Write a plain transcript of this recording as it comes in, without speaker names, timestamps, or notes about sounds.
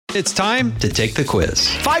It's time to take the quiz.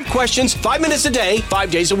 5 questions, 5 minutes a day,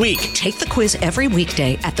 5 days a week. Take the quiz every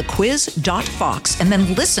weekday at thequiz.fox and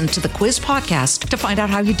then listen to the quiz podcast to find out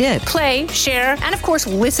how you did. Play, share, and of course,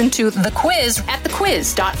 listen to The Quiz at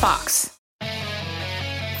thequiz.fox.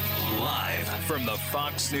 Live from the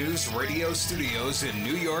Fox News radio studios in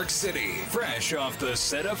New York City, fresh off the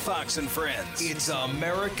set of Fox and Friends, it's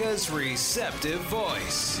America's receptive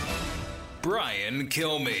voice, Brian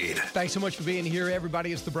Kilmeade. Thanks so much for being here,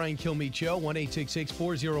 everybody. It's the Brian Kilmeade Show,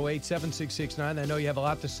 1-866-408-7669. I know you have a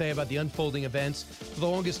lot to say about the unfolding events. For the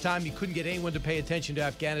longest time, you couldn't get anyone to pay attention to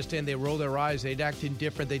Afghanistan. They roll their eyes. They'd act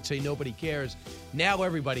indifferent. They'd say nobody cares. Now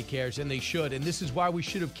everybody cares, and they should. And this is why we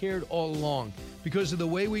should have cared all along, because of the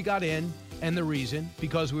way we got in and the reason,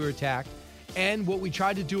 because we were attacked, and what we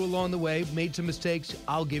tried to do along the way, made some mistakes.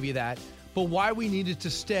 I'll give you that. But why we needed to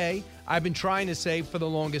stay, I've been trying to say for the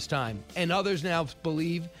longest time. And others now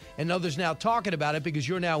believe, and others now talking about it because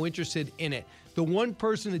you're now interested in it. The one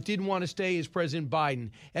person that didn't want to stay is President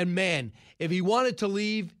Biden. And man, if he wanted to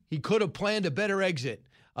leave, he could have planned a better exit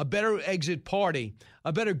party,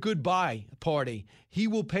 a better goodbye party. He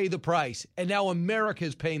will pay the price. And now America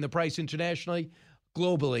is paying the price internationally,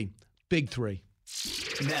 globally. Big three.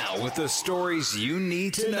 Now, with the stories you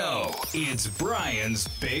need to know, it's Brian's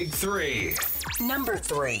Big Three. Number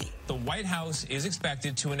 3. The White House is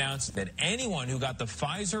expected to announce that anyone who got the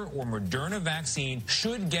Pfizer or Moderna vaccine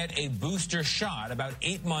should get a booster shot about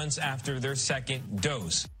 8 months after their second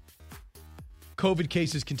dose. COVID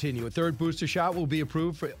cases continue. A third booster shot will be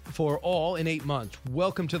approved for all in 8 months.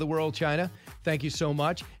 Welcome to the world, China. Thank you so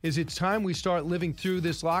much. Is it time we start living through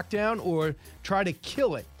this lockdown or try to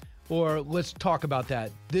kill it? Or let's talk about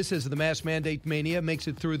that. This is the mass mandate mania makes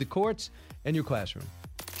it through the courts and your classroom.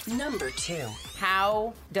 Number 2.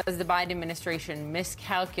 How does the Biden administration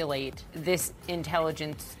miscalculate this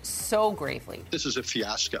intelligence so gravely? This is a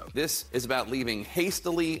fiasco. This is about leaving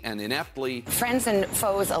hastily and ineptly. Friends and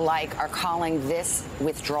foes alike are calling this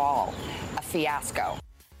withdrawal a fiasco.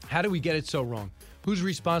 How do we get it so wrong? Who's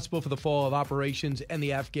responsible for the fall of operations and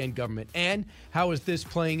the Afghan government? And how is this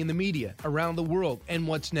playing in the media around the world? And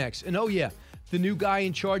what's next? And oh yeah, the new guy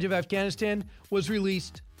in charge of Afghanistan was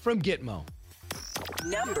released from Gitmo.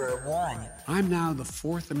 Number 1. I'm now the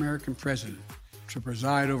 4th American president to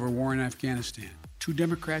preside over war in Afghanistan. 2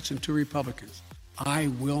 Democrats and 2 Republicans. I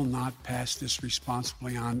will not pass this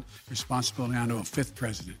responsibility on to a 5th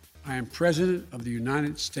president. I am president of the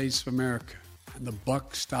United States of America, and the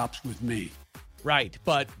buck stops with me. Right,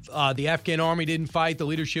 but the Afghan army didn't fight. The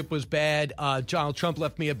leadership was bad. Donald Trump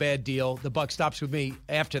left me a bad deal. The buck stops with me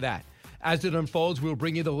after that. As it unfolds, we'll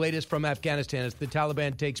bring you the latest from Afghanistan as the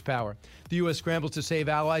Taliban takes power. The U.S. scrambles to save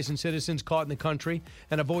allies and citizens caught in the country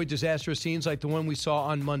and avoid disastrous scenes like the one we saw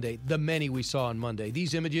on Monday, the many we saw on Monday.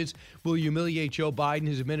 These images will humiliate Joe Biden,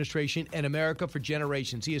 his administration, and America for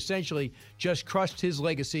generations. He essentially just crushed his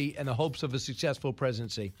legacy and the hopes of a successful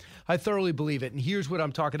presidency. I thoroughly believe it, and here's what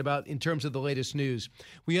I'm talking about in terms of the latest news.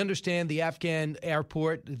 We understand the Afghan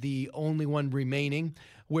airport, the only one remaining,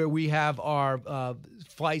 where we have our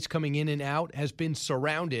flights coming in and out, has been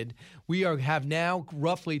surrounded. We have now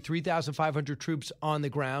roughly 3,500 troops on the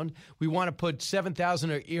ground. We want to put 7,000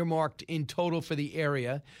 are earmarked in total for the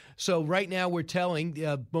area. So right now we're telling,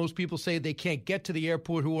 most people say they can't get to the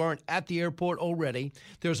airport who aren't at the airport already.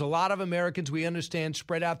 There's a lot of Americans, we understand,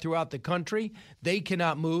 spread out throughout the country. They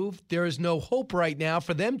cannot move. There is no hope right now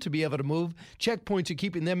for them to be able to move. Checkpoints are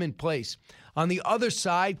keeping them in place. On the other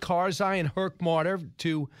side, Karzai and Herc Martyr,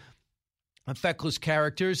 2 feckless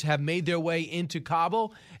characters, have made their way into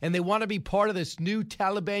Kabul, and they want to be part of this new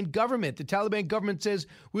Taliban government. The Taliban government says,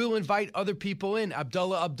 we'll invite other people in.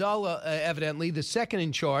 Abdullah, evidently, the second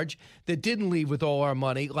in charge that didn't leave with all our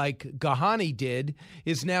money, like Ghani did,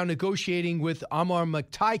 is now negotiating with Amar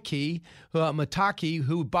Mataki,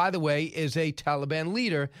 who, by the way, is a Taliban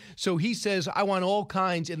leader. So he says, I want all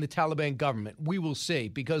kinds in the Taliban government. We will see,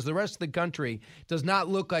 because the rest of the country does not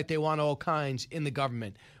look like they want all kinds in the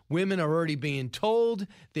government. Women are already being told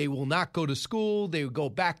they will not go to school. They will go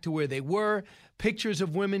back to where they were. Pictures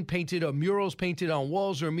of women painted or murals painted on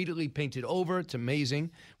walls are immediately painted over. It's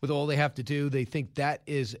amazing. With all they have to do, they think that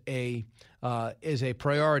is a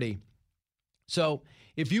priority. So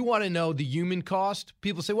if you want to know the human cost,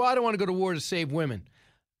 people say, well, I don't want to go to war to save women.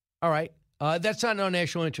 All right. That's not in our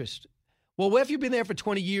national interest. Well, what if you've been there for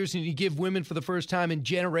 20 years and you give women for the first time in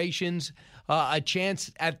generations a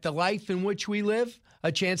chance at the life in which we live,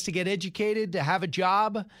 a chance to get educated, to have a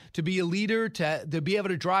job, to be a leader, to be able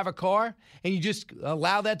to drive a car, and you just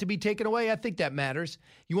allow that to be taken away? I think that matters.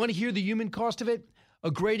 You want to hear the human cost of it? A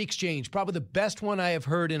great exchange, probably the best one I have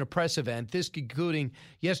heard in a press event, this including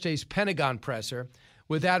yesterday's Pentagon presser,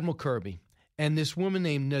 with Admiral Kirby and this woman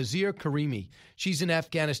named Nazir Karimi. She's an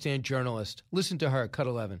Afghanistan journalist. Listen to her, Cut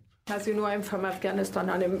 11. As you know, I'm from Afghanistan,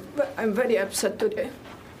 and I'm very upset today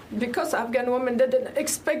because Afghan women didn't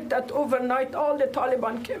expect that overnight all the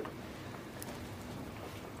Taliban came.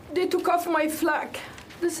 They took off my flag.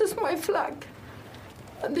 This is my flag.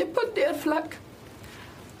 And they put their flag.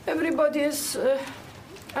 Everybody is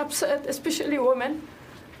upset, especially women.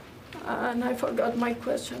 And I forgot my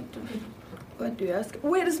question. What do you ask?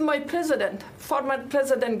 Where is my president, former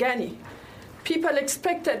President Ghani? People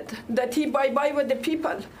expected that he bye-bye with the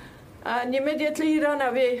people. And immediately he ran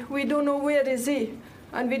away. We don't know where is he.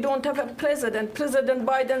 And we don't have a president. President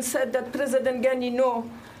Biden said that President Ghani, no.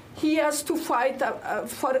 He has to fight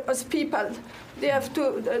for us people. They have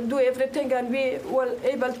to do everything, and we were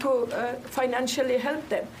able to financially help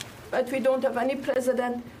them. But we don't have any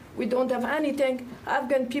president. We don't have anything.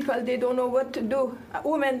 Afghan people, they don't know what to do.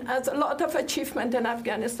 Women has a lot of achievement in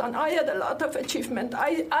Afghanistan. I had a lot of achievement.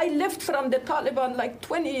 I left from the Taliban like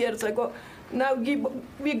 20 years ago. Now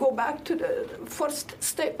we go back to the first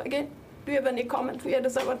step again. Do you have any comment? Where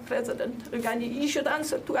is our president, Ghani? He should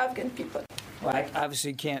answer to Afghan people. Well, I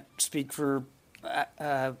obviously can't speak for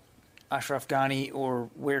Ashraf Ghani or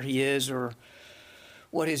where he is or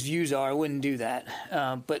what his views are. I wouldn't do that.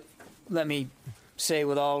 But let me say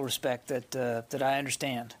with all respect that I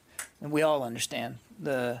understand, and we all understand,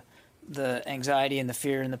 the anxiety and the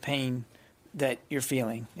fear and the pain that you're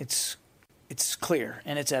feeling. It's clear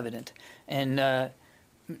and it's evident. And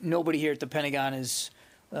nobody here at the Pentagon is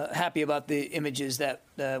happy about the images that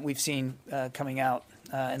we've seen coming out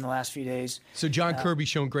in the last few days. So John Kirby's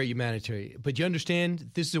shown great humanity. But you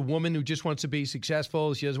understand, this is a woman who just wants to be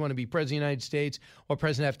successful. She doesn't want to be president of the United States or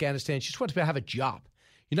president of Afghanistan. She just wants to have a job.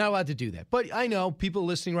 You're not allowed to do that. But I know people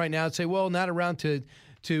listening right now say, well, not around to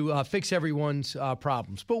fix everyone's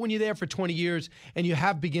problems. But when you're there for 20 years and you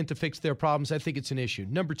have begun to fix their problems, I think it's an issue.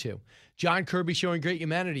 Number two, John Kirby showing great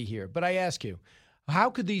humanity here. But I ask you, how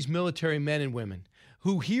could these military men and women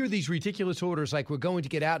who hear these ridiculous orders like we're going to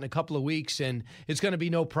get out in a couple of weeks and it's going to be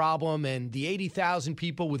no problem and the 80,000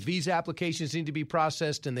 people with visa applications need to be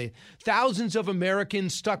processed and the thousands of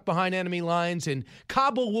Americans stuck behind enemy lines and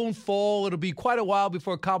Kabul won't fall. It'll be quite a while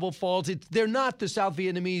before Kabul falls. They're not the South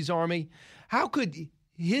Vietnamese army. How could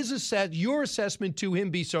your assessment to him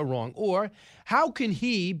be so wrong? Or how can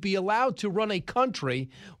he be allowed to run a country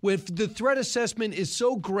with the threat assessment is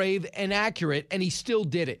so grave and accurate and he still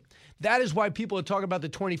did it? That is why people are talking about the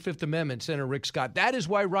 25th Amendment, Senator Rick Scott. That is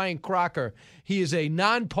why Ryan Crocker, he is a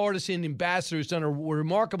nonpartisan ambassador who's done a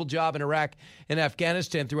remarkable job in Iraq and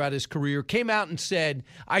Afghanistan throughout his career, came out and said,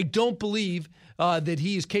 I don't believe that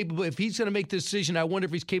he is capable. If he's going to make this decision, I wonder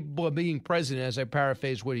if he's capable of being president, as I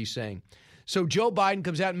paraphrase what he's saying. So Joe Biden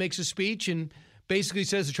comes out and makes a speech and basically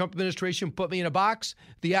says the Trump administration put me in a box.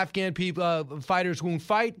 The Afghan people, fighters won't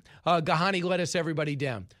fight. Ghani let us everybody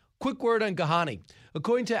down. Quick word on Ghani.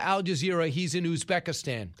 According to Al Jazeera, he's in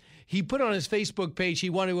Uzbekistan. He put on his Facebook page he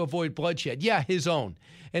wanted to avoid bloodshed. Yeah, his own.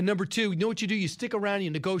 And number two, you know what you do? You stick around, you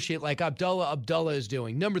negotiate like Abdullah is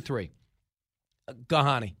doing. Number three,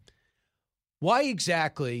 Ghani. Why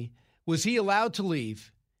exactly was he allowed to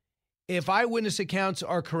leave, if eyewitness accounts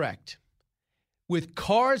are correct, with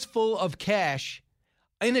cars full of cash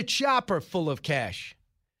and a chopper full of cash?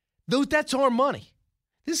 That's our money.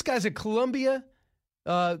 This guy's a Columbia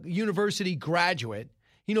University graduate.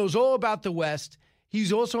 He knows all about the West.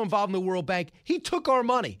 He's also involved in the World Bank. He took our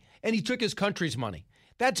money, and he took his country's money.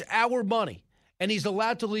 That's our money. And he's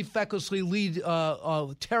allowed to leave fecklessly,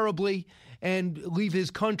 lead terribly, and leave his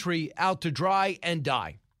country out to dry and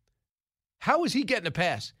die. How is he getting a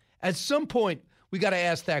pass? At some point, we got to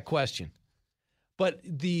ask that question. But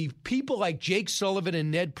the people like Jake Sullivan and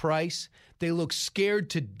Ned Price, they look scared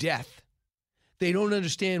to death. They don't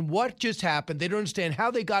understand what just happened. They don't understand how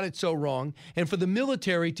they got it so wrong. And for the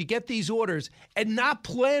military to get these orders and not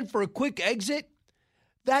plan for a quick exit,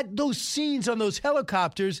 those scenes on those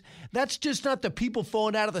helicopters, that's just not the people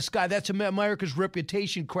falling out of the sky. That's America's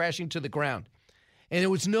reputation crashing to the ground. And it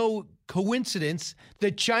was no coincidence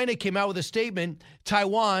that China came out with a statement,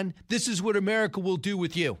 Taiwan, this is what America will do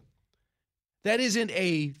with you. That isn't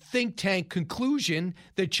a think tank conclusion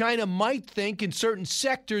that China might think in certain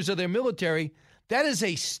sectors of their military. That is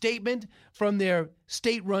a statement from their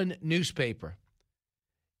state-run newspaper.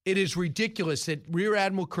 It is ridiculous that Rear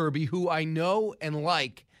Admiral Kirby, who I know and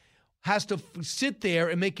like, has to sit there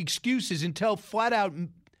and make excuses and tell flat-out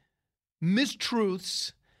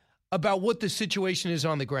mistruths about what the situation is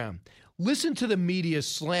on the ground. Listen to the media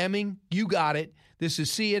slamming, you got it, this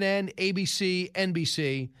is CNN, ABC,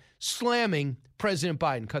 NBC, slamming President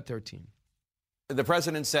Biden. Cut 13. The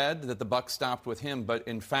president said that the buck stopped with him, but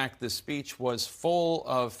in fact, this speech was full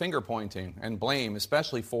of finger-pointing and blame,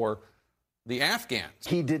 especially for the Afghans.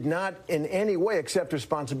 He did not in any way accept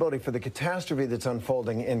responsibility for the catastrophe that's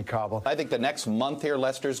unfolding in Kabul. I think the next month here,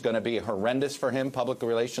 Lester, is going to be horrendous for him, public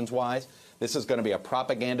relations-wise. This is going to be a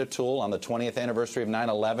propaganda tool on the 20th anniversary of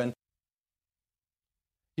 9/11.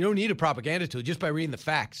 You don't need a propaganda tool just by reading the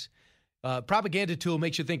facts. Propaganda tool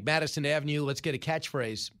makes you think Madison Avenue, let's get a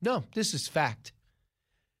catchphrase. No, this is fact.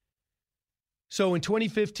 So in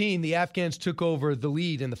 2015, the Afghans took over the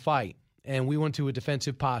lead in the fight, and we went to a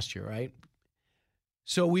defensive posture, right?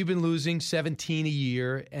 So we've been losing 17 a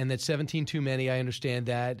year, and that's 17 too many. I understand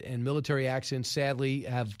that. And military accidents, sadly,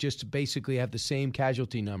 have the same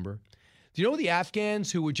casualty number. Do you know the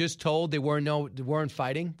Afghans who were just told they weren't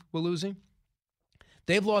fighting were losing?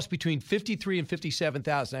 They've lost between 53 and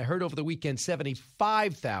 57,000. I heard over the weekend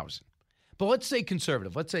 75,000. But let's say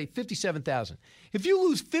conservative. Let's say 57,000. If you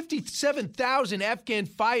lose 57,000 Afghan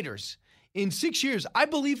fighters in 6 years, I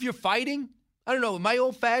believe you're fighting. I don't know, am I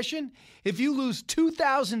old-fashioned? If you lose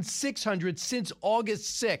 2,600 since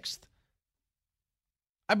August 6th,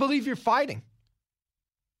 I believe you're fighting.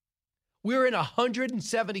 We're in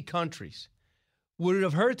 170 countries. Would it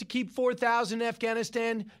have hurt to keep 4,000 in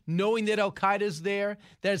Afghanistan, knowing that Al-Qaeda's there?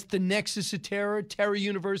 That's the nexus of terror, Terror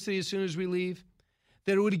University as soon as we leave?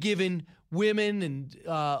 That it would have given women and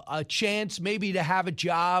a chance maybe to have a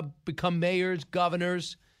job, become mayors,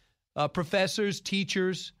 governors, professors,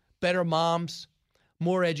 teachers, better moms,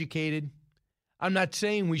 more educated. I'm not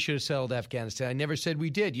saying we should have settled Afghanistan. I never said we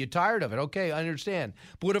did. You're tired of it. Okay, I understand.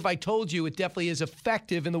 But what if I told you it definitely is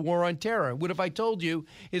effective in the war on terror? What if I told you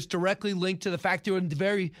it's directly linked to the fact there were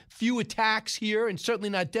very few attacks here, and certainly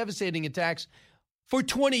not devastating attacks, for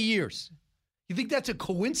 20 years? You think that's a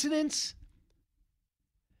coincidence?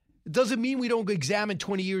 It doesn't mean we don't examine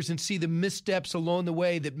 20 years and see the missteps along the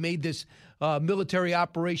way that made this military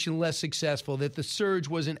operation less successful, that the surge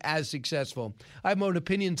wasn't as successful. I have my own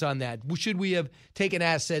opinions on that. Should we have taken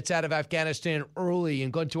assets out of Afghanistan early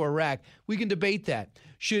and gone to Iraq? We can debate that.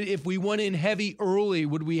 If we went in heavy early,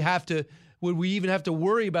 would we even have to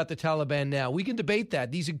worry about the Taliban now? We can debate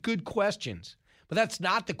that. These are good questions. But that's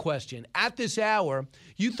not the question. At this hour,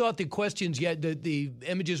 you thought the questions, the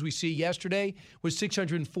images we see yesterday was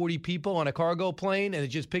 640 people on a cargo plane, and it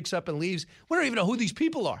just picks up and leaves. We don't even know who these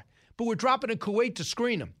people are, but we're dropping in Kuwait to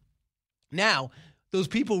screen them. Now, those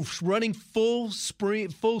people running full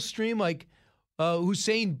stream like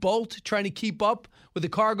Usain Bolt trying to keep up with the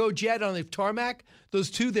cargo jet on the tarmac,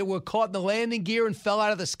 those two that were caught in the landing gear and fell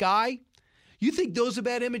out of the sky, you think those are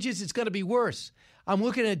bad images? It's going to be worse. I'm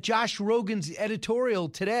looking at Josh Rogan's editorial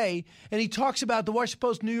today, and he talks about the Washington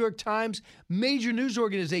Post, New York Times, major news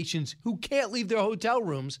organizations who can't leave their hotel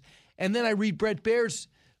rooms. And then I read Brett Baer's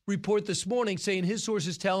report this morning saying his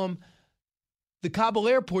sources tell him the Kabul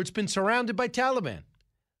airport's been surrounded by Taliban.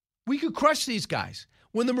 We could crush these guys.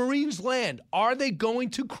 When the Marines land, are they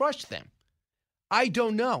going to crush them? I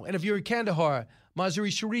don't know. And if you're in Kandahar,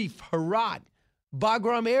 Mazar-e Sharif, Herat,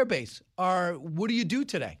 Bagram Air Base, what do you do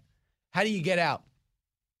today? How do you get out?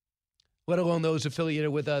 Let alone those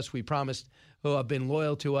affiliated with us. We promised, who have been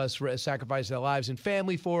loyal to us, sacrificed their lives and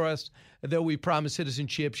family for us, though we promised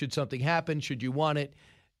citizenship should something happen, should you want it.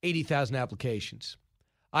 80,000 applications.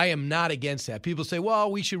 I am not against that. People say,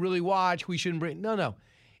 well, we should really watch. We shouldn't bring. No.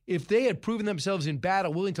 If they had proven themselves in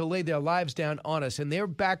battle, willing to lay their lives down on us, and their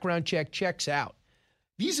background check checks out,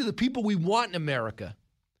 these are the people we want in America.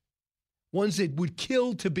 Ones that would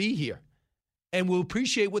kill to be here and will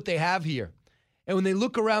appreciate what they have here. And when they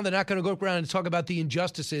look around, they're not going to go around and talk about the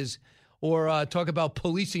injustices or talk about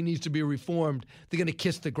policing needs to be reformed. They're going to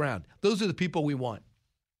kiss the ground. Those are the people we want.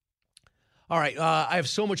 All right, I have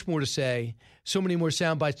so much more to say, so many more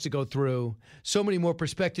sound bites to go through, so many more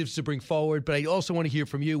perspectives to bring forward, but I also want to hear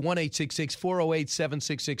from you,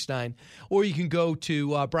 1-866-408-7669, or you can go to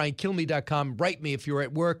briankilmeade.com, write me if you're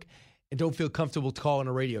at work, and don't feel comfortable calling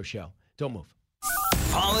a radio show. Don't move.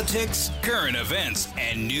 Politics, current events,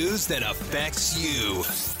 and news that affects you.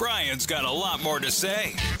 Brian's got a lot more to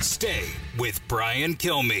say. Stay with Brian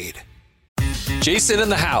Kilmeade. Jason in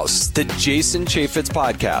the House, the Jason Chaffetz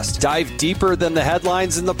Podcast. Dive deeper than the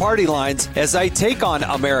headlines and the party lines as I take on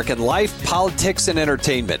American life, politics, and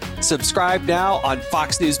entertainment. Subscribe now on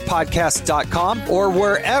FoxNewsPodcast.com or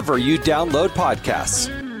wherever you download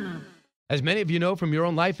podcasts. As many of you know from your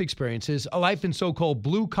own life experiences, a life in so-called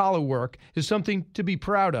blue-collar work is something to be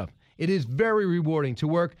proud of. It is very rewarding to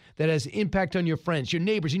work that has impact on your friends, your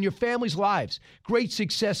neighbors, and your family's lives. Great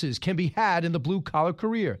successes can be had in the blue-collar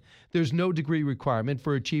career. There's no degree requirement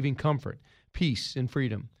for achieving comfort, peace, and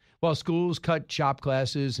freedom. While schools cut shop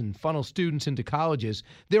classes and funnel students into colleges,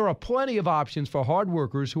 there are plenty of options for hard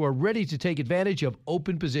workers who are ready to take advantage of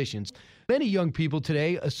open positions. Many young people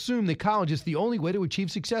today assume that college is the only way to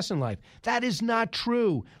achieve success in life. That is not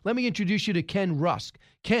true. Let me introduce you to Ken Rusk.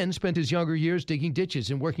 Ken spent his younger years digging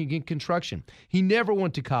ditches and working in construction. He never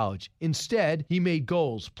went to college. Instead, he made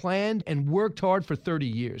goals, planned, and worked hard for 30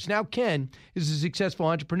 years. Now, Ken is a successful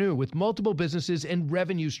entrepreneur with multiple businesses and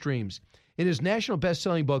revenue streams. In his national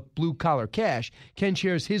best-selling book, Blue Collar Cash, Ken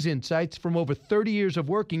shares his insights from over 30 years of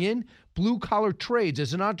working in blue-collar trades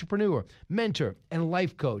as an entrepreneur, mentor, and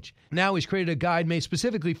life coach. Now he's created a guide made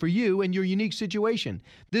specifically for you and your unique situation.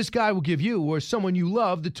 This guide will give you or someone you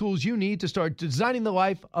love the tools you need to start designing the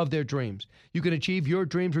life of their dreams. You can achieve your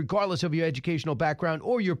dreams regardless of your educational background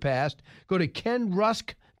or your past. Go to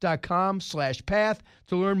kenrusk.com/path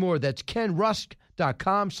to learn more. That's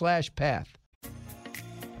kenrusk.com/path.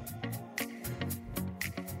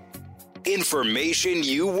 Information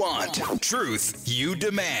you want. Truth you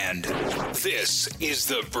demand. This is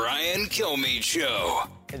the Brian Kilmeade Show.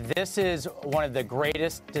 This is one of the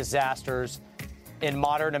greatest disasters in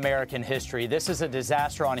modern American history. This is a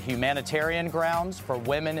disaster on humanitarian grounds for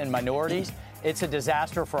women and minorities. It's a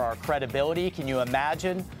disaster for our credibility. Can you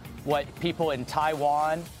imagine what people in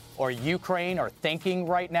Taiwan or Ukraine are thinking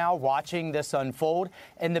right now watching this unfold?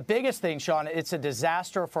 And the biggest thing, Sean, it's a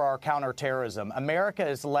disaster for our counterterrorism. America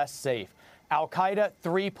is less safe. Al-Qaeda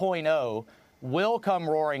 3.0 will come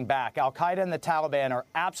roaring back. Al-Qaeda and the Taliban are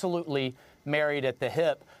absolutely married at the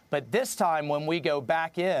hip. But this time when we go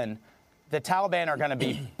back in, the Taliban are going to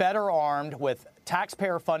be better armed with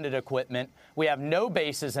taxpayer-funded equipment. We have no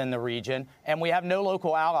bases in the region, and we have no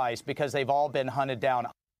local allies because they've all been hunted down.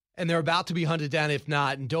 And they're about to be hunted down if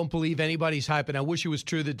not. And don't believe anybody's hype. And I wish it was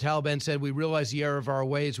true that the Taliban said, we realize the error of our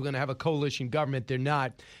ways. We're going to have a coalition government. They're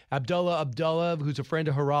not. Abdullah, who's a friend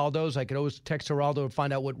of Geraldo's. I could always text Geraldo and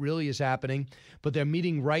find out what really is happening. But they're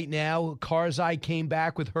meeting right now. Karzai came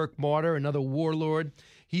back with Herc Martyr, another warlord.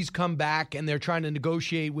 He's come back, and they're trying to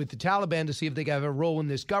negotiate with the Taliban to see if they can have a role in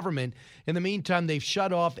this government. In the meantime, they've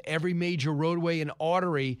shut off every major roadway and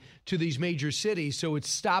artery to these major cities, so it's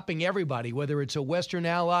stopping everybody, whether it's a Western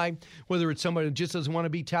ally, whether it's somebody who just doesn't want to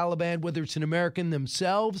be Taliban, whether it's an American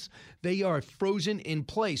themselves. They are frozen in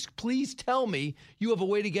place. Please tell me you have a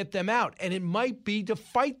way to get them out, and it might be to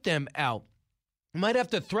fight them out. You might have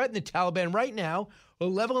to threaten the Taliban right now. We're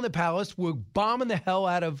leveling the palace. We're bombing the hell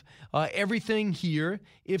out of everything here.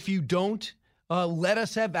 If you don't let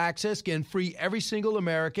us have access and free every single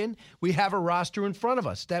American, we have a roster in front of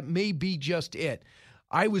us. That may be just it.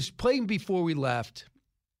 I was playing before we left,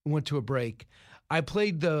 went to a break. I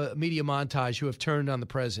played the media montage who have turned on the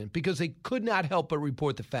president because they could not help but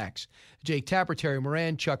report the facts. Jake Tapper, Terry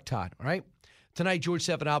Moran, Chuck Todd, all right? Tonight, George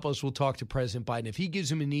Stephanopoulos will talk to President Biden. If he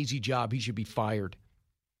gives him an easy job, he should be fired.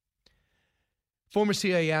 Former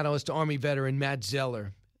CIA analyst, Army veteran Matt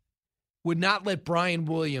Zeller would not let Brian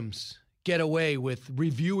Williams get away with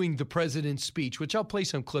reviewing the president's speech, which I'll play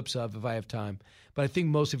some clips of if I have time, but I think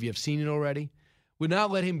most of you have seen it already. Would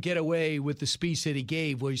not let him get away with the speech that he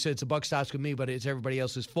gave where he said, it's the buck stops with me, but it's everybody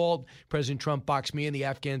else's fault. President Trump boxed me in, the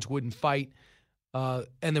Afghans wouldn't fight, and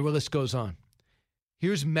the list goes on.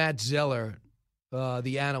 Here's Matt Zeller,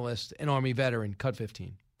 the analyst and Army veteran, cut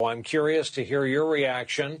 15. I'm curious to hear your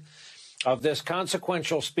reaction of this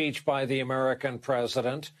consequential speech by the American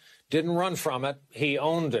president. Didn't run from it. He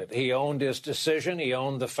owned it. He owned his decision. He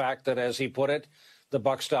owned the fact that, as he put it, the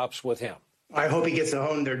buck stops with him. I hope he gets to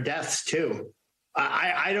own their deaths, too.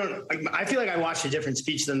 I feel like I watched a different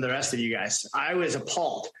speech than the rest of you guys. I was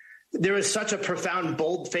appalled. There was such a profound,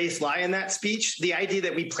 bold-faced lie in that speech. The idea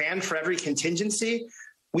that we planned for every contingency,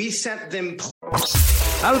 we sent them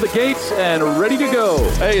out of the gates and ready to go.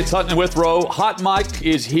 Hey, it's Hutton and Withrow. Hot Mike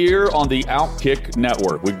is here on the Outkick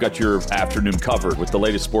Network. We've got your afternoon covered with the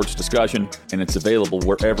latest sports discussion, and it's available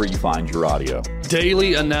wherever you find your audio.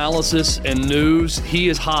 Daily analysis and news. He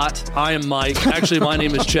is hot. I am Mike. Actually, my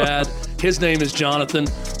name is Chad. His name is Jonathan,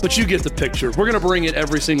 but you get the picture. We're going to bring it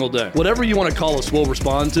every single day. Whatever you want to call us, we'll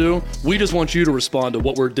respond to. We just want you to respond to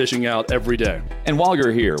what we're dishing out every day. And while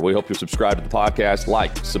you're here, we hope you subscribe to the podcast,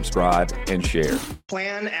 like, subscribe, and share.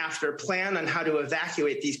 Plan after plan on how to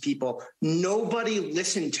evacuate these people. Nobody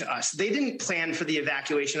listened to us. They didn't plan for the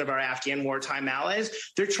evacuation of our Afghan wartime allies.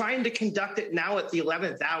 They're trying to conduct it now at the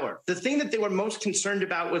 11th hour. The thing that they were most concerned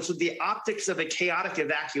about was the optics of a chaotic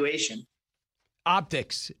evacuation.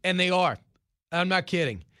 Optics, and they are. I'm not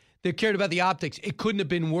kidding. They cared about the optics. It couldn't have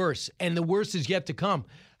been worse, and the worst is yet to come.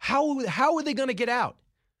 How are they going to get out?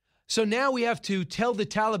 So now we have to tell the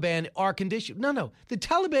Taliban our condition. No. The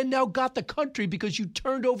Taliban now got the country because you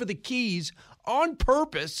turned over the keys on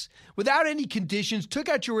purpose without any conditions, took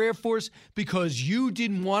out your Air Force because you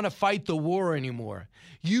didn't want to fight the war anymore.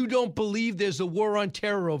 You don't believe there's a war on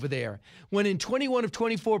terror over there. When in 21 of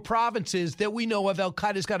 24 provinces that we know of,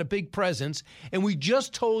 Al-Qaeda's got a big presence. And we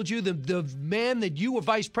just told you the man that you were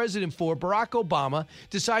vice president for, Barack Obama,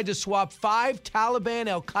 decided to swap 5 Taliban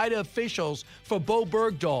Al-Qaeda officials for Bo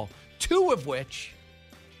Bergdahl, two of which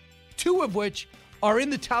are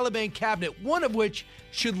in the Taliban cabinet, one of which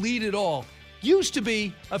should lead it all. Used to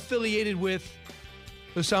be affiliated with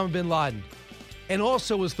Osama bin Laden, and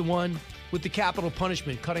also was the one with the capital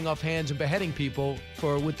punishment, cutting off hands and beheading people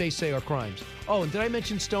for what they say are crimes. Oh, and did I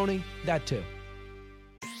mention stoning? That too.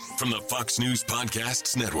 From the Fox News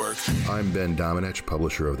Podcasts Network. I'm Ben Domenech,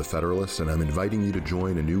 publisher of The Federalist, and I'm inviting you to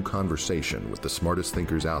join a new conversation with the smartest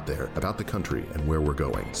thinkers out there about the country and where we're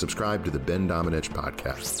going. Subscribe to the Ben Domenech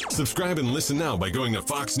Podcast. Subscribe and listen now by going to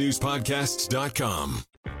foxnewspodcasts.com.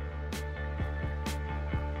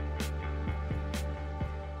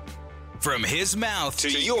 From his mouth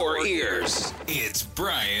to your ears, it's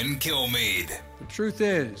Brian Kilmeade. The truth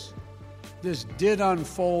is, this did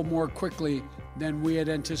unfold more quickly than we had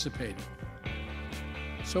anticipated.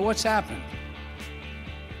 So what's happened?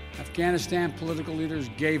 Afghanistan political leaders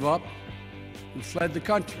gave up and fled the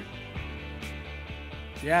country.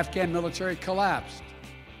 The Afghan military collapsed,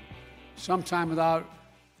 sometime without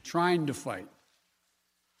trying to fight.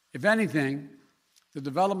 If anything, the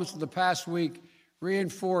developments of the past week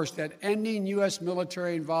reinforced that ending U.S.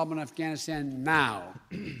 military involvement in Afghanistan now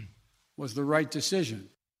was the right decision.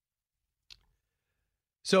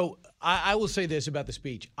 So I will say this about the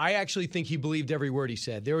speech. I actually think he believed every word he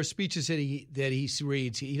said. There are speeches that he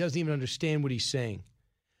reads. He doesn't even understand what he's saying.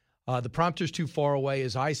 The prompter's too far away.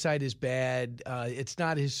 His eyesight is bad. It's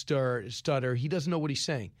not his stutter. He doesn't know what he's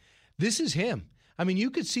saying. This is him. I mean,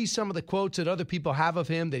 you could see some of the quotes that other people have of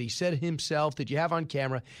him that he said himself that you have on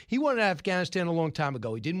camera. He wanted Afghanistan a long time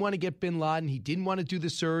ago. He didn't want to get bin Laden. He didn't want to do the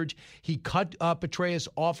surge. He cut Petraeus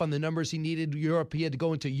off on the numbers he needed. Europe, he had to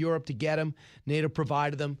go into Europe to get him. NATO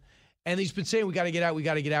provided them. And he's been saying, we got to get out, we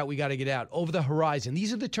got to get out, we got to get out. Over the horizon.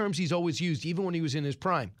 These are the terms he's always used, even when he was in his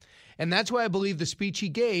prime. And that's why I believe the speech he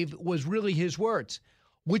gave was really his words,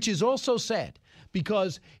 which is also sad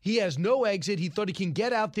because he has no exit. He thought he can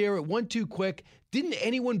get out there. It went too quick. Didn't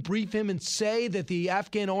anyone brief him and say that the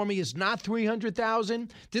Afghan army is not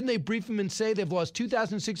 300,000? Didn't they brief him and say they've lost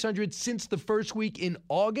 2,600 since the first week in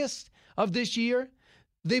August of this year?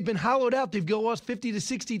 They've been hollowed out. They've lost 50 to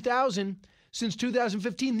 60,000 since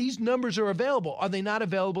 2015. These numbers are available. Are they not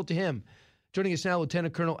available to him? Joining us now,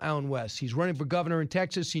 Lieutenant Colonel Allen West. He's running for governor in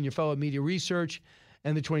Texas, senior fellow at Media Research,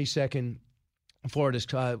 and the 22nd Florida's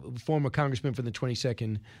former congressman from the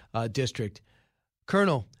 22nd district.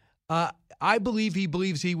 Colonel, I believe he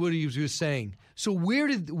believes what he was saying. So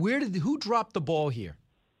who dropped the ball here?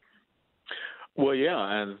 Well, yeah,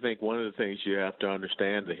 and I think one of the things you have to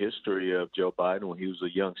understand the history of Joe Biden when he was a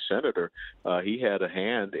young senator, he had a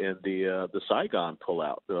hand in the Saigon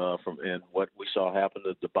pullout and what we saw happen,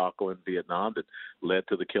 the debacle in Vietnam that led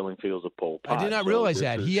to the killing fields of Pol Pot. I did not realize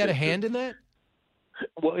that. He had a hand in that?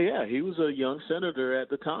 Well, yeah, he was a young senator at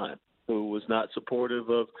the time who was not supportive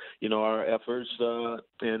of, our efforts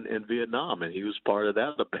in Vietnam, and he was part of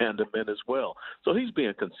that abandonment as well. So he's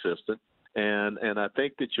being consistent. And I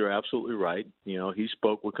think that you're absolutely right. He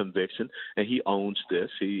spoke with conviction, and he owns this.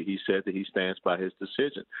 He said that he stands by his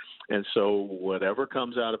decision. And so whatever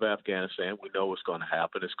comes out of Afghanistan, we know what's going to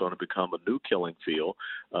happen. It's going to become a new killing field.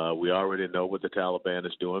 We already know what the Taliban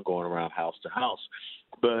is doing, going around house to house.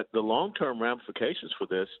 But the long-term ramifications for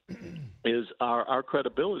this is our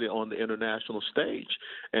credibility on the international stage.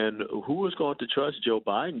 And who is going to trust Joe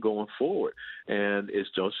Biden going forward? And it's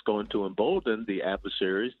just going to embolden the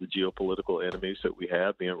adversaries, the geopolitical enemies that we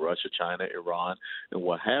have, being Russia, China, Iran, and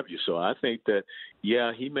what have you. So I think that,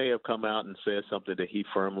 yeah, he may have come out and said something that he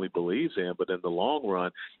firmly believes in, but in the long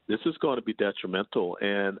run, this is going to be detrimental.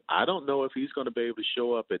 And I don't know if he's going to be able to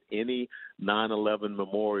show up at any 9/11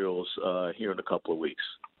 memorials here in a couple of weeks.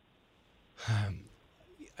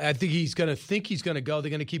 I think he's going to go. They're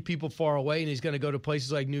going to keep people far away, and he's going to go to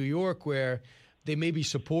places like New York where they maybe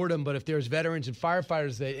support him. But if there's veterans and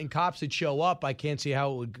firefighters and cops that show up, I can't see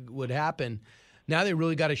how it would happen. Now they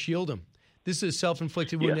really got to shield him. This is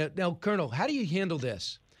self-inflicted wound. Now, Colonel, how do you handle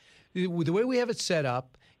this? The way we have it set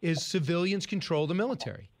up is civilians control the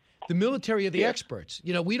military. The military are the experts.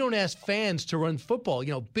 We don't ask fans to run football.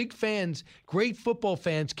 Big fans, great football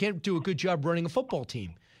fans can't do a good job running a football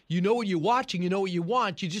team. You know what you're watching. You know what you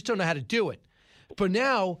want. You just don't know how to do it. But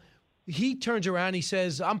now he turns around and he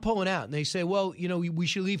says, I'm pulling out. And they say, well, we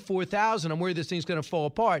should leave 4,000. I'm worried this thing's going to fall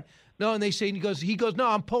apart. No, and they say, he goes, no,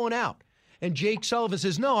 I'm pulling out. And Jake Sullivan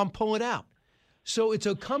says, no, I'm pulling out. So it's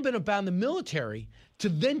incumbent upon the military to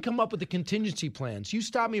then come up with the contingency plans. You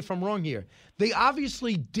stop me if I'm wrong here. They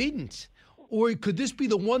obviously didn't. Or could this be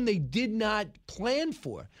the one they did not plan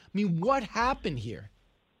for? I mean, what happened here?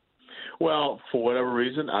 Well, for whatever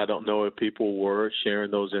reason, I don't know if people were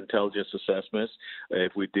sharing those intelligence assessments.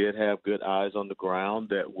 If we did have good eyes on the ground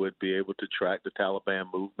that would be able to track the Taliban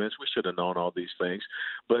movements, we should have known all these things.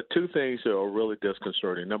 But two things that are really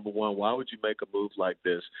disconcerting. Number one, why would you make a move like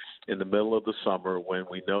this in the middle of the summer when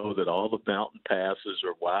we know that all the mountain passes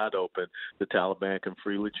are wide open? The Taliban can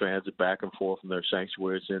freely transit back and forth from their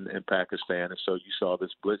sanctuaries in Pakistan. And so you saw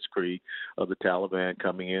this blitzkrieg of the Taliban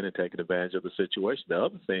coming in and taking advantage of the situation. The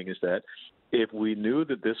other thing is that if we knew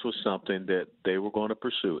that this was something that they were going to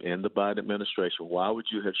pursue in the Biden administration, why would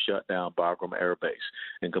you have shut down Bagram Air Base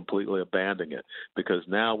and completely abandoned it? Because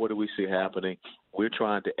now what do we see happening? We're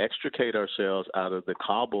trying to extricate ourselves out of the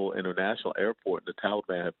Kabul International Airport. The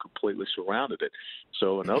Taliban have completely surrounded it.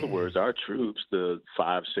 So, in other words, our troops, the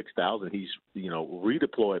 5,000-6,000, he's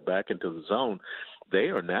redeployed back into the zone. They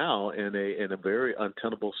are now in a very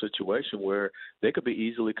untenable situation where they could be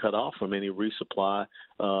easily cut off from any resupply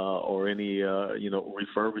or any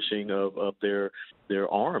refurbishing of their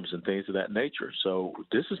arms and things of that nature. So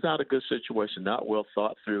this is not a good situation, not well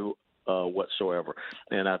thought through whatsoever.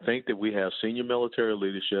 And I think that we have senior military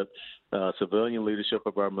leadership, civilian leadership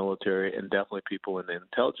of our military, and definitely people in the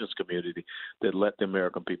intelligence community that let the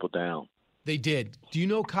American people down. They did. Do you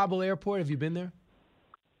know Kabul Airport? Have you been there?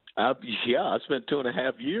 I spent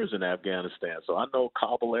 2.5 years in Afghanistan, so I know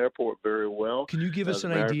Kabul Airport very well. Can you give us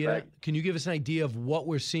an idea? Can you give us an idea of what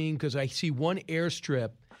we're seeing? Because I see one airstrip,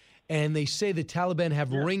 and they say the Taliban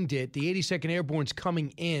have ringed it. The 82nd Airborne's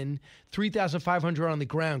coming in, 3,500 on the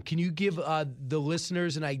ground. Can you give the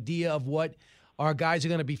listeners an idea of what our guys are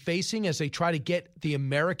going to be facing as they try to get the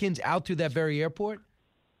Americans out through that very airport?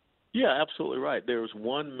 Yeah, absolutely right. There's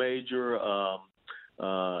one major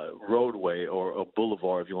roadway or a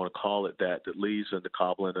boulevard, if you want to call it that leads into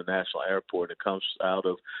Kabul International Airport. It comes out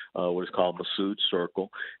of what is called Masood Circle,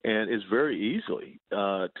 and it's very easily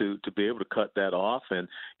to be able to cut that off, and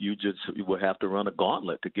you would have to run a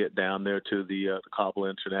gauntlet to get down there to the Kabul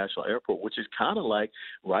International Airport, which is kind of like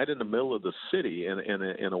right in the middle of the city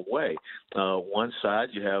in a way. One side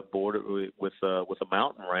you have bordered with a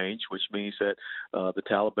mountain range, which means that the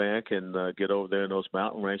Taliban can get over there in those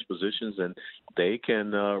mountain range positions, and they can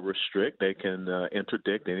restrict, they can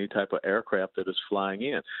interdict any type of aircraft that is flying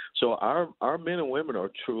in. So our men and women are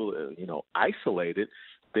truly, isolated.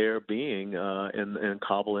 They're being in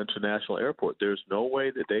Kabul International Airport. There's no way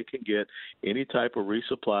that they can get any type of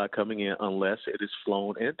resupply coming in unless it is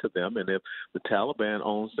flown into them. And if the Taliban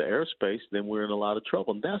owns the airspace, then we're in a lot of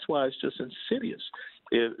trouble. And that's why it's just insidious.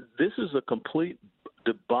 This is a complete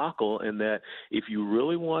debacle in that if you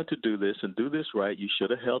really want to do this and do this right, you should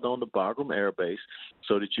have held on to Bagram Air Base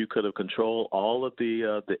so that you could have controlled all of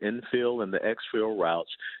the infill and the exfil routes.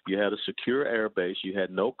 You had a secure air base. You had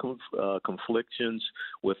no conflictions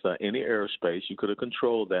with any airspace. You could have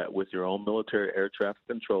controlled that with your own military air traffic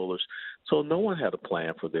controllers. So no one had a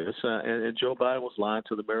plan for this, and Joe Biden was lying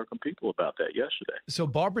to the American people about that yesterday. So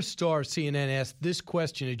Barbara Starr, CNN, asked this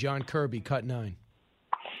question to John Kirby, Cut 9.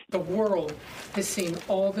 The world has seen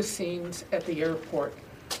all the scenes at the airport.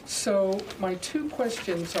 So my two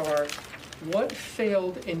questions are, what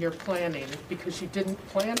failed in your planning? Because you didn't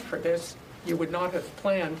plan for this. You would not have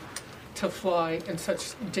planned to fly in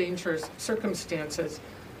such dangerous circumstances.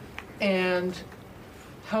 And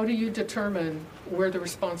how do you determine where the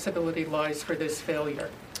responsibility lies for this failure?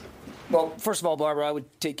 Well, first of all, Barbara, I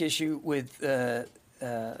would take issue with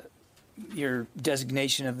your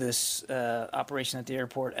designation of this operation at the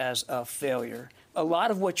airport as a failure. A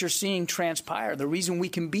lot of what you're seeing transpire, the reason we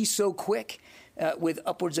can be so quick with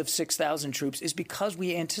upwards of 6,000 troops is because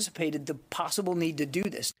we anticipated the possible need to do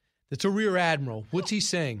this. That's a rear admiral. What's he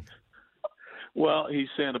saying? Well, he's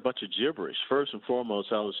saying a bunch of gibberish. First and foremost,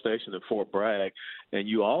 I was stationed at Fort Bragg, and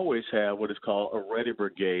you always have what is called a ready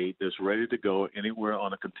brigade that's ready to go anywhere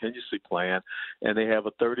on a contingency plan, and they have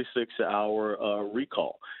a 36-hour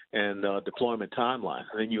recall and deployment timeline.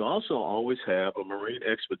 And then you also always have a Marine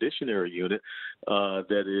Expeditionary Unit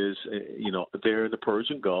that is, they're in the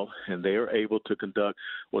Persian Gulf, and they are able to conduct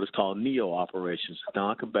what is called NEO operations,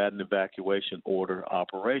 non-combatant evacuation order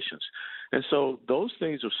operations. And so those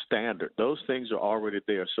things are standard. Those things are already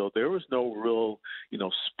there. So there was no real,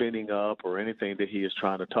 spinning up or anything that he is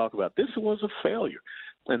trying to talk about. This was a failure.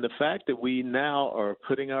 And the fact that we now are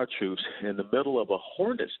putting our troops in the middle of a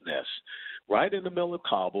hornet's nest, right in the middle of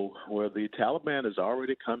Kabul, where the Taliban has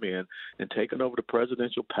already come in and taken over the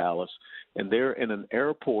presidential palace, and they're in an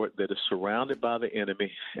airport that is surrounded by the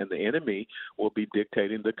enemy, and the enemy will be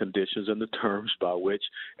dictating the conditions and the terms by which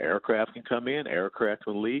aircraft can come in, aircraft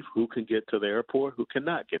can leave, who can get to the airport, who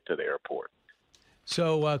cannot get to the airport.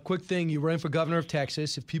 So, quick thing, you ran for governor of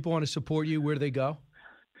Texas. If people want to support you, where do they go?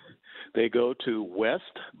 They go to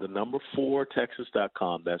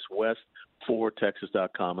west4texas.com. That's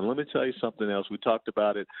west4texas.com. And let me tell you something else. We talked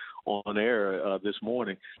about it on air this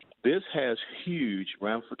morning. This has huge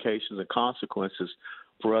ramifications and consequences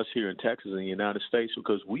for us here in Texas and the United States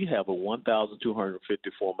because we have a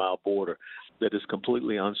 1,254-mile border that is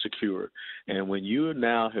completely unsecured. And when you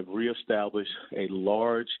now have reestablished a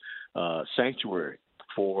large sanctuary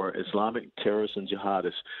for Islamic terrorists and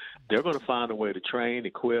jihadists, they're going to find a way to train,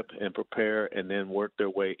 equip, and prepare, and then work their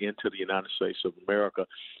way into the United States of America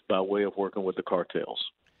by way of working with the cartels.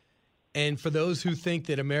 And for those who think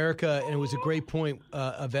that America, and it was a great point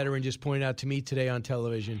a veteran just pointed out to me today on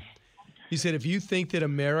television, he said, if you think that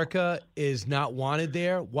America is not wanted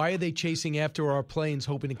there, why are they chasing after our planes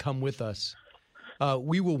hoping to come with us?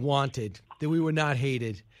 We were wanted, that we were not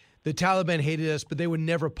hated. The Taliban hated us, but they were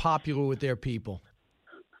never popular with their people.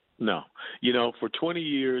 No. You know, for 20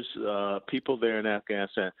 years, people there in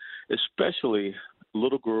Afghanistan, especially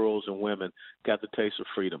little girls and women, got the taste of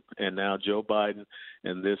freedom. And now Joe Biden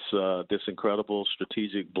and this incredible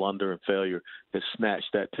strategic blunder and failure has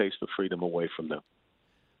snatched that taste of freedom away from them.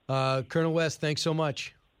 Colonel West, thanks so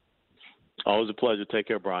much. Always a pleasure. Take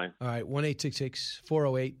care, Brian. All right,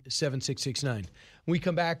 1-866-408-7669. When we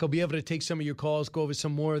come back, I'll be able to take some of your calls, go over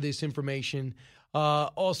some more of this information.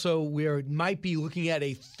 Also, we might be looking at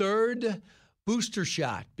a third booster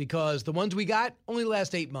shot because the ones we got only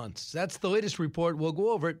last 8 months. That's the latest report. We'll go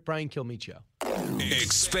over it. Brian Kilmeade Show.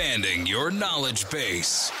 Expanding your knowledge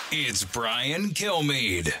base. It's Brian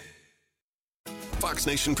Kilmeade. Fox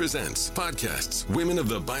Nation presents podcasts Women of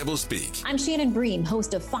the Bible Speak. I'm Shannon Bream,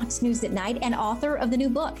 host of Fox News at Night and author of the new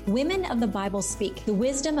book, Women of the Bible Speak, the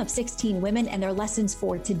wisdom of 16 women and their lessons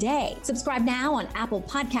for today. Subscribe now on Apple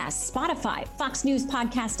Podcasts, Spotify,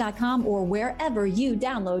 FoxNewsPodcast.com, or wherever you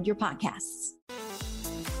download your podcasts.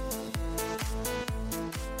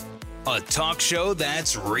 A talk show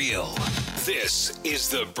that's real. This is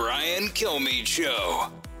the Brian Kilmeade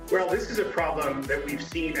Show. Well, this is a problem that we've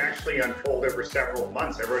seen actually unfold over several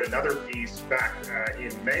months. I wrote another piece back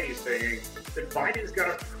in May saying that Biden's got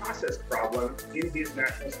a process problem in his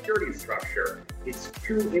national security structure. It's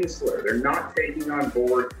too insular. They're not taking on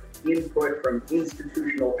board input from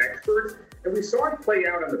institutional experts. And we saw it play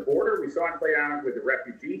out on the border. We saw it play out with the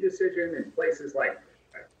refugee decision in places like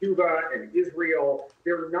Cuba and Israel.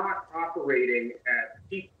 They're not operating at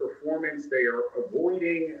peak performance. They are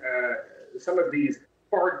avoiding some of these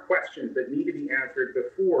hard questions that need to be answered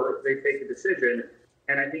before they take a decision,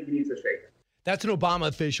 and I think he needs a shake. That's an Obama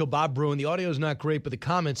official, Bob Bruin. The audio is not great, but the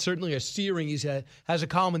comments certainly are searing. He has a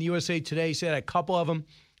column in the USA Today. He said a couple of them.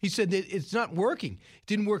 He said that it's not working. It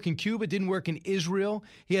didn't work in Cuba. It didn't work in Israel.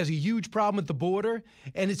 He has a huge problem at the border,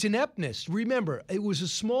 and it's ineptness. Remember, it was a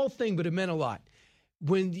small thing, but it meant a lot.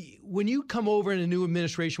 When you come over in a new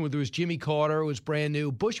administration, whether it was Jimmy Carter, it was brand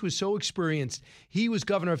new, Bush was so experienced. He was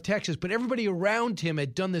governor of Texas, but everybody around him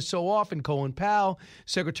had done this so often. Colin Powell,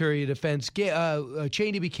 Secretary of Defense,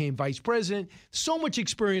 Cheney became vice president. So much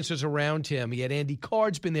experience was around him. He had Andy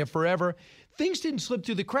Card's been there forever. Things didn't slip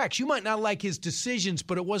through the cracks. You might not like his decisions,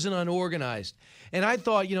 but it wasn't unorganized. And I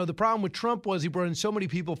thought, the problem with Trump was he brought in so many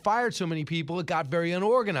people, fired so many people, it got very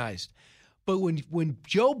unorganized. But when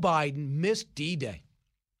Joe Biden missed D-Day,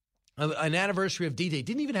 an anniversary of D-Day,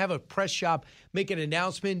 didn't even have a press shop make an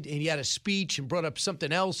announcement, and he had a speech and brought up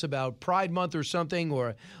something else about Pride Month or something,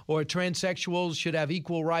 or transsexuals should have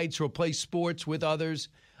equal rights or play sports with others.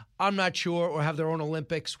 I'm not sure, or have their own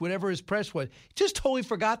Olympics, whatever his press was. Just totally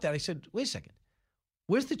forgot that. I said, wait a second.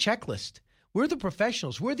 Where's the checklist? Where are the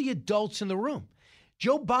professionals? Where are the adults in the room?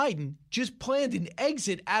 Joe Biden just planned an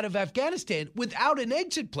exit out of Afghanistan without an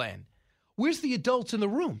exit plan. Where's the adults in the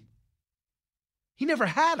room? He never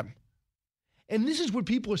had them. And this is what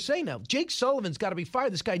people are saying now. Jake Sullivan's got to be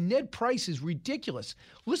fired. This guy, Ned Price, is ridiculous.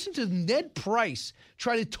 Listen to Ned Price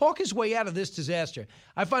try to talk his way out of this disaster.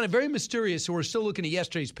 I find it very mysterious, so we're still looking at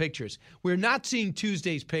yesterday's pictures. We're not seeing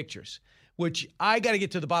Tuesday's pictures, which I got to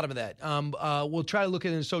get to the bottom of that. We'll try to look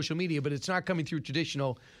at it in social media, but it's not coming through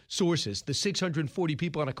traditional sources. The 640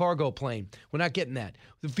 people on a cargo plane, we're not getting that.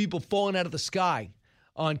 The people falling out of the sky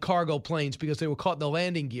on cargo planes because they were caught in the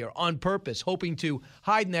landing gear on purpose, hoping to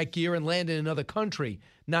hide in that gear and land in another country,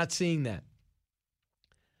 not seeing that.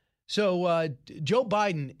 So Joe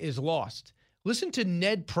Biden is lost. Listen to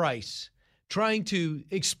Ned Price trying to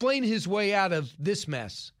explain his way out of this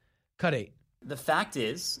mess. Cut 8. The fact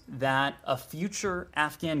is that a future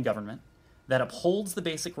Afghan government that upholds the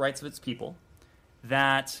basic rights of its people,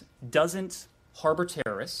 that doesn't harbor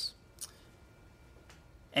terrorists,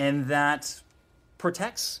 and that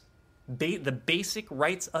protects the basic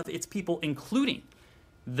rights of its people, including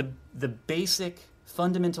the basic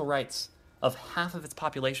fundamental rights of half of its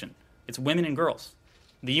population. It's women and girls.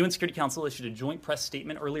 The UN Security Council issued a joint press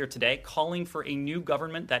statement earlier today calling for a new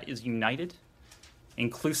government that is united,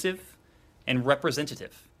 inclusive, and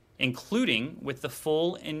representative, including with the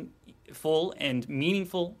full and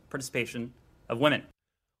meaningful participation of women.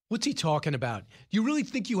 What's he talking about? You really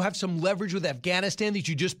think you have some leverage with Afghanistan that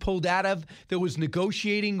you just pulled out of, that was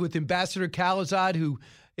negotiating with Ambassador Khalilzad, who,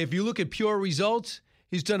 if you look at pure results,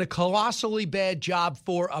 he's done a colossally bad job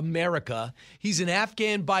for America. He's an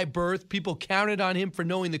Afghan by birth. People counted on him for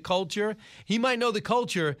knowing the culture. He might know the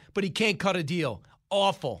culture, but he can't cut a deal.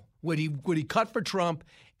 Awful. What he cut for Trump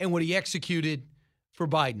and what he executed for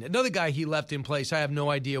Biden. Another guy he left in place, I have no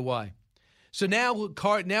idea why. So now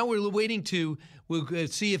we're waiting to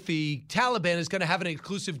see if the Taliban is going to have an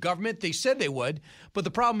inclusive government. They said they would, but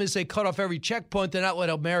the problem is they cut off every checkpoint. They're not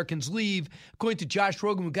letting Americans leave. According to Josh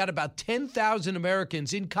Rogan, we've got about 10,000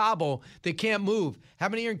 Americans in Kabul that can't move. How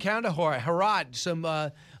many are in Kandahar, Herat, some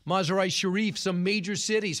Mazar-i-Sharif, some major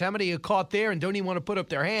cities? How many are caught there and don't even want to put up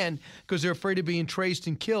their hand because they're afraid of being traced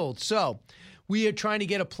and killed? So we are trying to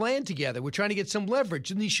get a plan together. We're trying to get some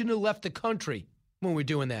leverage, and he shouldn't have left the country when we're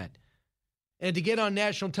doing that. And to get on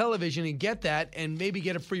national television and get that and maybe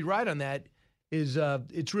get a free ride on that is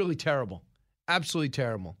it's really terrible. Absolutely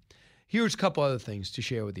terrible. Here's a couple other things to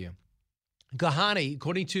share with you. Ghani,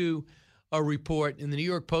 according to a report in the New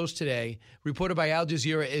York Post today, reported by Al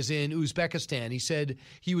Jazeera, is in Uzbekistan. He said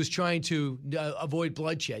he was trying to avoid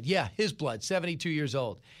bloodshed. Yeah, his blood, 72 years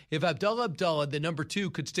old. If Abdullah, the number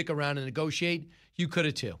 2, could stick around and negotiate, you could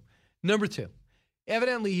have too. Number 2.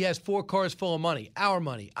 Evidently, he has 4 cars full of money, our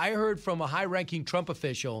money. I heard from a high-ranking Trump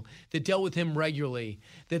official that dealt with him regularly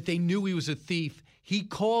that they knew he was a thief. He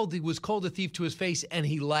was called a thief to his face, and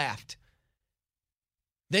he laughed.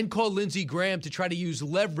 Then called Lindsey Graham to try to use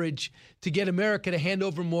leverage to get America to hand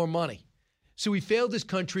over more money. So he failed his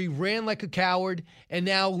country, ran like a coward, and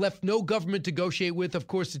now left no government to negotiate with. Of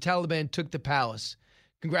course, the Taliban took the palace.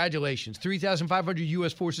 Congratulations. 3,500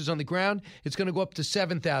 U.S. forces on the ground. It's going to go up to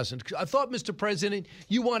 7,000. I thought, Mr. President,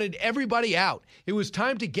 you wanted everybody out. It was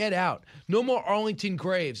time to get out. No more Arlington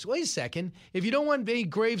graves. Wait a second. If you don't want any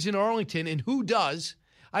graves in Arlington, and who does?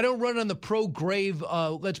 I don't run on the pro-grave,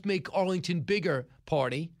 let's make Arlington bigger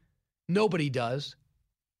party. Nobody does.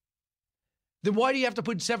 Then why do you have to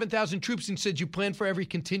put 7,000 troops instead you plan for every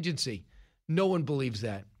contingency? No one believes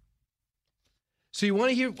that. So you want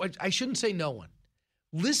to hear, I shouldn't say no one.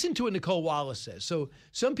 Listen to what Nicole Wallace says. So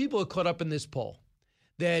some people are caught up in this poll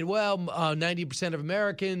that, 90% of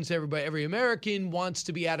Americans, every American wants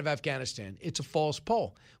to be out of Afghanistan. It's a false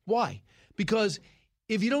poll. Why? Because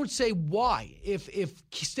if you don't say why, if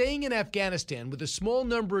staying in Afghanistan with a small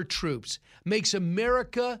number of troops makes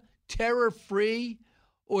America terror-free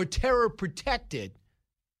or terror-protected,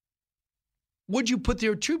 would you put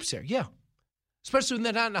their troops there? Yeah, especially when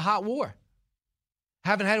they're not in a hot war.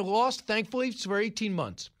 Haven't had a loss, thankfully, for 18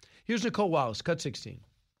 months. Here's Nicole Wallace, cut 16.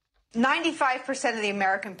 95% of the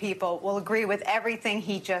American people will agree with everything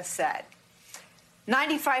he just said.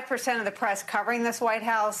 95% of the press covering this White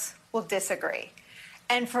House will disagree.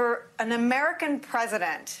 And for an American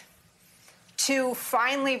president to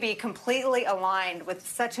finally be completely aligned with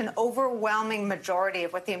such an overwhelming majority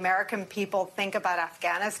of what the American people think about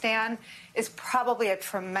Afghanistan is probably a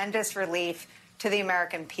tremendous relief to the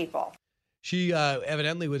American people. She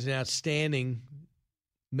evidently was an outstanding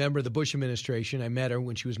member of the Bush administration. I met her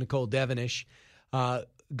when she was Nicole Devenish.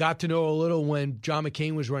 Got to know her a little when John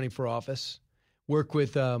McCain was running for office. Worked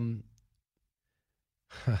with Governor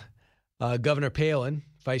Palin,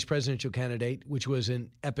 vice presidential candidate, which was an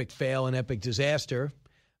epic fail, an epic disaster.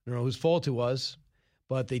 I don't know whose fault it was,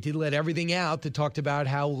 but they did let everything out that talked about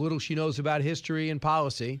how little she knows about history and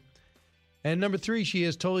policy. And number 3, she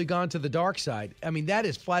has totally gone to the dark side. I mean, that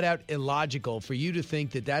is flat out illogical for you to think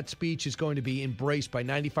that that speech is going to be embraced by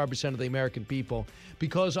 95% of the American people,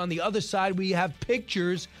 because on the other side, we have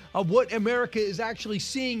pictures of what America is actually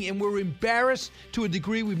seeing, and we're embarrassed to a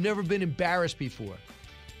degree we've never been embarrassed before.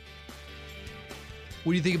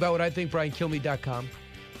 What do you think about what I think? BrianKilmeade.com.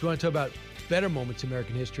 If you want to talk about better moments in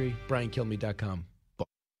American history, BrianKilmeade.com.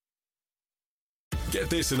 Get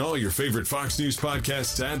this and all your favorite Fox News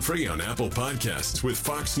podcasts ad-free on Apple Podcasts with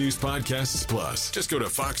Fox News Podcasts Plus. Just go to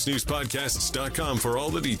foxnewspodcasts.com for all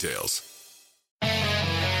the details.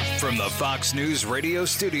 From the Fox News radio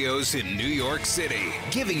studios in New York City,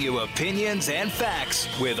 giving you opinions and facts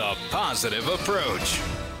with a positive approach.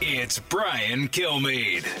 It's Brian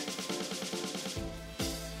Kilmeade.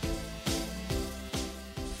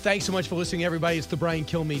 Thanks so much for listening, everybody. It's the Brian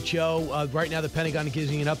Kilmeade Show. Right now, the Pentagon is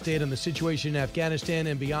giving an update on the situation in Afghanistan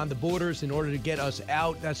and beyond the borders in order to get us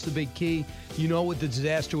out. That's the big key. You know what the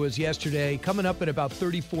disaster was yesterday. Coming up in about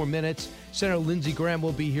 34 minutes, Senator Lindsey Graham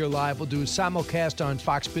will be here live. We'll do a simulcast on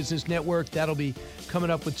Fox Business Network. That'll be coming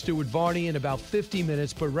up with Stuart Varney in about 50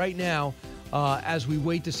 minutes. But right now, as we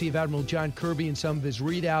wait to see if Admiral John Kirby and some of his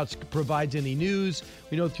readouts provides any news,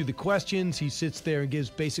 we know through the questions, he sits there and gives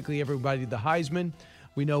basically everybody the Heisman.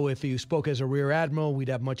 We know if he spoke as a rear admiral, we'd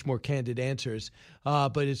have much more candid answers.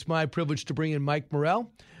 But it's my privilege to bring in Mike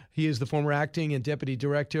Morell. He is the former acting and deputy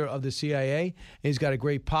director of the CIA. And he's got a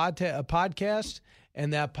great podcast,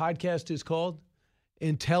 and that podcast is called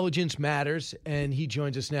Intelligence Matters, and he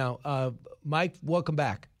joins us now. Mike, welcome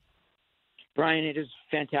back. Brian, it is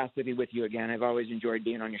fantastic to be with you again. I've always enjoyed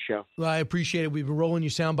being on your show. Well, I appreciate it. We've been rolling your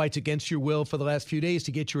sound bites against your will for the last few days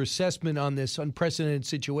to get your assessment on this unprecedented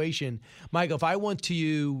situation. Michael, if I went to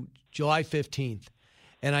you July 15th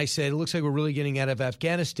and I said, it looks like we're really getting out of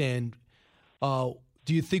Afghanistan, do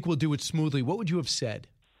you think we'll do it smoothly? What would you have said?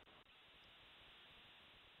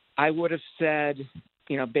 I would have said,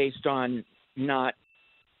 based on not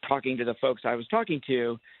talking to the folks I was talking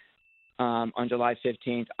to, on July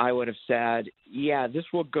 15th, I would have said, yeah, this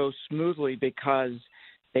will go smoothly because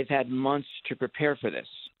they've had months to prepare for this,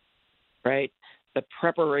 right? The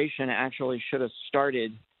preparation actually should have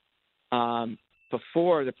started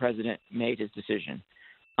before the president made his decision.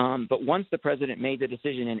 But once the president made the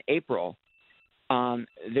decision in April,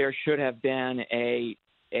 there should have been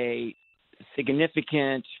a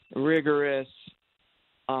significant, rigorous,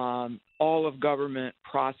 all-of-government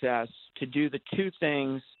process to do the two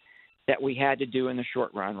things that we had to do in the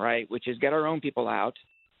short run, right, which is get our own people out,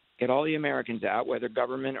 get all the Americans out, whether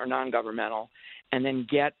government or non-governmental, and then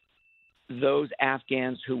get those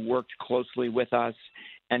Afghans who worked closely with us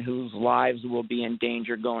and whose lives will be in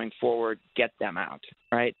danger going forward, get them out,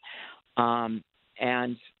 right? And,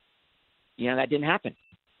 that didn't happen.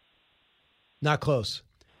 Not close.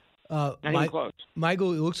 Not even close.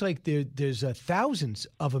 Michael, it looks like there's thousands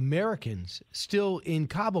of Americans still in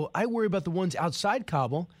Kabul. I worry about the ones outside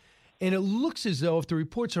Kabul. And it looks as though, if the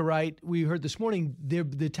reports are right, we heard this morning, the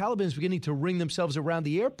Taliban is beginning to ring themselves around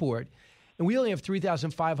the airport. And we only have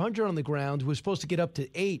 3,500 on the ground. We're supposed to get up to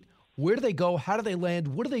 8. Where do they go? How do they land?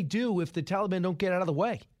 What do they do if the Taliban don't get out of the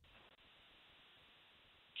way?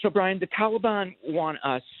 So, Brian, the Taliban want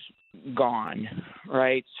us gone,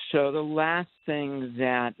 right? So the last thing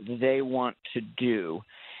that they want to do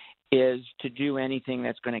is to do anything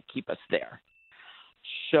that's going to keep us there.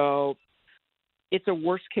 So it's a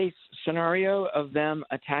worst-case scenario of them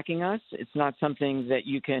attacking us. It's not something that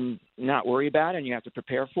you can not worry about, and you have to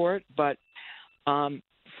prepare for it. But from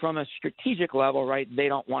a strategic level, right, they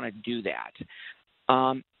don't want to do that.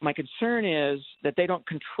 My concern is that they don't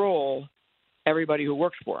control everybody who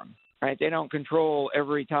works for them, right? They don't control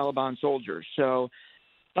every Taliban soldier. So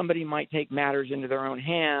somebody might take matters into their own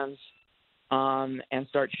hands and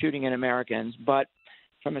start shooting at Americans. But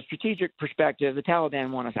from a strategic perspective, the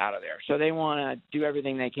Taliban want us out of there. So they want to do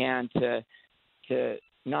everything they can to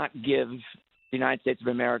not give the United States of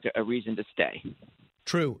America a reason to stay.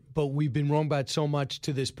 True, but we've been wrong about so much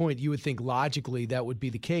to this point. You would think logically that would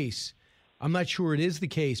be the case. I'm not sure it is the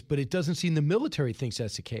case, but it doesn't seem the military thinks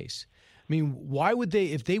that's the case. I mean, why would they,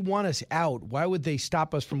 if they want us out, why would they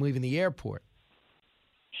stop us from leaving the airport?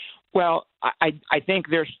 Well, I think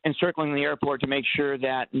they're encircling the airport to make sure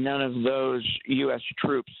that none of those U.S.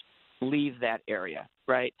 troops leave that area,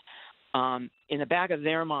 right? In the back of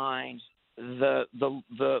their mind, the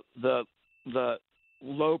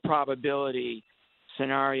low probability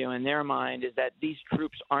scenario in their mind is that these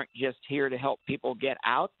troops aren't just here to help people get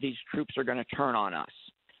out. These troops are going to turn on us,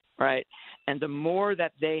 right? And the more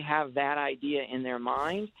that they have that idea in their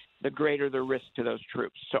mind, the greater the risk to those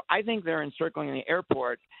troops. So I think they're encircling the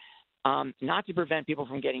airport not to prevent people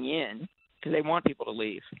from getting in, because they want people to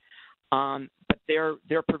leave, but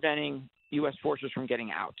they're preventing U.S. forces from getting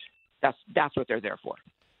out. That's what they're there for.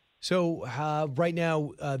 So right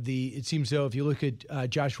now, it seems though if you look at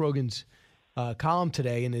Josh Rogan's column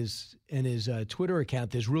today and his Twitter account,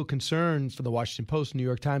 there's real concern for the Washington Post, New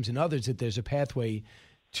York Times, and others that there's a pathway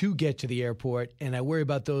to get to the airport, and I worry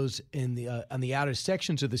about those on the outer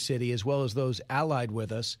sections of the city as well as those allied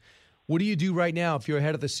with us. What do you do right now if you're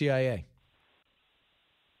head of the CIA?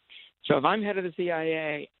 So if I'm head of the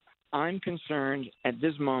CIA, I'm concerned at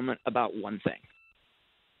this moment about one thing.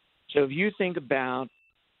 So if you think about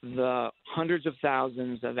the hundreds of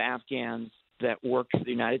thousands of Afghans that worked for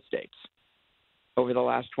the United States over the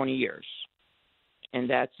last 20 years, and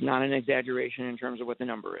that's not an exaggeration in terms of what the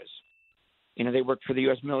number is. You know, they worked for the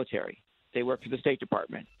U.S. military. They worked for the State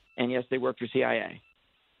Department. And, yes, they worked for CIA.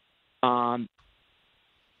 Of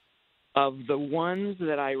the ones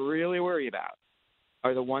that I really worry about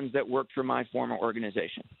are the ones that worked for my former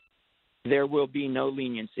organization. There will be no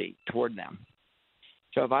leniency toward them.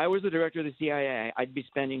 So if I was the director of the CIA, I'd be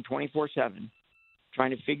spending 24/7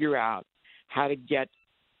 trying to figure out how to get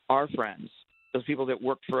our friends, those people that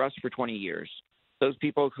worked for us for 20 years, those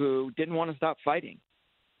people who didn't want to stop fighting.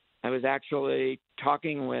 I was actually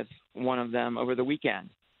talking with one of them over the weekend.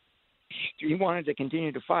 He wanted to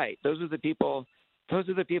continue to fight. Those are the people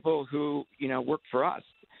who, you know, worked for us,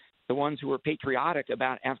 the ones who were patriotic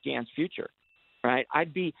about Afghans' future, right?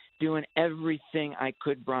 I'd be doing everything I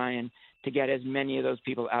could, Brian, to get as many of those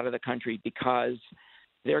people out of the country because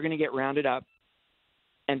they're going to get rounded up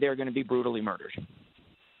and they're going to be brutally murdered.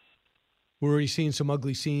 We're already seeing some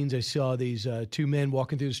ugly scenes. I saw these two men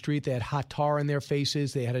walking through the street. They had hot tar in their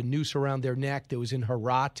faces. They had a noose around their neck that was in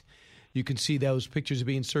Herat. You can see those pictures are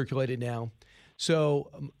being circulated now. So,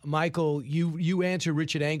 Michael, you answered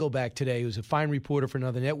Richard Engelbach today, who's a fine reporter for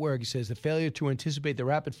another network. He says the failure to anticipate the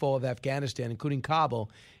rapid fall of Afghanistan, including Kabul,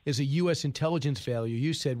 is a U.S. intelligence failure.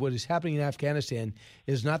 You said what is happening in Afghanistan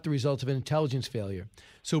is not the result of an intelligence failure.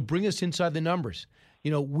 So bring us inside the numbers. You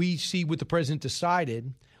know, we see what the president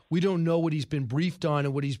decided. We don't know what he's been briefed on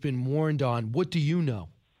and what he's been warned on. What do you know?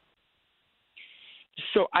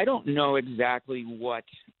 So I don't know exactly what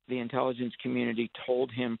the intelligence community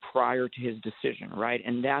told him prior to his decision, right?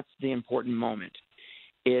 And that's the important moment,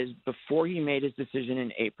 is before he made his decision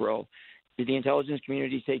in April, did the intelligence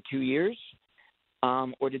community say 2 years?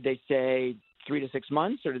 Or did they say 3 to 6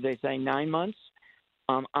 months? Or did they say 9 months?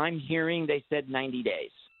 I'm hearing they said 90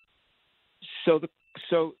 days. So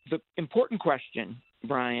the important question,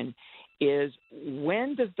 Brian, is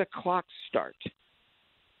when does the clock start?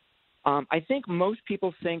 I think most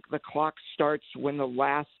people think the clock starts when the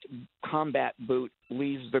last combat boot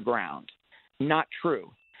leaves the ground. Not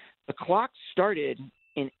true. The clock started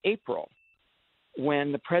in April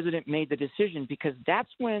when the president made the decision because that's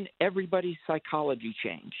when everybody's psychology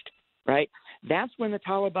changed, right? That's when the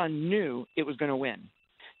Taliban knew it was going to win.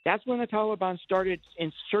 That's when the Taliban started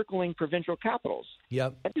encircling provincial capitals.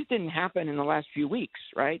 Yep. That just didn't happen in the last few weeks,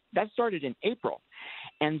 right? That started in April.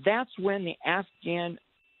 And that's when the Afghan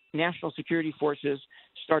national security forces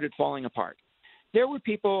started falling apart. There were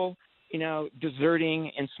people, you know,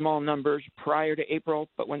 deserting in small numbers prior to April,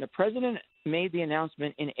 but when the president made the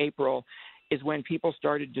announcement in April is when people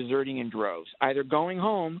started deserting in droves, either going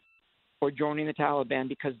home or joining the Taliban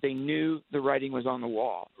because they knew the writing was on the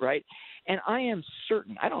wall, right? And I am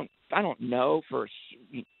certain, I don't know for,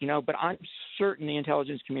 you know, but I'm certain the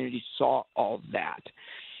intelligence community saw all of that.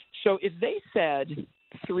 So if they said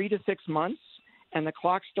 3 to 6 months and the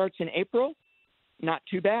clock starts in April, not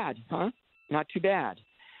too bad, huh? Not too bad.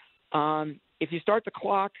 If you start the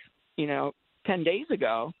clock, you know, 10 days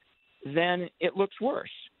ago, then it looks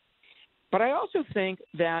worse. But I also think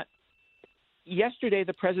that yesterday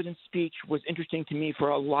the president's speech was interesting to me for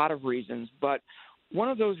a lot of reasons, but one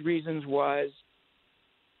of those reasons was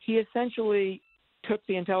he essentially took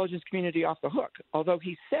the intelligence community off the hook. Although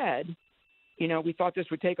he said, you know, we thought this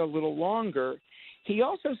would take a little longer, he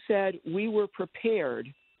also said we were prepared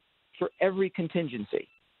for every contingency,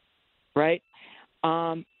 right,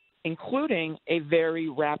 including a very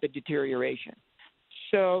rapid deterioration.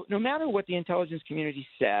 So no matter what the intelligence community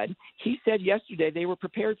said, he said yesterday they were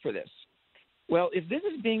prepared for this. Well, if this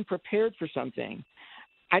is being prepared for something,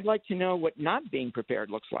 I'd like to know what not being prepared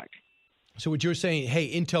looks like. So what you're saying,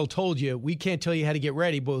 hey, Intel told you, we can't tell you how to get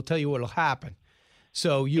ready, but we'll tell you what will happen.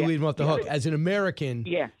 So you leave them off the hook. As an American,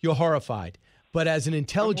 you're horrified. But as an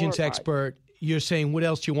intelligence expert, you're saying, what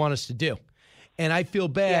else do you want us to do? And I feel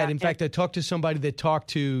bad. In fact, I talked to somebody that talked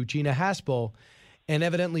to Gina Haspel, and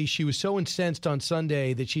evidently she was so incensed on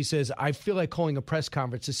Sunday that she says, I feel like calling a press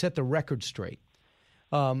conference to set the record straight.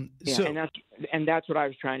 And that's what I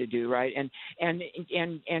was trying to do, right? And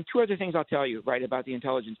two other things I'll tell you, right, about the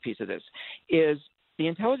intelligence piece of this is the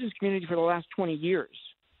intelligence community for the last 20 years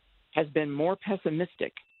has been more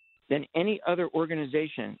pessimistic than any other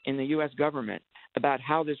organization in the U.S. government about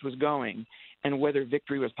how this was going and whether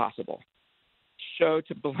victory was possible. So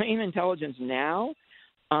to blame intelligence now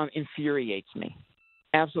infuriates me,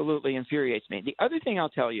 absolutely infuriates me. The other thing I'll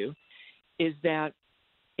tell you is that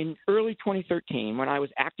in early 2013, when I was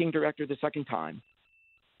acting director the second time,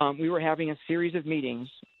 we were having a series of meetings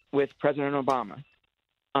with President Obama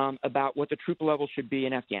about what the troop level should be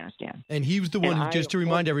in Afghanistan. And he was the one who, just to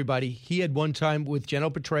remind everybody, he had one time with General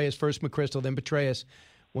Petraeus, first McChrystal, then Petraeus,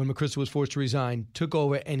 when McChrystal was forced to resign, took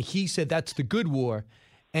over, and he said that's the good war,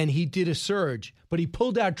 and he did a surge. But he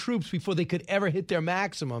pulled out troops before they could ever hit their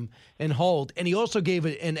maximum and hold. And he also gave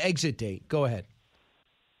an exit date. Go ahead.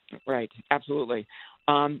 Right, absolutely.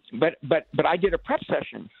 But I did a prep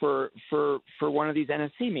session for one of these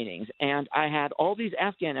NSC meetings, and I had all these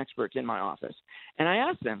Afghan experts in my office, and I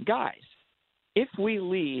asked them, guys, if we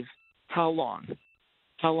leave, how long?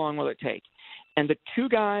 How long will it take? And the two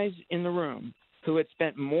guys in the room who had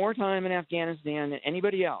spent more time in Afghanistan than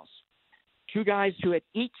anybody else, two guys who had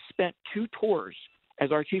each spent 2 tours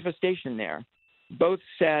as our chief of station there, both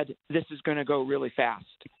said this is going to go really fast,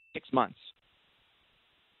 6 months.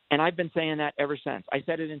 And I've been saying that ever since. I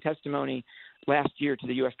said it in testimony last year to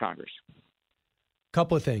the U.S. Congress.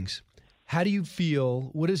 Couple of things. How do you feel?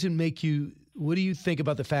 What does it make you? What do you think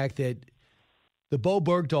about the fact that the Bo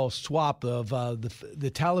Bergdahl swap of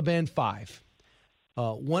the Taliban 5,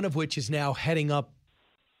 one of which is now heading up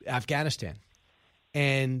Afghanistan,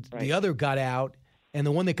 and the other got out, and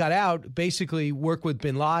the one that got out basically worked with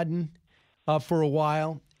bin Laden for a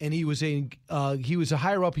while. And he was a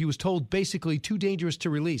higher up. He was told basically too dangerous to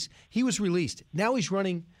release. He was released. Now he's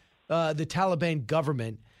running the Taliban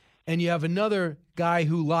government. And you have another guy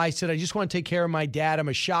who lied, said, I just want to take care of my dad. I'm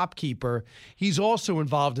a shopkeeper. He's also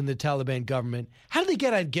involved in the Taliban government. How did they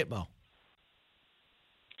get at Gitmo?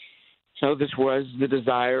 So this was the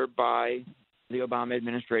desire by the Obama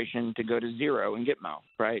administration to go to zero in Gitmo,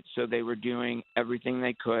 right? So they were doing everything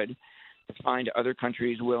they could to find other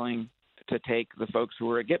countries willing to take the folks who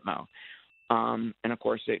were at Gitmo. And of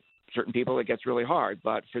course, certain people, it gets really hard.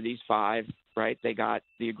 But for these 5, right, they got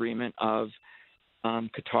the agreement of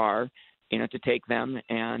Qatar, to take them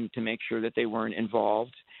and to make sure that they weren't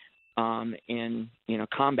involved in,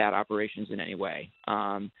 combat operations in any way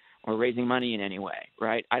or raising money in any way,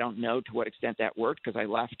 right? I don't know to what extent that worked because I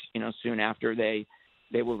left, soon after they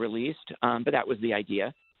were released. But that was the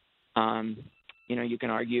idea. You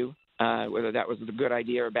can argue whether that was a good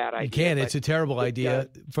idea or a bad idea. You can. It's a terrible idea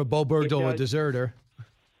for Bo Bergdahl, a deserter.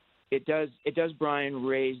 It does, Brian,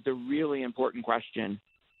 raise the really important question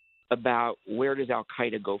about where does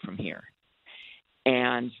al-Qaeda go from here?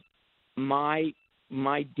 And my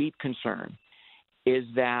deep concern is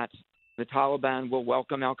that the Taliban will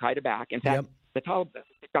welcome al-Qaeda back. In fact,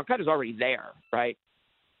 al-Qaeda is already there, right?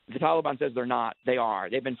 The Taliban says they're not. They are.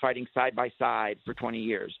 They've been fighting side by side for 20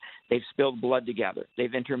 years. They've spilled blood together.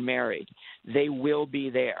 They've intermarried. They will be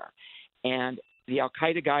there. And the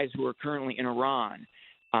al-Qaeda guys who are currently in Iran,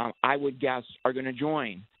 I would guess, are going to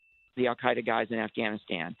join the al-Qaeda guys in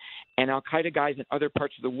Afghanistan. And al-Qaeda guys in other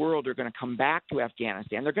parts of the world are going to come back to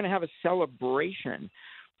Afghanistan. They're going to have a celebration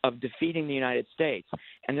of defeating the United States.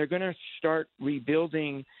 And they're going to start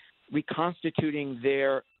reconstituting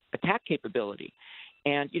their attack capability.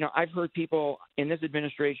 And, I've heard people in this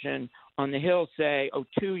administration on the Hill say,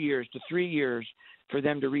 2 years to 3 years for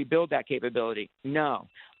them to rebuild that capability. No,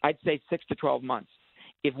 I'd say 6 to 12 months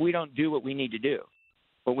if we don't do what we need to do.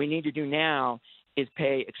 What we need to do now is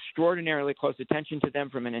pay extraordinarily close attention to them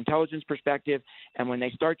from an intelligence perspective. And when they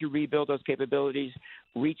start to rebuild those capabilities,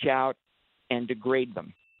 reach out and degrade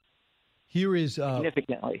them. Here is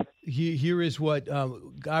significantly. Here is what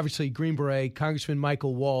obviously Green Beret Congressman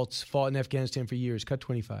Michael Waltz fought in Afghanistan for years. Cut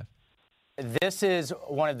 25. This is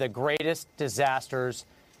one of the greatest disasters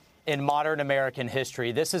in modern American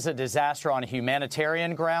history. This is a disaster on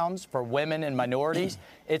humanitarian grounds for women and minorities.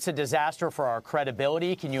 It's a disaster for our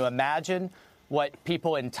credibility. Can you imagine what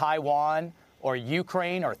people in Taiwan or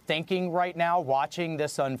Ukraine are thinking right now watching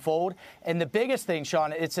this unfold? And the biggest thing,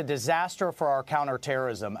 Sean, it's a disaster for our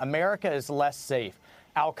counterterrorism. America is less safe.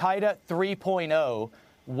 Al-Qaeda 3.0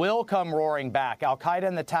 will come roaring back. Al-Qaeda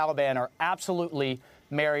and the Taliban are absolutely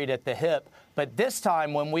married at the hip. But this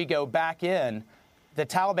time when we go back in, the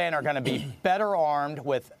Taliban are going to be better armed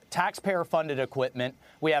with taxpayer-funded equipment.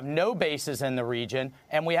 We have no bases in the region,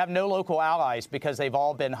 and we have no local allies because they've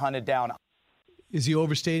all been hunted down. Is he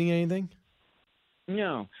overstating anything?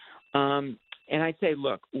 No. And I'd say,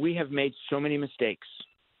 look, we have made so many mistakes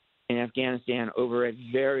in Afghanistan over a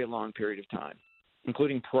very long period of time,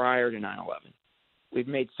 including prior to 9/11. We've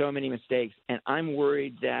made so many mistakes, and I'm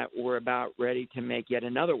worried that we're about ready to make yet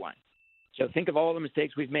another one. So think of all the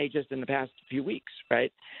mistakes we've made just in the past few weeks,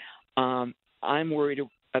 right? I'm worried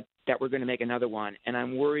that we're going to make another one, and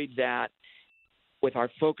I'm worried that with our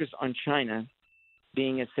focus on China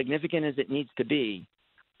being as significant as it needs to be,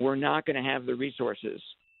 we're not going to have the resources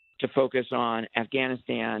to focus on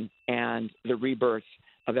Afghanistan and the rebirth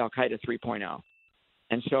of Al-Qaeda 3.0.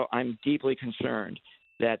 And so I'm deeply concerned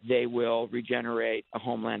that they will regenerate a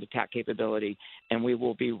homeland attack capability, and we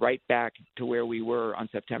will be right back to where we were on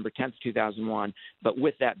September 10th, 2001, but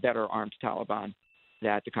with that better armed Taliban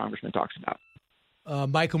that the congressman talks about.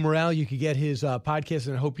 Michael Morale, you can get his podcast,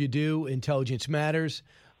 and I hope you do, Intelligence Matters,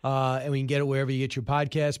 and we can get it wherever you get your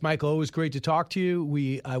podcast. Michael, always great to talk to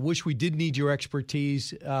you. I wish we did need your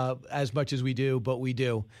expertise as much as we do, but we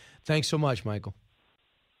do. Thanks so much, Michael.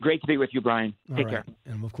 Great to be with you, Brian. Take care.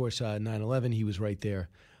 And, of course, 9/11, he was right there.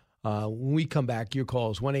 When we come back, your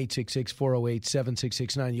calls,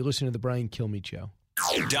 1-866-408-7669. You listen to The Brian Kilmeade Show.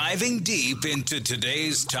 Diving deep into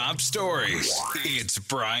today's top stories, it's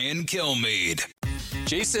Brian Kilmeade.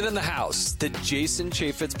 Jason in the House, the Jason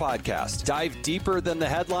Chaffetz Podcast. Dive deeper than the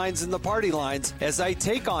headlines and the party lines as I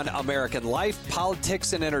take on American life,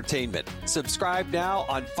 politics, and entertainment. Subscribe now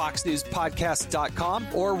on FoxNewsPodcast.com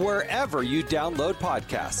or wherever you download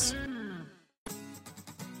podcasts.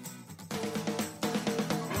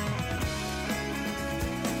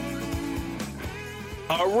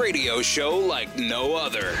 A radio show like no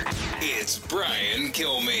other. It's Brian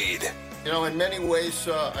Kilmeade. You know, in many ways,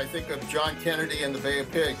 I think of John Kennedy and the Bay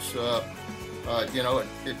of Pigs.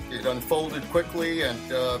 It unfolded quickly, and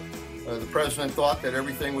the president thought that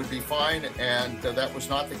everything would be fine, and that was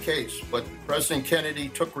not the case. But President Kennedy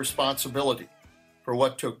took responsibility for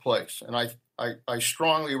what took place. And I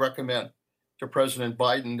strongly recommend to President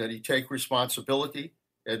Biden that he take responsibility,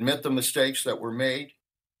 admit the mistakes that were made.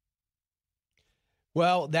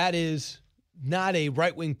 Well, that is not a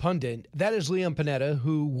right-wing pundit. That is Leon Panetta,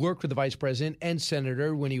 who worked with the vice president and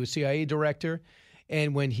senator when he was CIA director,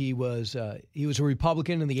 and when he was a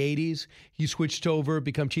Republican in the 80s. He switched over,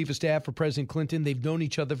 become chief of staff for President Clinton. They've known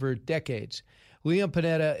each other for decades. Leon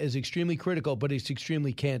Panetta is extremely critical, but he's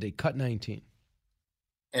extremely candid. Cut 19.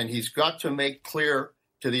 And he's got to make clear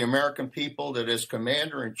to the American people that as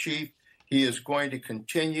commander-in-chief, he is going to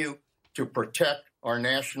continue to protect our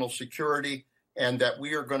national security, and that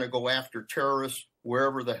we are going to go after terrorists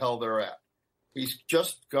wherever the hell they're at. He's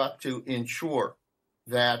just got to ensure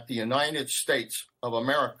that the United States of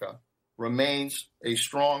America remains a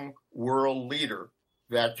strong world leader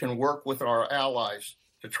that can work with our allies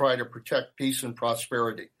to try to protect peace and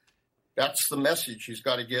prosperity. That's the message he's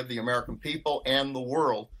got to give the American people and the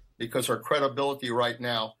world, because our credibility right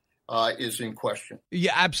now is in question.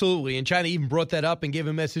 Yeah, absolutely. And China even brought that up and gave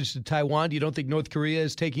a message to Taiwan. You don't think North Korea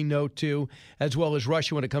is taking note too, as well as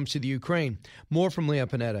Russia when it comes to the Ukraine? More from Leon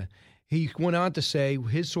Panetta. He went on to say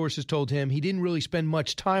his sources told him he didn't really spend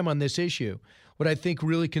much time on this issue. What I think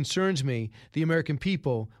really concerns me, the American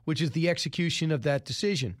people, which is the execution of that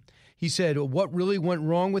decision. He said, what really went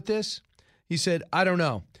wrong with this? He said, I don't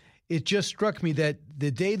know. It just struck me that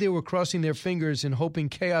the day they were crossing their fingers and hoping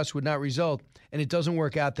chaos would not result, and it doesn't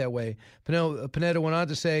work out that way. Panetta went on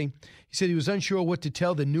to say, he said he was unsure what to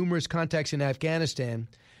tell the numerous contacts in Afghanistan,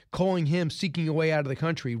 calling him seeking a way out of the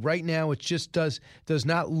country. Right now, it just does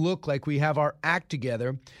not look like we have our act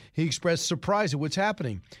together. He expressed surprise at what's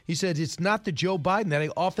happening. He said, it's not the Joe Biden that I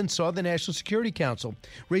often saw the National Security Council,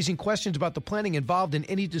 raising questions about the planning involved in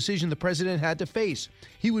any decision the president had to face.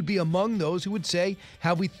 He would be among those who would say,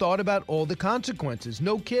 have we thought about all the consequences?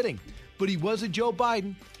 No kidding. But he was a Joe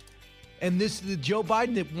Biden. And this is the Joe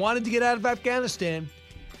Biden that wanted to get out of Afghanistan.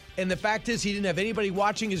 And the fact is, he didn't have anybody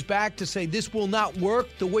watching his back to say, this will not work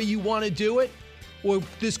the way you want to do it, or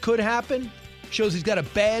this could happen. Shows he's got a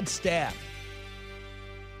bad staff.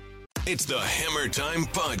 It's the Hammer Time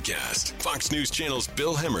Podcast. Fox News Channel's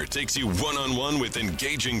Bill Hemmer takes you one-on-one with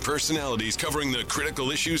engaging personalities covering the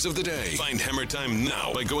critical issues of the day. Find Hammer Time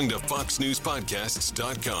now by going to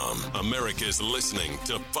FoxNewsPodcasts.com. America's listening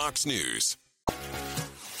to Fox News.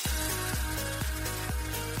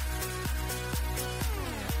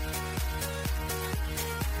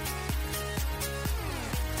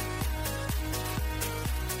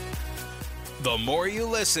 The more you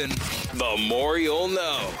listen, the more you'll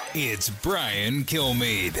know. It's Brian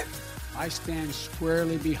Kilmeade. I stand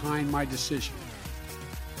squarely behind my decision.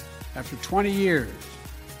 After 20 years,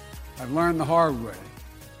 I've learned the hard way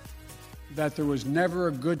that there was never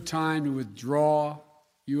a good time to withdraw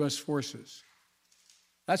U.S. forces.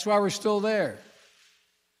 That's why we're still there.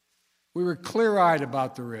 We were clear-eyed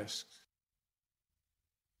about the risks.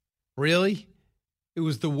 Really? It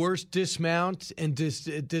was the worst dismount and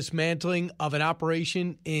dismantling of an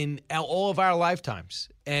operation in all of our lifetimes.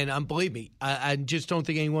 And believe me, I just don't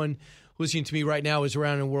think anyone listening to me right now is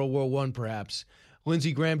around in World War I, perhaps.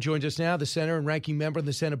 Lindsey Graham joins us now, the senator and ranking member of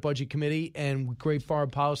the Senate Budget Committee, and with great foreign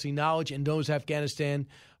policy knowledge and knows Afghanistan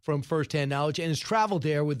from firsthand knowledge and has traveled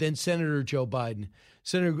there with then Senator Joe Biden.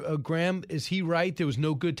 Senator Graham, is he right? There was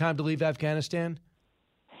no good time to leave Afghanistan?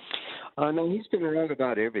 No, he's been wrong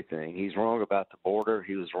about everything. He's wrong about the border.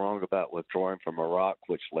 He was wrong about withdrawing from Iraq,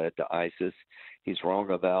 which led to ISIS. He's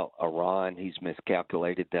wrong about Iran. He's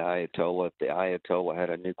miscalculated the Ayatollah. If the Ayatollah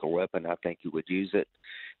had a nuclear weapon, I think he would use it.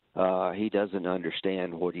 He doesn't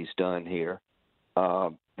understand what he's done here.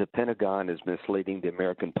 The Pentagon is misleading the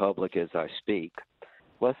American public as I speak.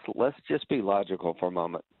 Let's just be logical for a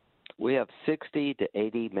moment. We have 60 to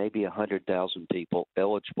 80, maybe 100,000 people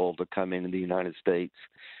eligible to come into the United States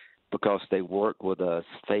because they worked with us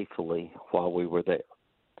faithfully while we were there.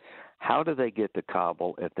 How do they get to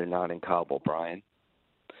Kabul if they're not in Kabul, Brian?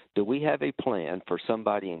 Do we have a plan for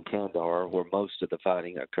somebody in Kandahar where most of the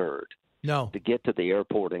fighting occurred? No. To get to the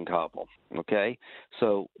airport in Kabul, okay?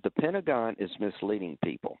 So the Pentagon is misleading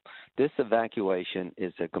people. This evacuation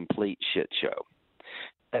is a complete shit show.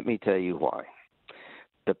 Let me tell you why.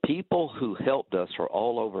 The people who helped us are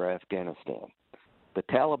all over Afghanistan. The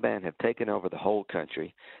Taliban have taken over the whole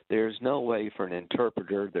country. There's no way for an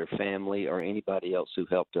interpreter, their family, or anybody else who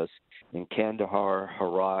helped us in Kandahar,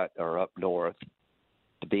 Herat, or up north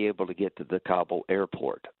to be able to get to the Kabul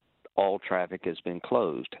airport. All traffic has been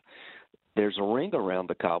closed. There's a ring around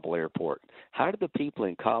the Kabul airport. How do the people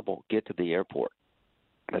in Kabul get to the airport?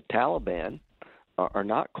 The Taliban are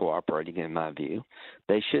not cooperating, in my view.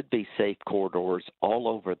 They should be safe corridors all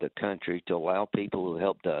over the country to allow people who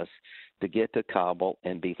helped us to get to Kabul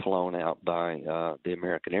and be flown out by the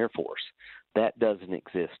American Air Force. That doesn't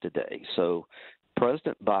exist today. So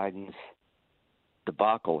President Biden's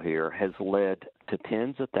debacle here has led to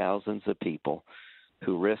tens of thousands of people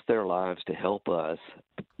who risked their lives to help us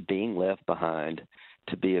being left behind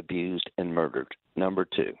to be abused and murdered. Number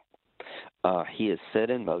two, he has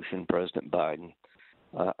set in motion, President Biden,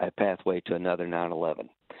 a pathway to another 9/11.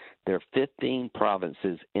 There are 15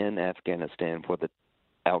 provinces in Afghanistan where the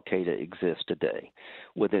al-Qaeda exists today.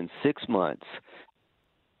 Within 6 months,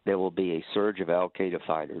 there will be a surge of al-Qaeda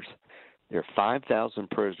fighters. There are 5,000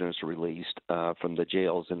 prisoners released from the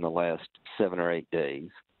jails in the last 7 or 8 days.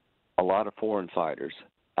 A lot of foreign fighters,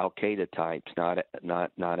 al-Qaeda types, not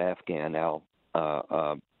Afghan,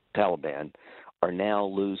 Taliban, are now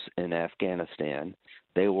loose in Afghanistan.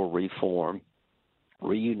 They will reform,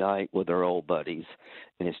 reunite with their old buddies,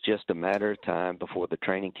 and it's just a matter of time before the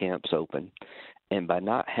training camps open. And by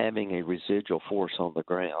not having a residual force on the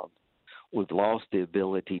ground, we've lost the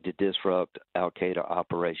ability to disrupt al-Qaeda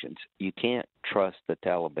operations. You can't trust the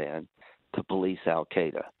Taliban to police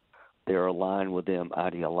al-Qaeda. They're aligned with them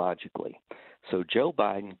ideologically. So Joe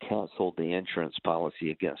Biden canceled the insurance policy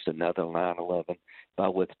against another 9/11 by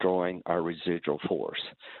withdrawing our residual force.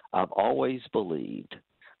 I've always believed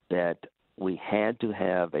that we had to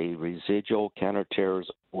have a residual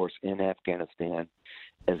counterterrorism force in Afghanistan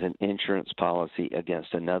as an insurance policy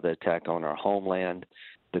against another attack on our homeland.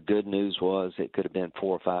 The good news was it could have been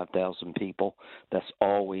 4,000 or 5,000 people. That's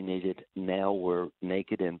all we needed. Now we're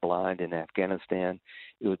naked and blind in Afghanistan.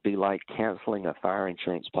 It would be like canceling a fire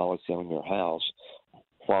insurance policy on your house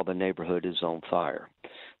while the neighborhood is on fire.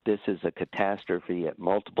 This is a catastrophe at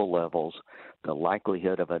multiple levels. The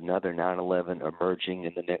likelihood of another 9/11 emerging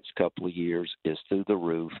in the next couple of years is through the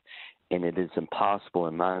roof, and it is impossible,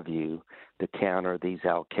 in my view, to counter these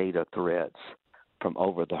al-Qaeda threats from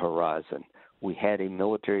over the horizon. We had a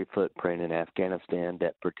military footprint in Afghanistan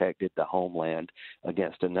that protected the homeland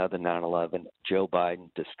against another 9/11. Joe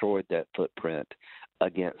Biden destroyed that footprint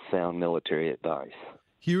against sound military advice.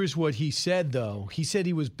 Here is what he said, though. He said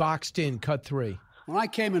he was boxed in, cut 3. When I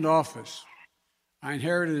came into office, I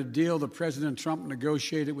inherited a deal that President Trump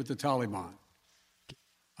negotiated with the Taliban.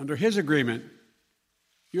 Under his agreement,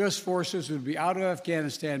 U.S. forces would be out of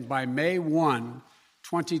Afghanistan by May 1,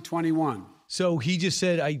 2021. So he just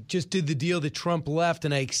said, I just did the deal that Trump left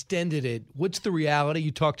and I extended it. What's the reality?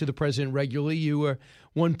 You talk to the president regularly. You were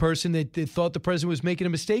one person that thought the president was making a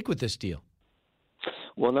mistake with this deal.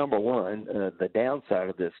 Well, number one, the downside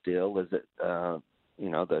of this deal is that,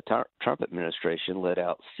 the Trump administration let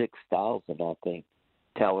out 6,000, I think,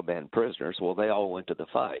 Taliban prisoners. Well, they all went to the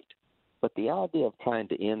fight. But the idea of trying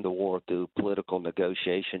to end the war through political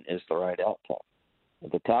negotiation is the right outcome.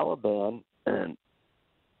 The Taliban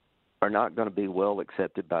are not going to be well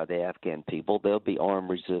accepted by the Afghan people. There'll be armed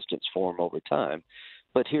resistance for them over time.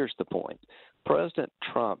 But here's the point. President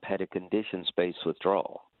Trump had a conditions-based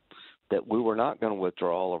withdrawal, that we were not going to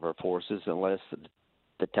withdraw all of our forces unless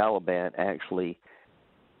the Taliban actually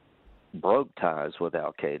broke ties with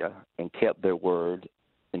al-Qaeda and kept their word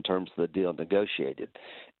in terms of the deal negotiated.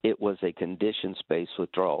 It was a conditions-based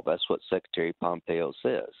withdrawal. That's what Secretary Pompeo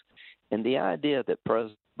says. And the idea that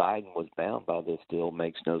President Biden was bound by this deal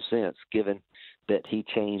makes no sense, given that he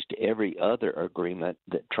changed every other agreement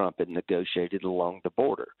that Trump had negotiated along the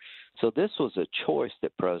border. So this was a choice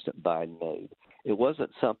that President Biden made. It wasn't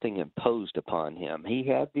something imposed upon him. He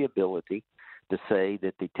had the ability to say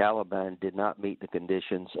that the Taliban did not meet the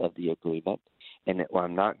conditions of the agreement and that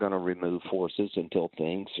I'm not going to remove forces until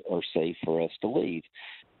things are safe for us to leave.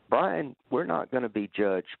 Brian, we're not going to be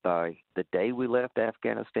judged by the day we left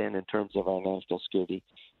Afghanistan in terms of our national security.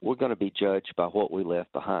 We're going to be judged by what we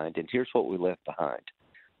left behind. And here's what we left behind.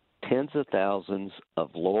 Tens of thousands of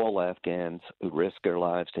loyal Afghans who risked their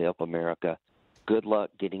lives to help America. Good luck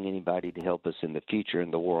getting anybody to help us in the future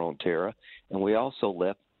in the war on terror. And we also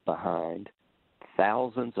left behind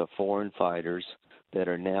thousands of foreign fighters that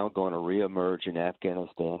are now going to reemerge in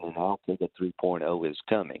Afghanistan, and Al-Qaeda 3.0 is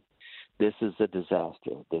coming. This is a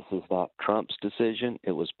disaster. This is not Trump's decision.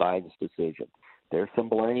 It was Biden's decision. There's some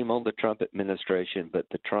blame on the Trump administration, but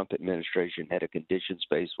the Trump administration had a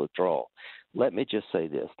conditions-based withdrawal. Let me just say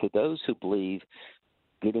this. To those who believe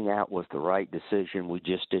getting out was the right decision, we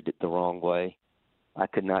just did it the wrong way, I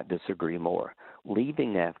could not disagree more.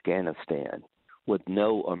 Leaving Afghanistan with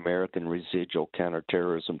no American residual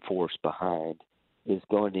counterterrorism force behind is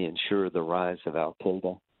going to ensure the rise of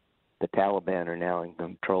Al-Qaeda. The Taliban are now in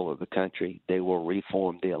control of the country. They will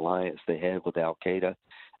reform the alliance they had with Al-Qaeda.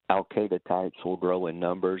 Al-Qaeda types will grow in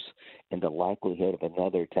numbers, and the likelihood of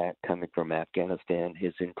another attack coming from Afghanistan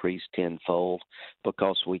has increased tenfold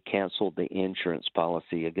because we canceled the insurance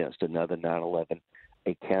policy against another 9/11,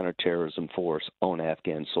 a counterterrorism force on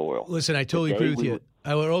Afghan soil. Listen, I totally agree with you.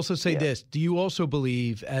 I would also say this. Do you also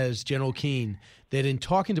believe, as General Keane, that in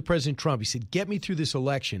talking to President Trump, he said, get me through this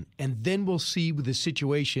election, and then we'll see with the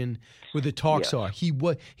situation where the talks are? He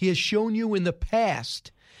has shown you in the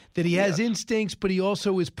past that he has instincts, but he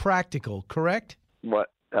also is practical, correct? What?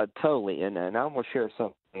 Totally. And I'm going to share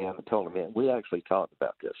something I haven't told him yet. We actually talked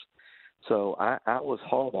about this. So I was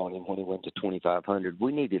hard on him when he went to 2,500.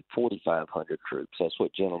 We needed 4,500 troops. That's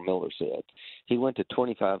what General Miller said. He went to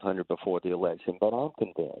 2,500 before the election, but I'm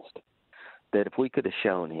convinced that if we could have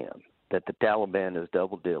shown him that the Taliban is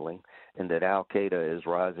double-dealing and that Al-Qaeda is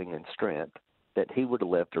rising in strength, that he would have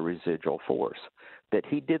left a residual force, that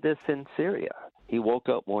he did this in Syria. He woke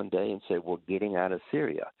up one day and said, we're getting out of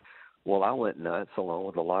Syria. Well, I went nuts along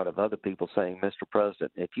with a lot of other people saying, Mr.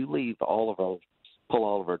 President, if you pull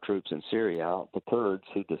all of our troops in Syria out, the Kurds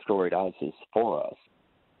who destroyed ISIS for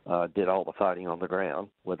us, did all the fighting on the ground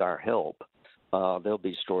with our help, they'll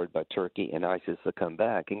be destroyed by Turkey and ISIS will come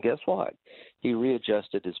back. And guess what? He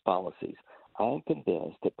readjusted his policies. I'm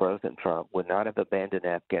convinced that President Trump would not have abandoned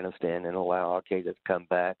Afghanistan and allow Al-Qaeda to come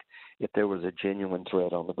back if there was a genuine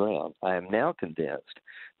threat on the ground. I am now convinced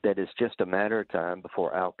that it's just a matter of time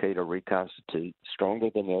before Al-Qaeda reconstitutes stronger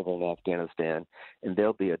than ever in Afghanistan, and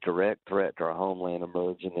there'll be a direct threat to our homeland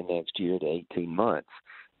emerge in the next year to 18 months.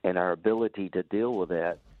 And our ability to deal with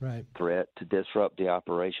that threat to disrupt the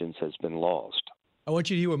operations has been lost. I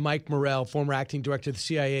want you to hear what Mike Morrell, former acting director of the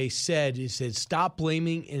CIA, said. He said, stop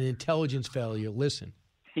blaming an intelligence failure. Listen.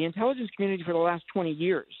 The intelligence community for the last 20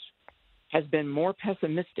 years has been more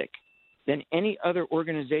pessimistic than any other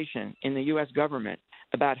organization in the U.S. government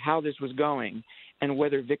about how this was going and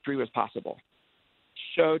whether victory was possible.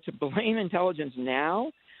 So to blame intelligence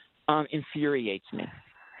now infuriates me.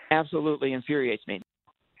 Absolutely infuriates me.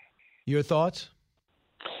 Your thoughts?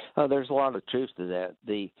 There's a lot of truth to that.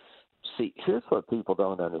 See, here's what people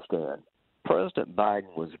don't understand. President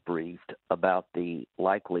Biden was briefed about the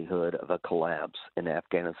likelihood of a collapse in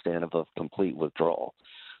Afghanistan, of a complete withdrawal.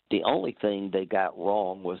 The only thing they got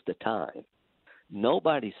wrong was the time.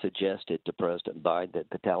 Nobody suggested to President Biden that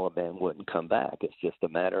the Taliban wouldn't come back. It's just a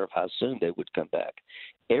matter of how soon they would come back.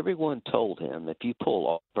 Everyone told him, if you pull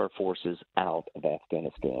all of our forces out of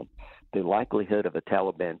Afghanistan, the likelihood of a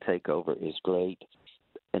Taliban takeover is great,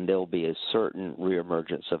 and there will be a certain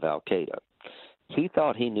reemergence of Al-Qaeda. He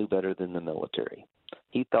thought he knew better than the military.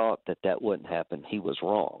 He thought that that wouldn't happen. He was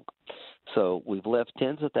wrong. So we've left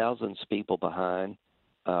tens of thousands of people behind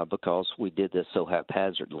because we did this so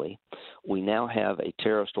haphazardly. We now have a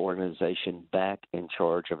terrorist organization back in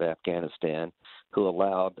charge of Afghanistan who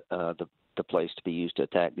allowed the place to be used to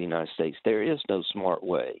attack the United States. There is no smart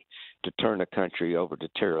way to turn a country over to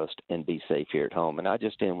terrorists and be safe here at home. And I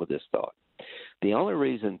just end with this thought. The only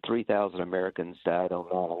reason 3,000 Americans died on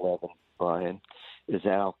 9/11, Brian, is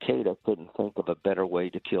that Al-Qaeda couldn't think of a better way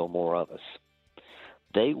to kill more of us.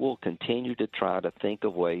 They will continue to try to think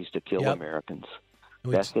of ways to kill Americans.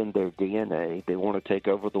 That's in their DNA. They want to take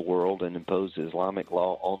over the world and impose Islamic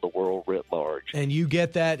law on the world writ large. And you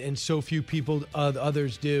get that, and so few people,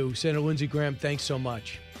 others do. Senator Lindsey Graham, thanks so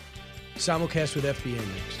much. Simulcast with FBN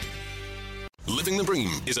next. Living the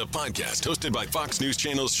Bream is a podcast hosted by Fox News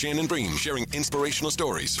Channel's Shannon Bream, sharing inspirational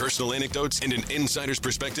stories, personal anecdotes, and an insider's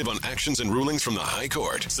perspective on actions and rulings from the High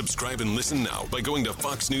Court. Subscribe and listen now by going to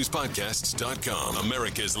foxnewspodcasts.com.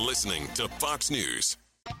 America's listening to Fox News.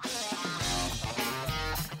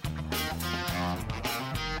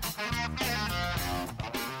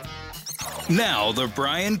 Now, the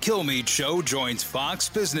Brian Kilmeade Show joins Fox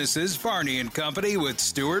Business's Varney and Company with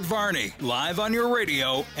Stuart Varney, live on your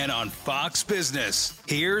radio and on Fox Business.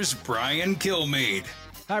 Here's Brian Kilmeade.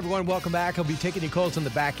 Hi, everyone. Welcome back. I'll be taking your calls on the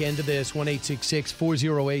back end of this,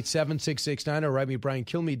 1-866-408-7669, or write me,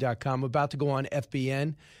 briankilmeade.com. About to go on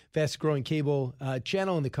FBN, fastest-growing cable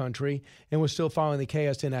channel in the country, and we're still following the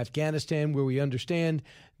chaos in Afghanistan, where we understand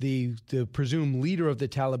the presumed leader of the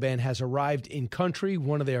Taliban has arrived in country.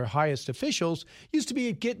 One of their highest officials used to be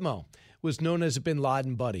at Gitmo, was known as a bin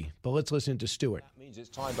Laden buddy. But let's listen to Stuart. That means it's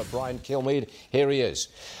time for Brian Kilmeade. Here he is.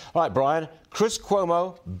 All right, Brian. Chris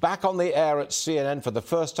Cuomo back on the air at CNN for the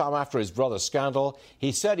first time after his brother's scandal.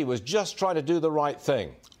 He said he was just trying to do the right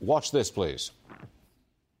thing. Watch this, please.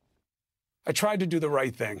 I tried to do the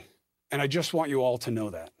right thing, and I just want you all to know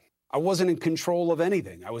that. I wasn't in control of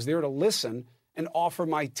anything. I was there to listen and offer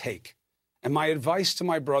my take. And my advice to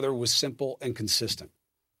my brother was simple and consistent.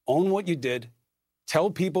 Own what you did. Tell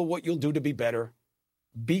people what you'll do to be better.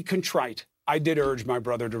 Be contrite. I did urge my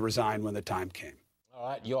brother to resign when the time came. All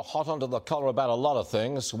right, you're hot under the collar about a lot of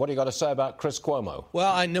things. What do you got to say about Chris Cuomo?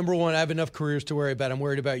 Well, number one, I have enough careers to worry about. I'm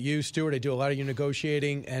worried about you, Stuart. I do a lot of your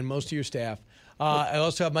negotiating and most of your staff. I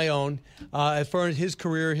also have my own. As far as his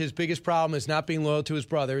career, his biggest problem is not being loyal to his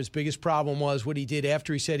brother. His biggest problem was what he did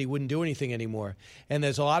after he said he wouldn't do anything anymore. And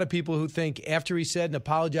there's a lot of people who think after he said and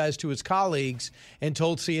apologized to his colleagues and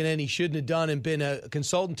told CNN he shouldn't have done and been a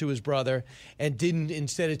consultant to his brother and didn't,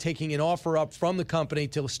 instead of taking an offer up from the company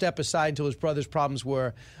to step aside until his brother's problems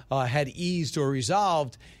were had eased or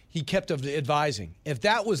resolved, he kept advising. If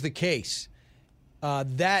that was the case,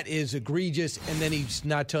 that is egregious, and then he's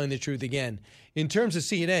not telling the truth again. In terms of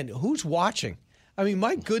CNN, who's watching? I mean,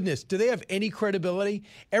 my goodness, do they have any credibility?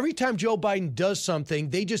 Every time Joe Biden does something,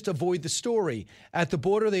 they just avoid the story. At the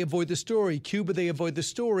border, they avoid the story. Cuba, they avoid the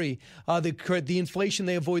story. The inflation,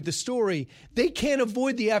 they avoid the story. They can't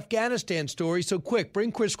avoid the Afghanistan story. So quick,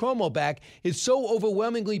 bring Chris Cuomo back. It's so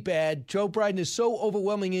overwhelmingly bad. Joe Biden is so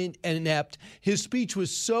overwhelmingly inept. His speech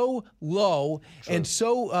was so low and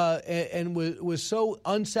so was so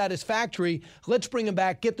unsatisfactory. Let's bring him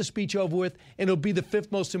back, get the speech over with, and it'll be the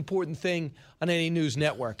fifth most important thing on any news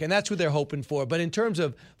network. And that's what they're hoping for. But in terms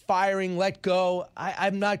of firing, let go,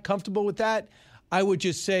 I'm not comfortable with that. I would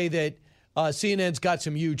just say that CNN's got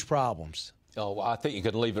some huge problems. Oh, well, I think you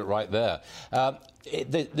could leave it right there.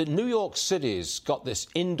 The New York City's got this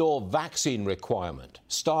indoor vaccine requirement.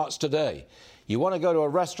 Starts today. You want to go to a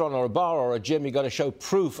restaurant or a bar or a gym, you've got to show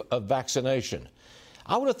proof of vaccination.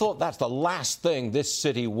 I would have thought that's the last thing this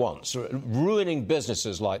city wants, ruining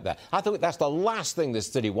businesses like that. I think that's the last thing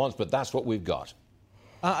this city wants, but that's what we've got.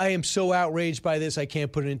 I am so outraged by this, I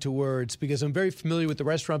can't put it into words, because I'm very familiar with the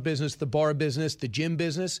restaurant business, the bar business, the gym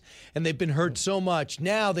business, and they've been hurt so much.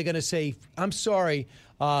 Now they're going to say, I'm sorry,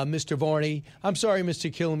 Mr. Varney. I'm sorry,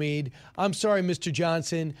 Mr. Kilmeade. I'm sorry, Mr.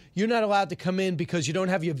 Johnson. You're not allowed to come in because you don't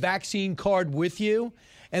have your vaccine card with you.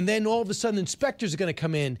 And then all of a sudden, inspectors are going to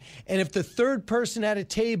come in. And if the third person at a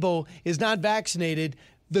table is not vaccinated,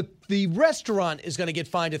 the restaurant is going to get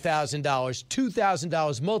fined $1,000,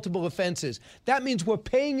 $2,000, multiple offenses. That means we're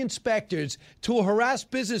paying inspectors to harass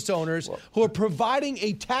business owners who are providing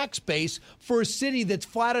a tax base for a city that's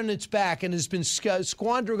flat on its back and has been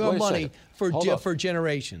squandering our money for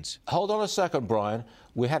generations. Hold on a second, Brian.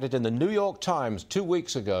 We had it in the New York Times 2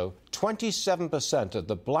 weeks ago. 27% of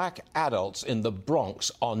the black adults in the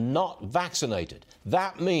Bronx are not vaccinated.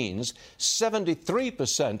 That means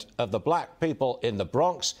 73% of the black people in the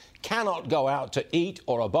Bronx cannot go out to eat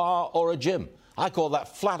or a bar or a gym. I call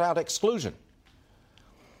that flat-out exclusion.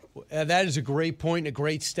 That is a great point and a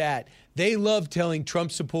great stat. They love telling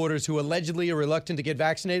Trump supporters who allegedly are reluctant to get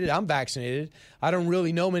vaccinated, I'm vaccinated. I don't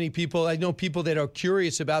really know many people. I know people that are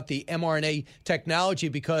curious about the mRNA technology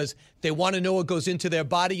because they want to know what goes into their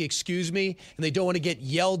body, excuse me, and they don't want to get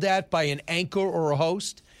yelled at by an anchor or a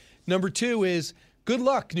host. Number two is Good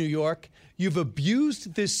luck, New York. You've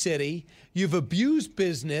abused this city. You've abused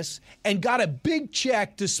business and got a big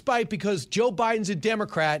check because Joe Biden's a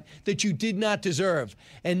Democrat that you did not deserve.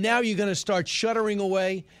 And now you're going to start shuttering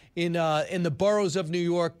away in the boroughs of New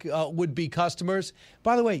York would-be customers.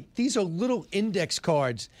 By the way, these are little index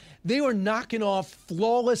cards. They were knocking off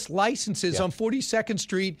flawless licenses on 42nd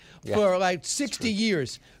Street for like 60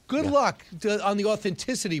 years. Good luck on the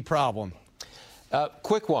authenticity problem.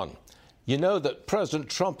 Quick one. You know that President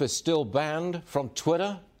Trump is still banned from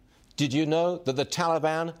Twitter? Did you know that the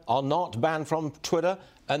Taliban are not banned from Twitter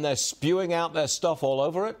and they're spewing out their stuff all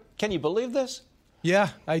over it? Can you believe this? Yeah,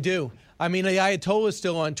 I do. I mean, the Ayatollah is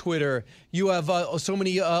still on Twitter. You have so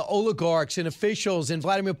many oligarchs and officials, and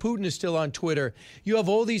Vladimir Putin is still on Twitter. You have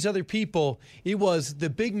all these other people.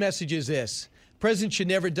 The big message is this. President should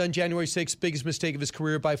never have done January 6th, biggest mistake of his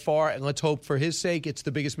career by far, and let's hope for his sake it's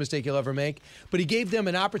the biggest mistake he'll ever make. But he gave them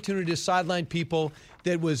an opportunity to sideline people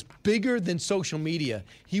that was bigger than social media.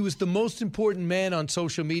 He was the most important man on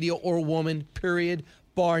social media, or woman, period,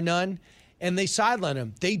 bar none, and they sidelined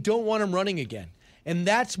him. They don't want him running again. And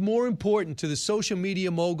that's more important to the social media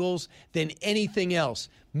moguls than anything else.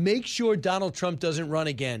 Make sure Donald Trump doesn't run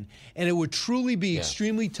again. And it would truly be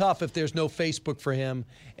extremely tough if there's no Facebook for him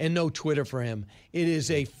and no Twitter for him. It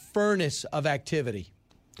is a furnace of activity.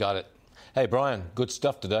 Got it. Hey, Brian, good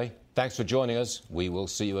stuff today. Thanks for joining us. We will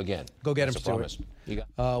see you again. Go get him, Stuart.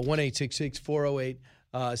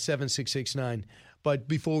 1-866-408-7669. But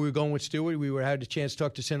before we were going with Stuart, we had a chance to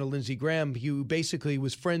talk to Senator Lindsey Graham. He basically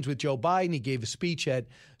was friends with Joe Biden. He gave a speech at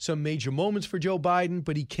some major moments for Joe Biden,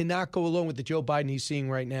 but he cannot go along with the Joe Biden he's seeing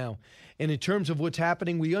right now. And in terms of what's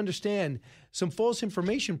happening, we understand some false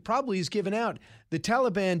information probably is given out. The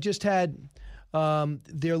Taliban just had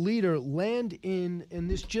their leader land in, and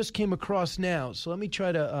this just came across now, so let me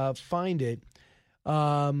try to find it.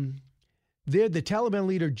 The Taliban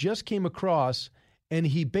leader just came across, and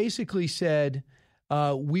he basically said,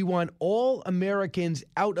 we want all Americans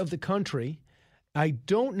out of the country. I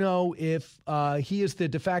don't know if he is the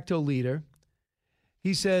de facto leader.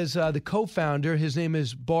 He says the co-founder, his name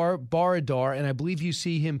is Baradar, and I believe you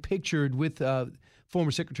see him pictured with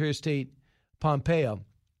former Secretary of State Pompeo.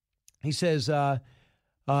 He says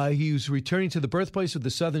he's returning to the birthplace of the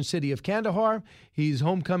southern city of Kandahar. His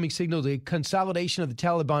homecoming signaled a consolidation of the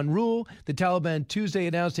Taliban rule. The Taliban Tuesday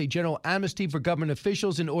announced a general amnesty for government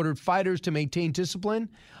officials and ordered fighters to maintain discipline.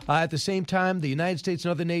 At the same time, the United States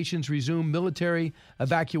and other nations resumed military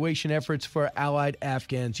evacuation efforts for allied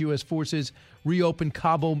Afghans. U.S. forces reopened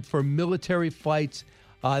Kabul for military flights.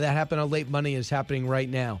 That happened on late Monday and is happening right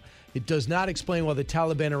now. It does not explain why the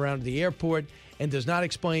Taliban are around the airport, and does not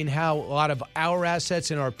explain how a lot of our assets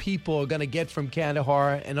and our people are going to get from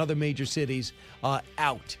Kandahar and other major cities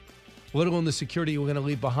out. Let alone the security we're going to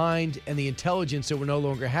leave behind and the intelligence that we no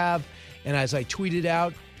longer have. And as I tweeted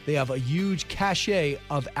out, they have a huge cache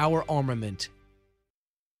of our armament.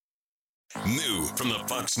 New from the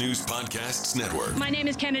Fox News Podcasts Network. My name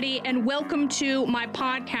is Kennedy, and welcome to my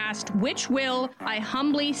podcast, which will, I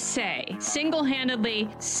humbly say, single-handedly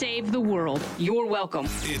save the world. You're welcome.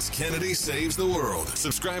 It's Kennedy Saves the World.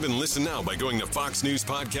 Subscribe and listen now by going to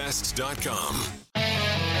foxnewspodcasts.com.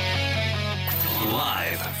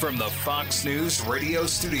 Live from the Fox News radio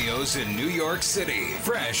studios in New York City,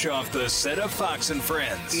 fresh off the set of Fox and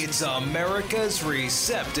Friends, it's America's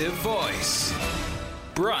receptive voice,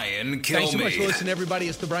 Brian Kilmeade. Thanks so much for listening, everybody.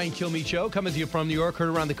 It's the Brian Kilmeade Show, coming to you from New York, heard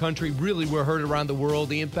around the country. Really, we're heard around the world.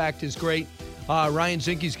 The impact is great. Ryan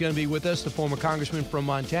Zinke's going to be with us, the former congressman from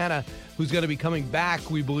Montana, who's going to be coming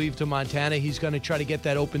back, we believe, to Montana. He's going to try to get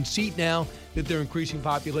that open seat now that they're increasing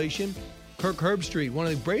population. Kirk Herbstreit, one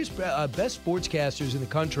of the best sportscasters in the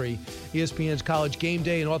country, ESPN's College Game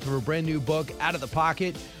Day, and author of a brand new book, Out of the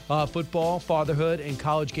Pocket, Football, Fatherhood, and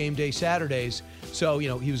College Game Day Saturdays. So,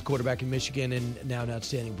 he was quarterback in Michigan and now an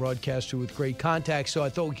outstanding broadcaster with great contacts. So I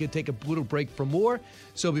thought we could take a little break for more.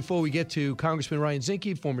 So before we get to Congressman Ryan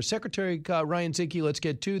Zinke, former Secretary Ryan Zinke, let's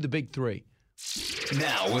get to the big three.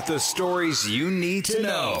 Now with the stories you need to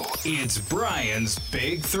know, it's Brian's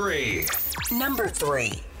Big Three. Number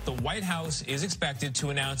 3. The White House is expected to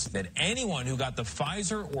announce that anyone who got the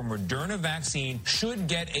Pfizer or Moderna vaccine should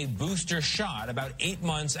get a booster shot about 8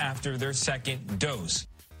 months after their second dose.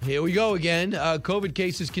 Here we go again. COVID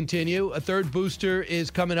cases continue. A third booster is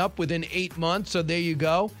coming up within 8 months, so there you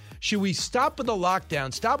go. Should we stop with the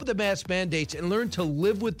lockdown, stop with the mask mandates, and learn to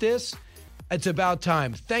live with this? It's about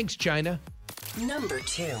time. Thanks, China. Number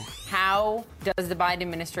 2. How does the Biden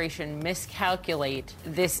administration miscalculate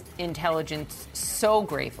this intelligence so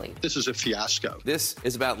gravely? This is a fiasco. This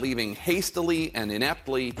is about leaving hastily and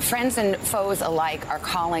ineptly. Friends and foes alike are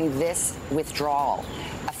calling this withdrawal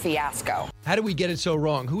a fiasco. How did we get it so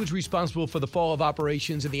wrong? Who is responsible for the fall of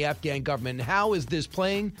operations in the Afghan government? And how is this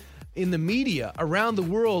playing in the media around the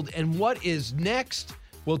world? And what is next?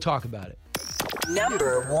 We'll talk about it.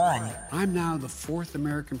 Number 1. I'm now the 4th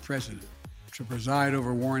American president to preside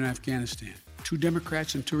over war in Afghanistan. 2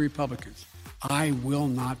 Democrats and 2 Republicans. I will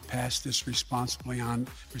not pass this responsibility on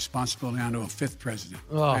to a 5th president.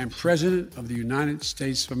 I am president of the United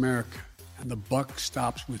States of America, and the buck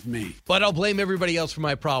stops with me. But I'll blame everybody else for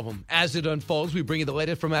my problem. As it unfolds, we bring you the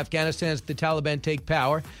latest from Afghanistan as the Taliban take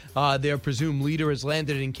power. Their presumed leader has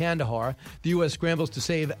landed in Kandahar. The U.S. scrambles to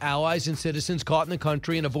save allies and citizens caught in the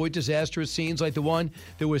country and avoid disastrous scenes like the one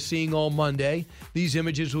that we're seeing all Monday. These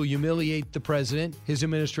images will humiliate the president, his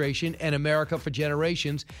administration, and America for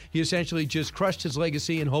generations. He essentially just crushed his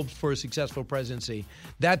legacy and hoped for a successful presidency.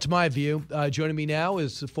 That's my view. Joining me now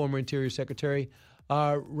is the former Interior Secretary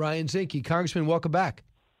Ryan Zinke. Congressman, welcome back.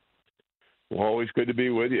 Well, always good to be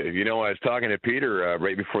with you. You know, I was talking to Peter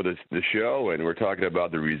right before the show, and we're talking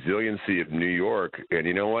about the resiliency of New York. And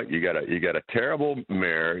you know what? You got a terrible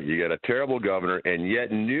mayor, you got a terrible governor, and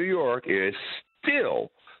yet New York is still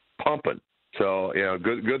pumping. So, you know,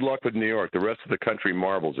 good luck with New York. The rest of the country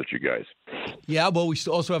marvels at you guys. Yeah, well, we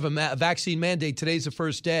also have a vaccine mandate. Today's the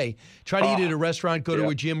first day. Try to eat at a restaurant, go to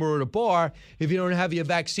a gym or at a bar if you don't have your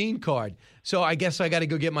vaccine card. So I guess I got to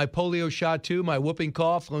go get my polio shot, too, my whooping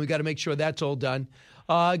cough, and we got to make sure that's all done.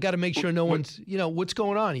 I got to make sure no one's, what's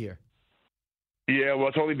going on here? Yeah, well,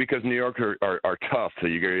 it's only because New Yorkers are tough, so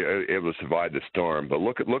you're able to survive the storm. But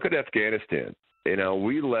look at Afghanistan. You know,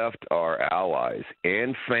 we left our allies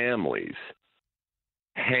and families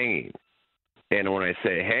hanging. And when I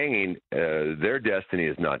say hanging, their destiny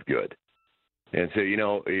is not good. And so,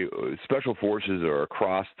 special forces are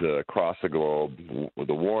across the globe.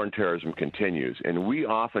 The war on terrorism continues. And we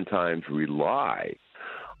oftentimes rely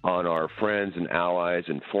on our friends and allies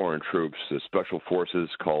and foreign troops. The special forces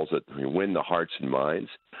calls it win the hearts and minds.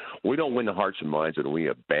 We don't win the hearts and minds when we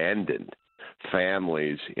abandon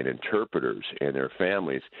families and interpreters and their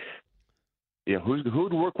families.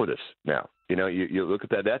 Who'd work with us now? You look at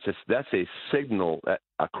that. That's a signal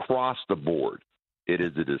across the board. It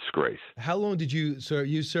is a disgrace. How long did you serve?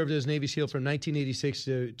 You served as Navy SEAL from 1986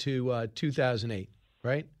 to 2008,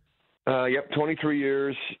 right? Yep, 23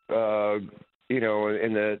 years. And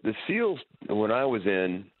the SEALs, when I was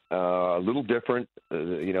in, a little different.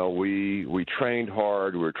 We trained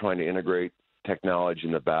hard. We were trying to integrate technology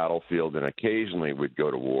in the battlefield, and occasionally we'd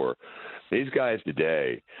go to war. These guys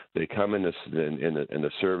today, they come in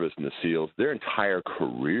the service in the SEALs. Their entire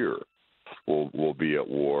career will be at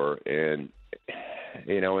war, and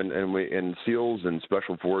SEALs and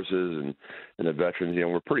Special Forces and the veterans,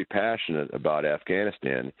 we're pretty passionate about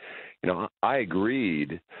Afghanistan. I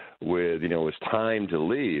agreed with, it's time to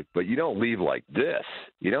leave, but you don't leave like this.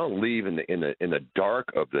 You don't leave in the dark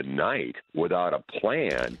of the night without a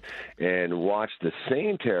plan and watch the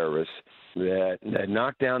same terrorists that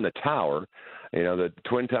knocked down the tower, the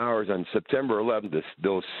Twin Towers on September 11th.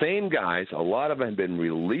 Those same guys, a lot of them have been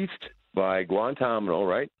released by Guantanamo,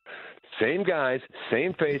 right? Same guys,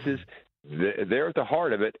 same faces. They're at the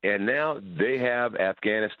heart of it, and now they have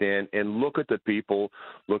Afghanistan. And look at the people,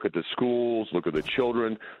 look at the schools, look at the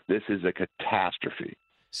children. This is a catastrophe.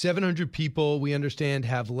 700 people, we understand,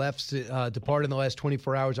 have left, departed in the last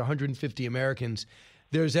 24 hours, 150 Americans.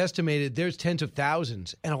 There's tens of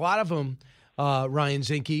thousands, and a lot of them, Ryan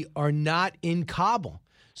Zinke, are not in Kabul.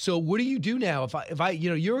 So what do you do now? If I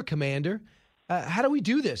you're a commander, how do we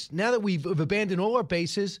do this? Now that we've abandoned all our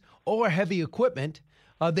bases, all our heavy equipment,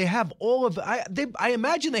 they have all of. I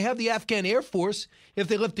imagine they have the Afghan Air Force if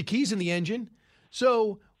they left the keys in the engine.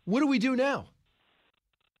 So what do we do now?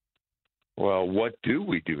 Well, what do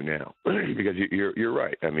we do now? Because you're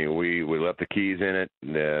right. I mean, we left the keys in it.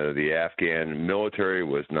 The Afghan military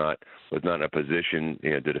was not in a position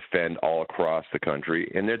to defend all across the country,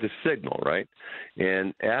 and there's a signal, right?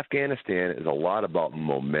 And Afghanistan is a lot about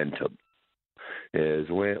momentum. Is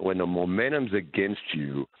when the momentum's against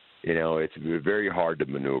you, it's very hard to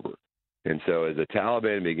maneuver. And so as the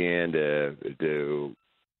Taliban began to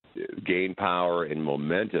gain power and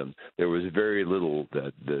momentum, there was very little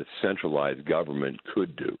that the centralized government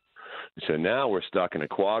could do. So now we're stuck in a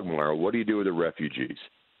quagmire. What do you do with the refugees?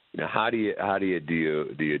 How do you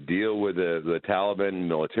deal with the Taliban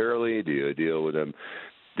militarily? Do you deal with them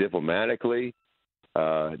diplomatically?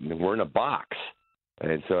 We're in a box.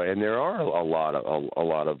 And there are a lot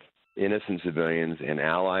of innocent civilians and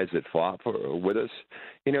allies that fought with us.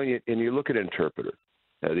 And you look at Interpreter.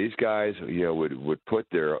 These guys, would put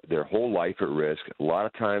their whole life at risk. A lot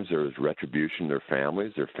of times there was retribution. Their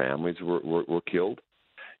families were killed,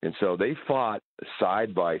 and so they fought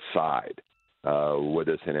side by side with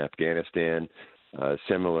us in Afghanistan,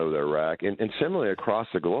 similar with Iraq, and similarly across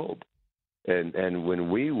the globe. And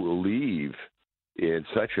when we leave in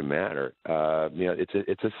such a manner,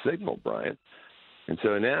 it's a signal, Brian. And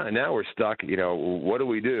so now we're stuck. What do?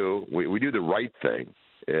 We do the right thing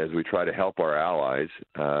as we try to help our allies.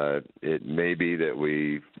 It may be that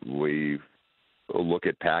we look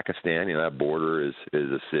at Pakistan. That border is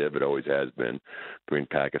a sieve. It always has been between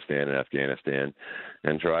Pakistan and Afghanistan,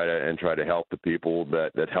 and try to help the people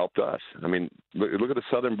that helped us. I mean, look at the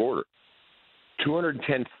southern border.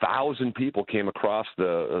 210,000 people came across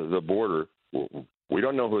the border. We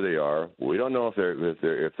don't know who they are. We don't know if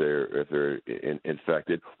they're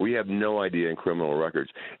infected. We have no idea in criminal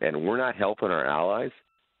records, and we're not helping our allies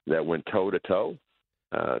that went toe to toe.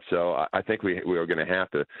 So I think we are going to have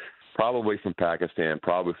to, probably from Pakistan,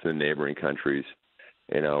 probably from the neighboring countries,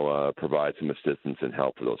 provide some assistance and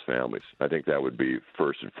help for those families. I think that would be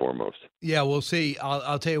first and foremost. Yeah, we'll see.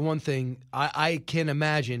 I'll tell you one thing. I can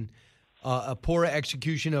imagine a poorer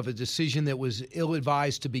execution of a decision that was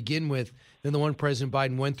ill-advised to begin with than the one President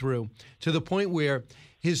Biden went through, to the point where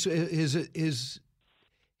his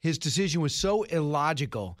decision was so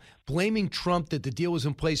illogical, blaming Trump that the deal was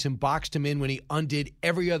in place and boxed him in when he undid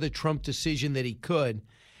every other Trump decision that he could,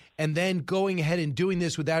 and then going ahead and doing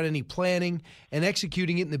this without any planning and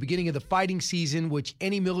executing it in the beginning of the fighting season, which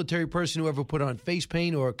any military person who ever put on face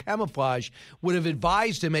paint or camouflage would have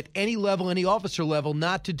advised him at any level, any officer level,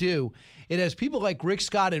 not to do. It has people like Rick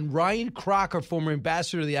Scott and Ryan Crocker, former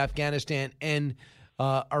ambassador to the Afghanistan and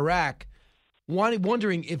Iraq,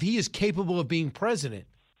 wondering if he is capable of being president.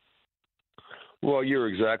 Well, you're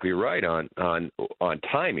exactly right on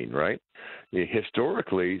timing, right?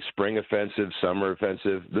 Historically, spring offensive, summer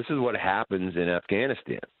offensive, this is what happens in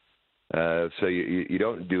Afghanistan. So you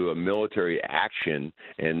don't do a military action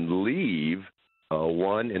and leave,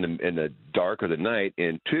 one, in the dark of the night,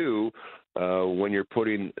 and two, when you're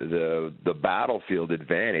putting the battlefield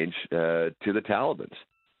advantage to the Taliban's.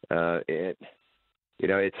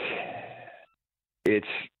 It's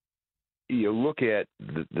you look at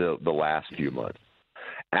the last few months,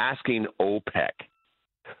 asking OPEC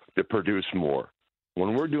to produce more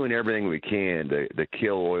when we're doing everything we can to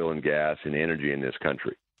kill oil and gas and energy in this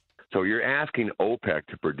country. So you're asking OPEC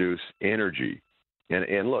to produce energy.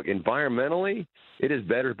 And look, environmentally, it is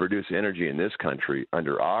better to produce energy in this country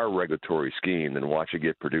under our regulatory scheme than watch it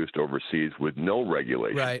get produced overseas with no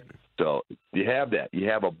regulation. Right. So you have that. You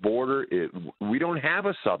have a border. We don't have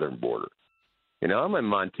a southern border. I'm in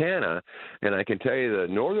Montana, and I can tell you the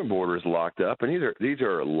northern border is locked up, and these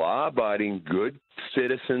are law-abiding, good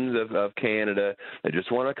citizens of Canada that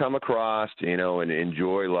just want to come across, and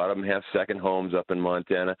enjoy. A lot of them have second homes up in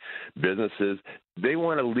Montana, businesses. They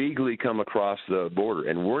want to legally come across the border,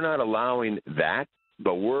 and we're not allowing that,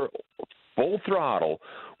 but we're full throttle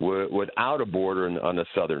without a border on the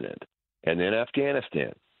southern end. And then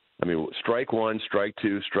Afghanistan. I mean, strike one, strike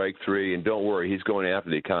two, strike three, and don't worry, he's going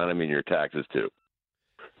after the economy and your taxes too.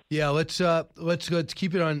 Yeah, let's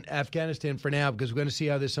keep it on Afghanistan for now because we're going to see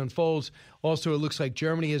how this unfolds. Also, it looks like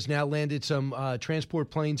Germany has now landed some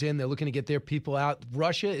transport planes in. They're looking to get their people out.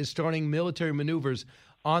 Russia is starting military maneuvers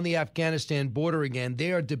on the Afghanistan border again.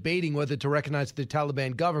 They are debating whether to recognize the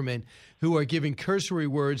Taliban government, who are giving cursory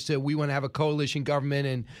words to we want to have a coalition government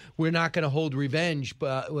and we're not going to hold revenge,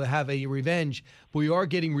 but we'll have a revenge. But we are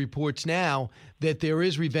getting reports now that there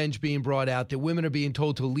is revenge being brought out, that women are being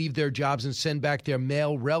told to leave their jobs and send back their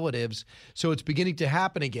male relatives. So it's beginning to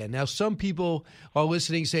happen again. Now, some people are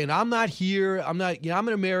listening saying, I'm not here. I'm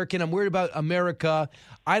an American. I'm worried about America.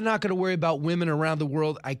 I'm not going to worry about women around the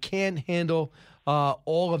world. I can't handle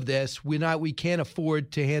all of this. We can't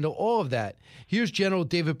afford to handle all of that. Here's General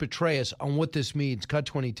David Petraeus on what this means. Cut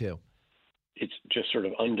 22. It's just sort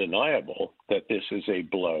of undeniable that this is a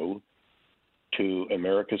blow to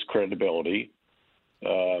America's credibility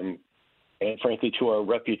and, frankly, to our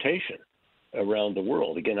reputation around the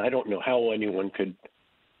world. Again, I don't know how anyone could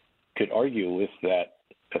argue with that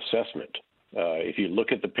assessment. If you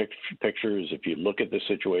look at the pictures, if you look at the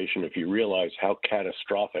situation, if you realize how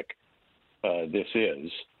catastrophic this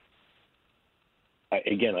is, I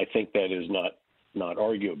think that is not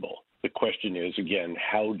arguable. The question is, again,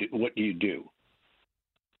 what do you do?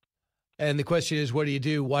 And the question is, what do you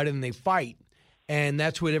do? Why didn't they fight? And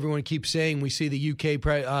that's what everyone keeps saying. We see the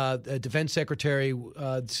UK defense secretary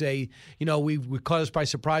say, we caught us by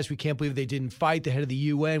surprise. We can't believe they didn't fight. The head of the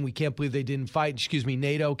UN, we can't believe they didn't fight.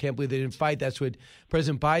 NATO, can't believe they didn't fight. That's what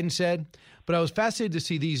President Biden said. But I was fascinated to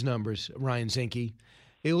see these numbers, Ryan Zinke.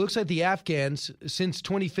 It looks like the Afghans, since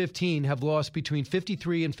 2015, have lost between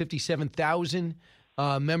 53 and 57,000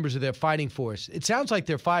 members of their fighting force. It sounds like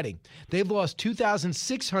they're fighting. They've lost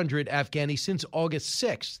 2,600 Afghanis since August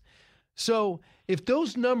 6th. So if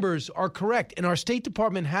those numbers are correct and our State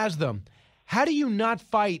Department has them, how do you not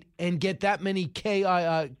fight and get that many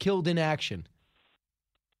killed in action?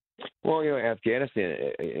 Well,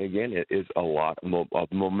 Afghanistan, again, is a lot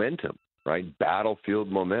of momentum, right?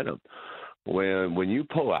 Battlefield momentum. When you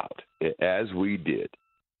pull out, as we did,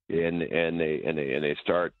 and they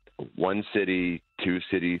start one city, two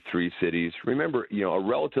cities, three cities. Remember, a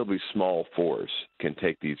relatively small force can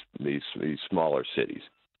take these smaller cities.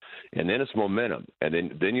 And then it's momentum.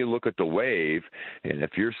 And then you look at the wave, and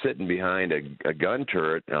if you're sitting behind a gun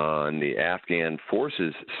turret on the Afghan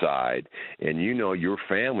forces side, and your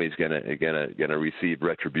family's gonna receive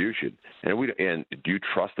retribution, and do you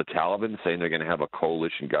trust the Taliban saying they're going to have a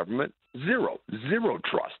coalition government? Zero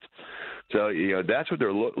trust. So that's what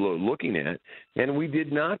they're looking at, and we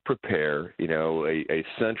did not prepare a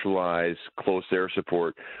centralized close air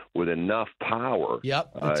support with enough power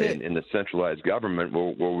in the centralized government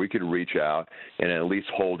where we could reach out and at least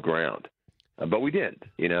hold ground. But we didn't.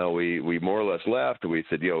 We more or less left. We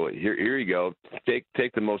said, here you go.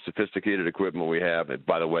 Take the most sophisticated equipment we have. And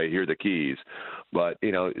by the way, here are the keys. But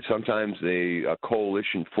sometimes a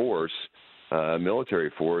coalition force. Military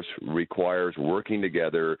force requires working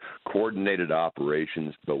together, coordinated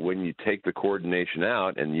operations. But when you take the coordination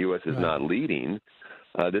out and the U.S. is not leading,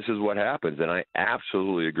 this is what happens. And I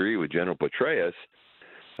absolutely agree with General Petraeus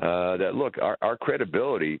that, look, our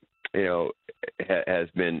credibility, has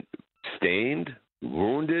been stained,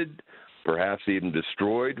 wounded, perhaps even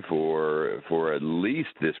destroyed for at least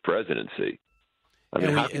this presidency. I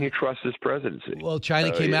mean, how can you trust this presidency? Well,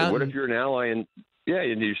 China came out. What if you're an ally and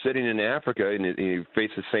you're sitting in Africa and you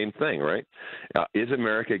face the same thing, right? Is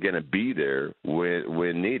America going to be there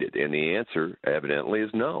when needed? And the answer, evidently, is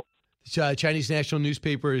no. Chinese national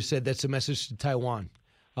newspaper said that's a message to Taiwan,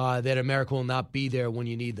 that America will not be there when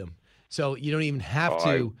you need them. So you don't even have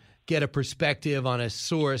to get a perspective on a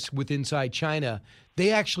source inside China.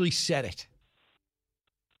 They actually said it.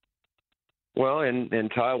 Well, in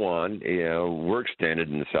Taiwan, we're extended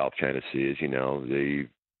in the South China Sea, as you know. The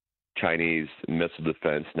Chinese missile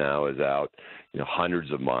defense now is out, hundreds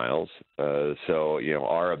of miles. So,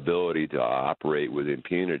 our ability to operate with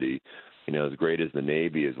impunity, as great as the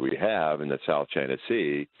Navy as we have in the South China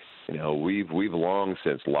Sea, we've long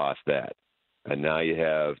since lost that. And now you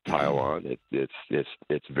have Taiwan.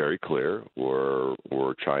 It's very clear where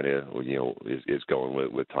China, is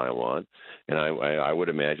going with Taiwan. And I would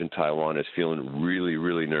imagine Taiwan is feeling really,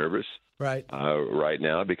 really nervous. Right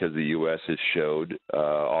now, because the U.S. has showed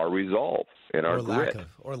our resolve and our grit,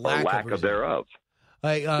 or lack of thereof.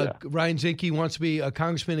 Ryan Zinke wants to be a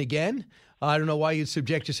congressman again. I don't know why you'd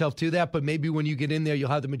subject yourself to that, but maybe when you get in there,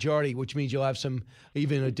 you'll have the majority, which means you'll have some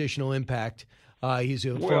even additional impact. He's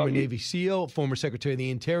a former Navy SEAL, former Secretary of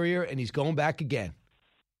the Interior, and he's going back again.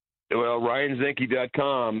 Well,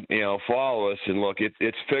 RyanZinke.com, follow us, and look,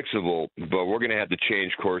 it's fixable, but we're going to have to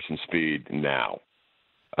change course and speed now.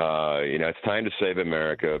 It's time to save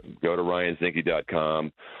America. Go to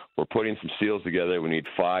RyanZinke.com. We're putting some SEALs together. We need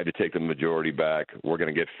 5 to take the majority back. We're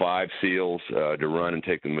going to get 5 SEALs to run and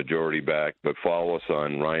take the majority back. But follow us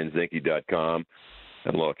on RyanZinke.com.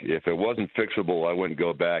 And look, if it wasn't fixable, I wouldn't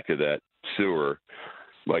go back to that sewer.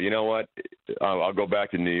 But you know what? I'll go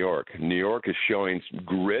back to New York. New York is showing some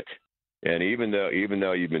grit. And even though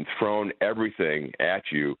you've been thrown everything at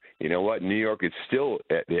you, you know what? New York is still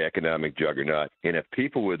at the economic juggernaut. And if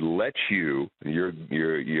people would let you, your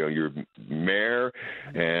mayor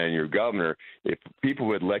and your governor, if people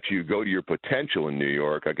would let you go to your potential in New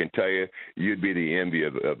York, I can tell you, you'd be the envy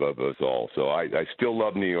of us all. So I still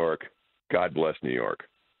love New York. God bless New York.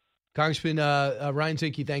 Congressman Ryan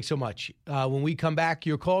Zinke, thanks so much. When we come back,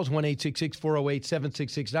 your calls,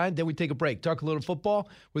 1-866-408-7669. Then we take a break. Talk a little football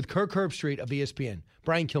with Kirk Herbstreit of ESPN.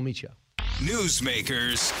 Brian Kilmeade Show.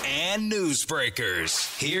 Newsmakers and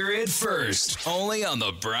newsbreakers. Hear it first, only on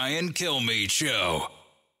the Brian Kilmeade Show.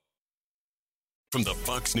 From the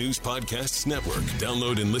Fox News Podcasts Network,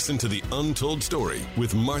 download and listen to The Untold Story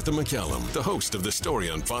with Martha McCallum. The host of The Story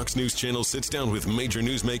on Fox News Channel sits down with major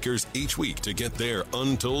newsmakers each week to get their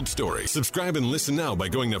untold story. Subscribe and listen now by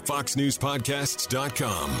going to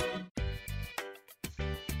foxnewspodcasts.com.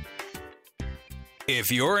 If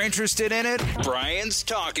you're interested in it, Brian's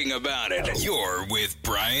talking about it. You're with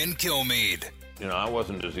Brian Kilmeade. You know, I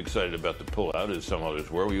wasn't as excited about the pullout as some others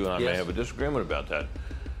were. You and I may have a disagreement about that.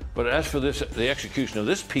 But as for this, the execution of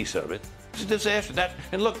this piece of it, it's a disaster.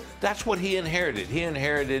 And look, that's what he inherited. He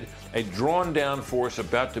inherited a drawn-down force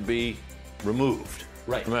about to be removed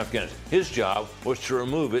from Afghanistan. His job was to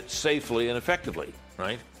remove it safely and effectively,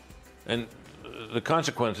 right? And the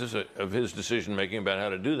consequences of his decision-making about how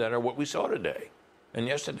to do that are what we saw today and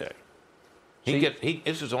yesterday.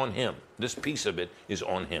 This is on him. This piece of it is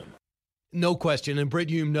on him. No question, and Brit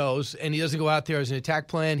Hume knows, and he doesn't go out there as an attack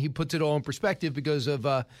plan. He puts it all in perspective because of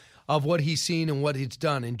what he's seen and what it's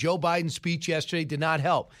done. And Joe Biden's speech yesterday did not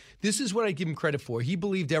help. This is what I give him credit for. He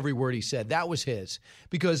believed every word he said. That was his.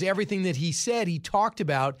 Because everything that he said, he talked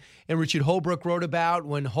about, and Richard Holbrooke wrote about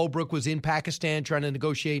when Holbrooke was in Pakistan trying to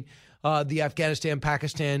negotiate the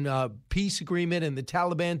Afghanistan-Pakistan peace agreement and the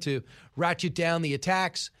Taliban to ratchet down the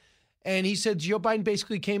attacks. And he said, Joe Biden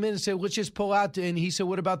basically came in and said, let's just pull out. And he said,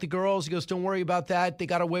 what about the girls? He goes, don't worry about that. They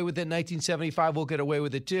got away with it in 1975. We'll get away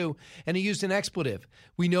with it too. And he used an expletive.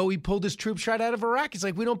 We know he pulled his troops right out of Iraq. He's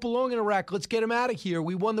like, we don't belong in Iraq. Let's get them out of here.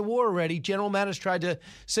 We won the war already. General Mattis tried to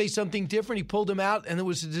say something different. He pulled them out, and it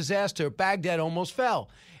was a disaster. Baghdad almost fell.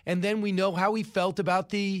 And then we know how he felt about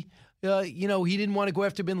the he didn't want to go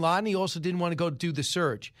after bin Laden. He also didn't want to go do the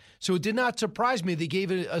surge. So it did not surprise me they gave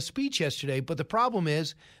a speech yesterday. But the problem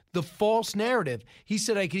is the false narrative. He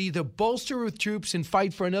said I could either bolster with troops and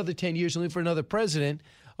fight for another 10 years and live for another president,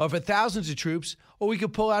 or for thousands of troops, or we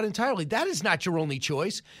could pull out entirely. That is not your only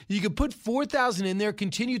choice. You could put 4,000 in there,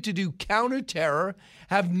 continue to do counterterror,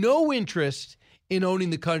 have no interest in owning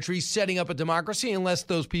the country, setting up a democracy unless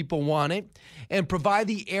those people want it, and provide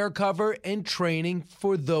the air cover and training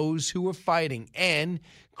for those who are fighting, and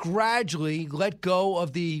gradually let go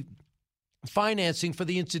of the financing for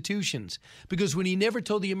the institutions. Because what he never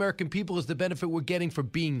told the American people is the benefit we're getting for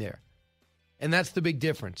being there. And that's the big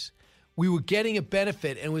difference. We were getting a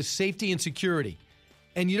benefit, and it was safety and security.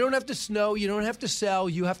 And you don't have to snow, you don't have to sell,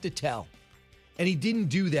 you have to tell. And he didn't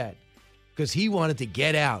do that because he wanted to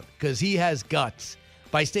get out, because he has guts,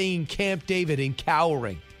 by staying in Camp David and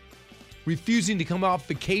cowering, refusing to come off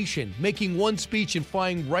vacation, making one speech and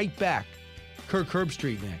flying right back. Kirk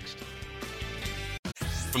Herbstreit next.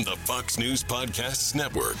 From the Fox News Podcasts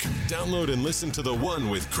Network. Download and listen to The One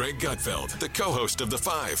with Craig Gutfeld, the co-host of The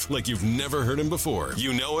Five, like you've never heard him before.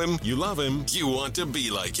 You know him, you love him, you want to be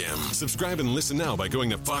like him. Subscribe and listen now by going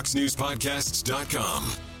to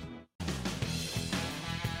foxnewspodcasts.com.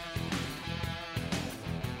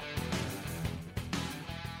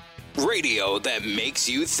 Radio that makes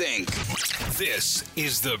you think. This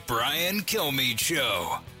is the Brian Kilmeade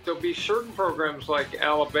Show. There'll be certain programs like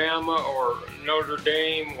Alabama or Notre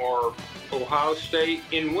Dame or Ohio State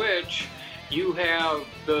in which you have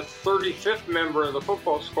the 35th member of the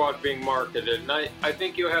football squad being marketed. And I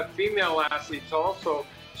think you'll have female athletes also,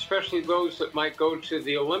 especially those that might go to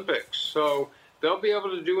the Olympics. So they'll be able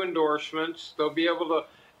to do endorsements. They'll be able to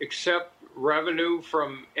accept revenue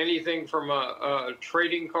from anything from a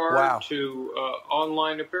trading card to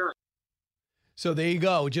online appearance. So there you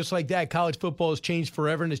go. Just like that, college football has changed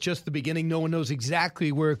forever, and it's just the beginning. No one knows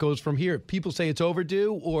exactly where it goes from here. People say it's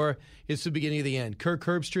overdue or it's the beginning of the end. Kirk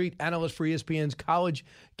Herbstreit, analyst for ESPN's College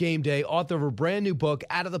Game Day, author of a brand new book,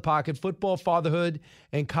 Out of the Pocket, Football, Fatherhood,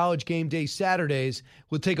 and College Game Day Saturdays.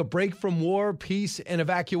 We'll take a break from war, peace, and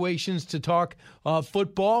evacuations to talk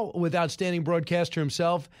football with outstanding broadcaster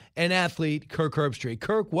himself and athlete, Kirk Herbstreit.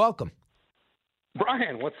 Kirk, welcome.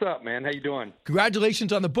 Brian, what's up, man? How you doing?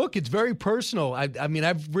 Congratulations on the book. It's very personal. I mean,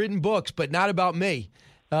 I've written books, but not about me.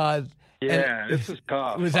 This is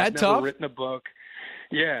tough. Was that I've tough? Never written a book.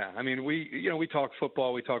 Yeah, I mean, we talk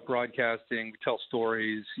football, we talk broadcasting, we tell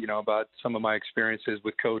stories, about some of my experiences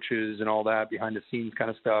with coaches and all that behind the scenes kind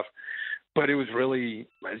of stuff. But it was really,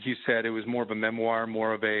 as you said, it was more of a memoir,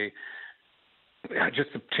 more of just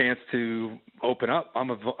a chance to open up.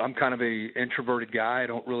 I'm kind of a introverted guy. I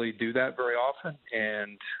don't really do that very often.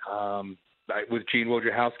 And with Gene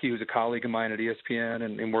Wojciechowski, who's a colleague of mine at ESPN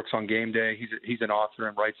and works on Game Day, he's an author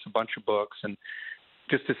and writes a bunch of books. And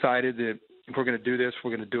just decided that if we're going to do this, we're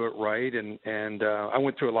going to do it right. And I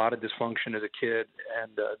went through a lot of dysfunction as a kid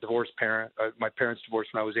and divorced parent. My parents divorced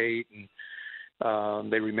when I was 8,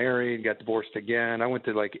 and they remarried, got divorced again. I went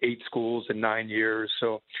to like 8 schools in 9 years.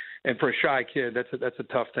 And for a shy kid, that's a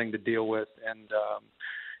tough thing to deal with.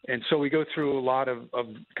 And so we go through a lot of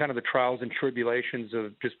kind of the trials and tribulations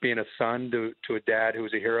of just being a son to a dad who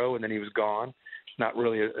was a hero, and then he was gone. Not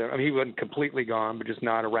really, he wasn't completely gone, but just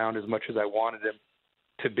not around as much as I wanted him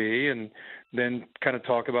to be. And then kind of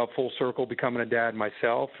talk about full circle becoming a dad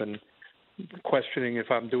myself, and questioning if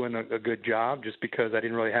I'm doing a good job just because I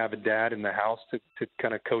didn't really have a dad in the house to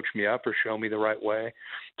kind of coach me up or show me the right way.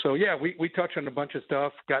 So, yeah, we touched on a bunch of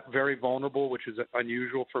stuff, got very vulnerable, which is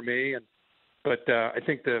unusual for me. But I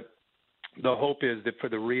think the hope is that for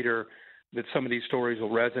the reader that some of these stories will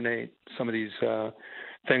resonate, some of these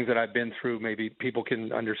things that I've been through, maybe people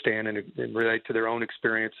can understand and relate to their own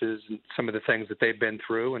experiences and some of the things that they've been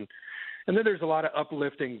through. And then there's a lot of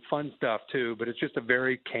uplifting, fun stuff, too. But it's just a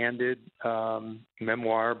very candid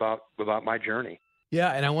memoir about my journey.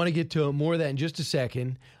 Yeah, and I want to get to more of that in just a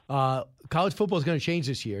second. College football is going to change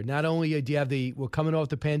this year. Not only do you have we're coming off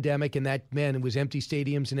the pandemic, and it was empty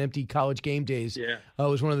stadiums and empty college game days. Yeah. It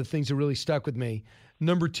was one of the things that really stuck with me.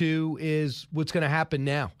 Number two is what's going to happen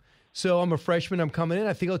now. So I'm a freshman. I'm coming in.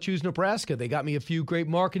 I think I'll choose Nebraska. They got me a few great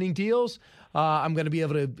marketing deals. I'm going to be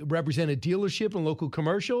able to represent a dealership and local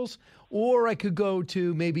commercials. Or I could go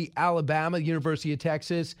to maybe Alabama, University of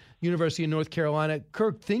Texas, University of North Carolina.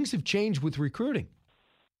 Kirk, things have changed with recruiting.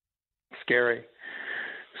 Scary.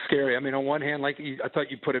 I mean, on one hand, I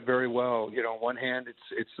thought you put it very well. On one hand,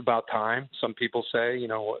 it's about time. Some people say,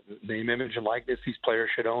 name, image, and likeness. These players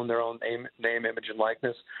should own their own name, image, and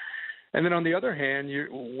likeness. And then on the other hand,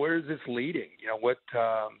 where is this leading?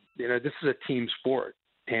 This is a team sport,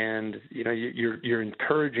 and you're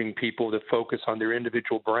encouraging people to focus on their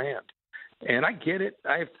individual brand. And I get it.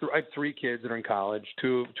 I have 3 kids that are in college,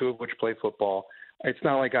 two of which play football. It's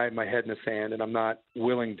not like I have my head in the sand, and I'm not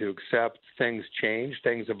willing to accept things change,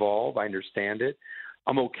 things evolve. I understand it.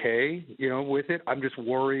 I'm okay, with it. I'm just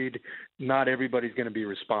worried not everybody's going to be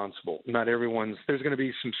responsible. There's going to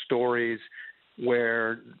be some stories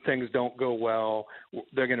where things don't go well.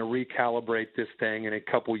 They're going to recalibrate this thing in a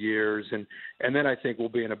couple years, and then I think we'll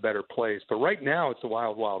be in a better place. But right now, it's the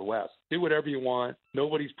wild, wild west. Do whatever you want.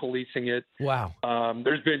 Nobody's policing it. Wow.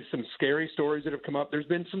 There's been some scary stories that have come up. There's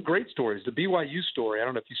been some great stories. The BYU story, I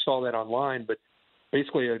don't know if you saw that online, but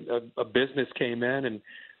basically a business came in and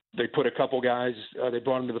they put a couple guys, they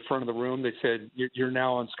brought them to the front of the room. They said, you're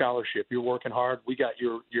now on scholarship. You're working hard. We got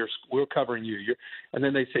we're covering you. And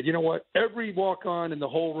then they said, you know what? Every walk-on in the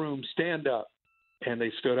whole room, stand up. And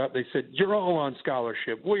they stood up. They said, you're all on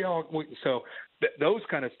scholarship. Those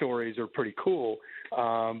kind of stories are pretty cool.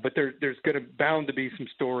 But there's bound to be some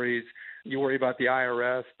stories. You worry about the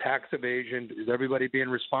IRS, tax evasion. Is everybody being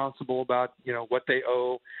responsible about, what they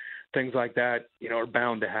owe? Things like that, are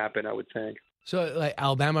bound to happen, I would think. So, like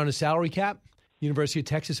Alabama on a salary cap, University of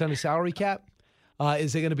Texas on a salary cap.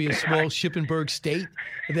 Is there going to be a small Shippensburg state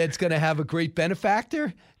that's going to have a great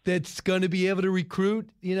benefactor that's going to be able to recruit,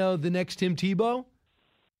 the next Tim Tebow?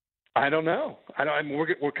 I don't know.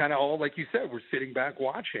 We're kind of all, like you said, we're sitting back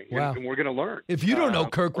watching, wow. and we're going to learn. If you don't know,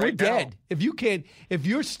 Kirk, we're dead. If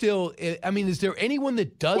you're still, is there anyone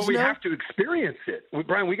that does know? Well, we have to experience it.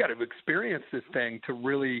 Brian, we got to experience this thing to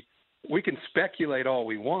really. We can speculate all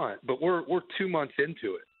we want, but we're 2 months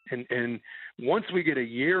into it. And once we get a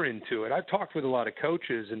year into it, I've talked with a lot of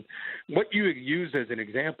coaches, and what you used as an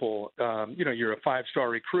example, you're a 5-star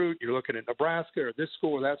recruit, you're looking at Nebraska or this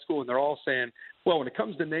school or that school, and they're all saying, well, when it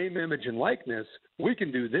comes to name, image, and likeness, we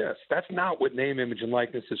can do this. That's not what name, image, and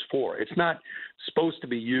likeness is for. It's not supposed to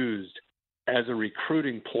be used as a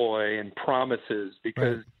recruiting ploy and promises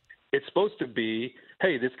because it's supposed to be,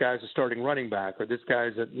 hey, this guy's a starting running back, or this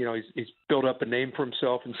guy's he's built up a name for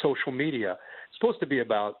himself in social media. It's supposed to be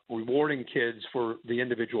about rewarding kids for the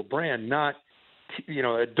individual brand, not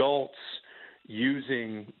adults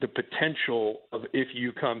using the potential of, if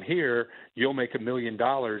you come here, you'll make $1 million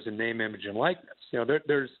in name, image, and likeness.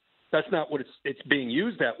 That's not what it's being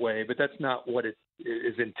used that way, but that's not what it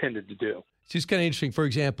is intended to do. It's just kind of interesting. For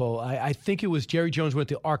example, I think it was Jerry Jones went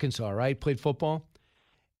to Arkansas, right? Played football.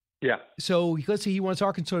 Yeah. So let's say he wants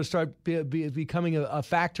Arkansas to start becoming a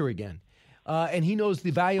factor again. And he knows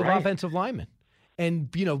the value of offensive linemen. And,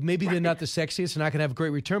 maybe they're not the sexiest and not going to have a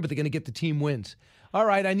great return, but they're going to get the team wins. All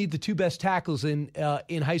right, I need the 2 best tackles in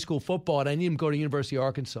high school football, and I need them to go to University of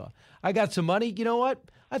Arkansas. I got some money. You know what?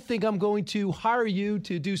 I think I'm going to hire you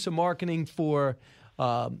to do some marketing for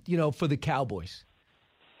the Cowboys.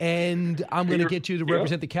 And I'm going to get you to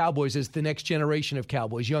represent the Cowboys as the next generation of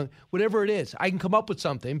Cowboys, young, whatever it is. I can come up with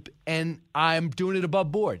something, and I'm doing it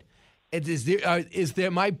above board.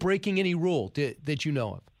 Am I breaking any rule that you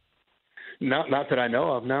know of? Not that I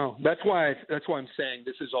know of. No. That's why I'm saying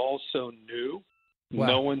this is all so new. Wow.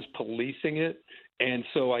 No one's policing it, and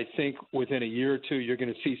so I think within a year or two, you're going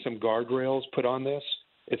to see some guardrails put on this.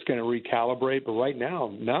 It's going to recalibrate, but right now,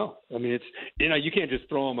 no. I mean, it's you can't just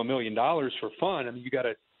throw them $1 million for fun. I mean, you got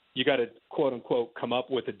to you got to quote unquote come up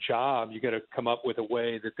with a job. You got to come up with a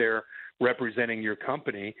way that they're representing your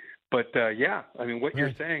company. But yeah, I mean, what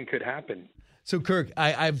you're saying could happen. So, Kirk,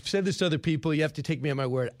 I've said this to other people. You have to take me at my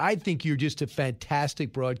word. I think you're just a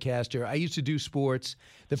fantastic broadcaster. I used to do sports.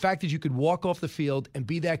 The fact that you could walk off the field and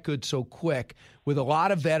be that good so quick with a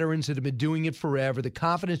lot of veterans that have been doing it forever, the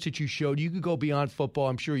confidence that you showed, you could go beyond football.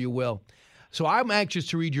 I'm sure you will. So I'm anxious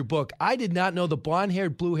to read your book. I did not know the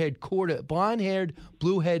blonde-haired, blue-eyed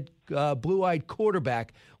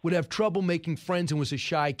quarterback would have trouble making friends and was a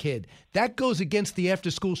shy kid. That goes against the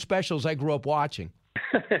after-school specials I grew up watching.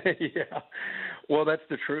 Yeah. Well, that's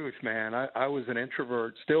the truth, man. I was an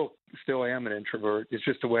introvert, still am an introvert. It's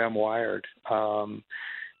just the way I'm wired.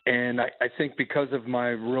 And I think because of my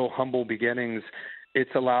real humble beginnings,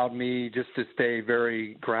 it's allowed me just to stay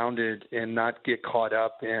very grounded and not get caught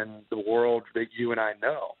up in the world that you and I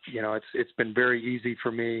know. You know, it's been very easy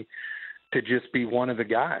for me to just be one of the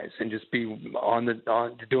guys and just be on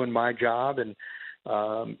doing my job. And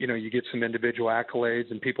you know, you get some individual accolades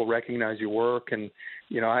and people recognize your work. And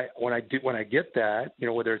you know, when I get that, you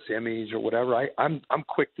know, whether it's Emmys or whatever, I'm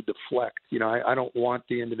quick to deflect. You know, I don't want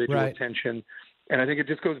the individual attention. And I think it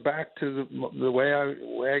just goes back to the way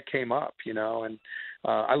I came up, you know, and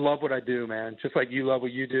I love what I do, man, just like you love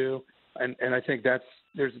what you do. And I think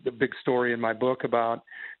there's the big story in my book about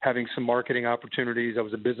having some marketing opportunities. I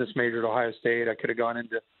was a business major at Ohio State. I could have gone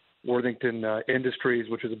into Worthington Industries,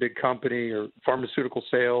 which is a big company, or pharmaceutical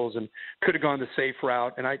sales, and could have gone the safe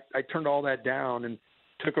route. And I turned all that down and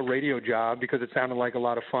took a radio job because it sounded like a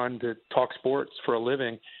lot of fun to talk sports for a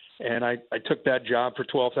living. And I took that job for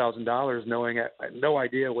 $12,000, knowing I had no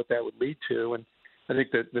idea what that would lead to. And I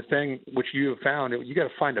think that the thing which you have found, you got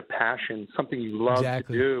to find a passion, something you love to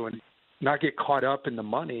do, and not get caught up in the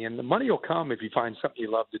money. And the money will come if you find something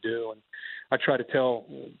you love to do. And I try to tell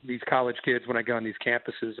these college kids when I go on these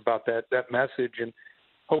campuses about that message, and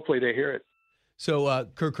hopefully they hear it. So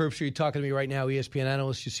Kirk Herbstreit talking to me right now, ESPN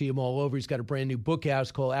analyst. You see him all over. He's got a brand new book out.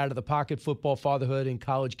 It's called Out of the Pocket: Football, Fatherhood, and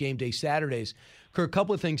College Game Day Saturdays. Kirk, a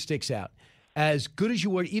couple of things sticks out. As good as you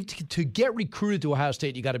were, even to get recruited to Ohio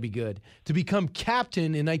State, you got to be good. To become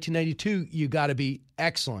captain in 1992, you got to be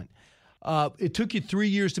excellent. It took you 3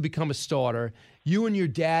 years to become a starter. You and your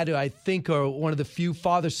dad, I think, are one of the few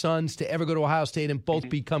father-sons to ever go to Ohio State and both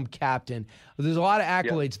become captain. There's a lot of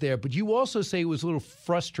accolades there, but you also say it was a little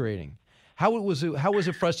frustrating. How was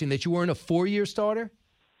it frustrating that you weren't a 4-year starter?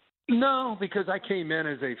 No, because I came in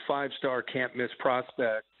as a 5-star can't-miss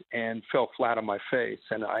prospect and fell flat on my face.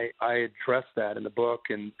 And I address that in the book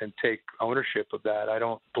and take ownership of that. I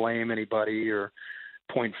don't blame anybody or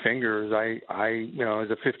point fingers. I you know, as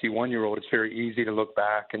a 51-year-old, it's very easy to look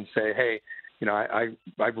back and say, hey, you know, I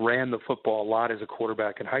ran the football a lot as a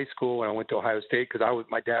quarterback in high school, and I went to Ohio State because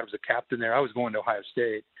my dad was a captain there. I was going to Ohio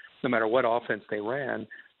State no matter what offense they ran.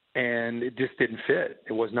 And it just didn't fit.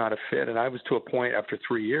 It was not a fit. And I was to a point after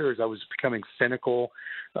 3 years, I was becoming cynical,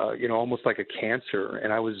 you know, almost like a cancer.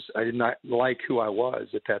 And I did not like who I was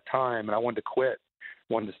at that time. And I wanted to quit,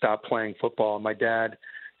 wanted to stop playing football. And my dad,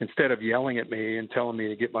 instead of yelling at me and telling me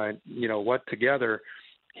to get my, you know, what together,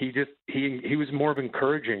 he was more of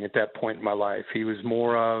encouraging at that point in my life. He was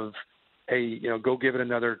more of, hey, you know, go give it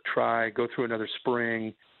another try, go through another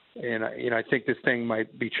spring. And, you know, I think this thing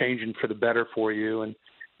might be changing for the better for you.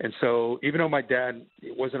 And so even though my dad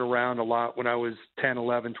wasn't around a lot when I was 10,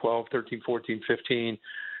 11, 12, 13, 14, 15,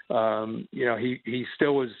 you know, he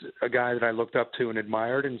still was a guy that I looked up to and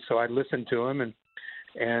admired. And so I listened to him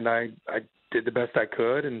and I did the best I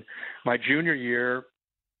could. And my junior year,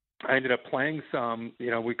 I ended up playing some, you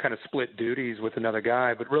know, we kind of split duties with another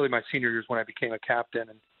guy, but really my senior year is when I became a captain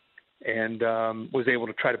and was able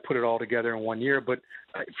to try to put it all together in 1 year. But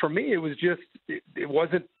for me, it was just, it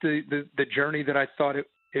wasn't the journey that I thought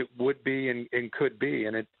it would be and could be.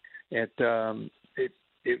 And it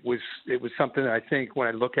was something that I think when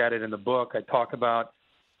I look at it in the book, I talk about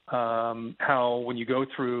how when you go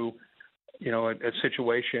through, you know, a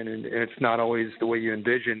situation and it's not always the way you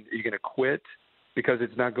envision, you're going to quit because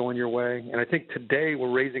it's not going your way. And I think today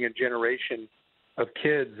we're raising a generation of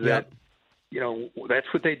kids that, you know, that's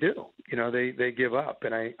what they do. You know, they give up.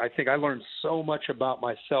 And I think I learned so much about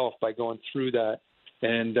myself by going through that.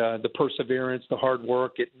 And the perseverance, the hard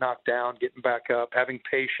work, getting knocked down, getting back up, having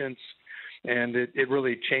patience, and it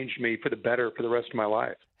really changed me for the better for the rest of my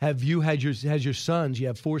life. Have you had your sons? You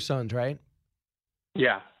have 4 sons, right?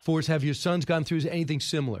 Yeah. 4. Have your sons gone through anything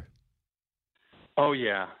similar? Oh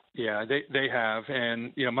yeah, they have,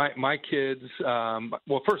 and you know my kids.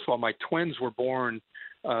 Well, first of all, my twins were born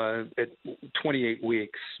at 28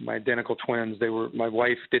 weeks, my identical twins. My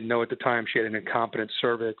wife didn't know at the time she had an incompetent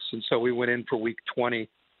cervix. And so we went in for week 20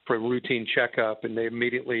 for a routine checkup, and they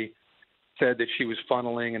immediately said that she was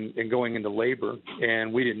funneling and going into labor,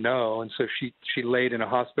 and we didn't know. And so she laid in a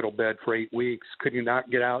hospital bed for 8 weeks, could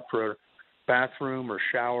not get out for a bathroom or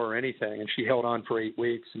shower or anything, and she held on for 8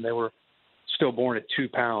 weeks, and they were stillborn at 2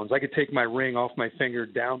 pounds. I could take my ring off my finger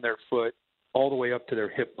down their foot all the way up to their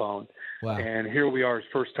hip bone. Wow. And here we are as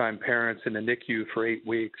first-time parents in the NICU for 8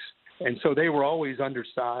 weeks. And so they were always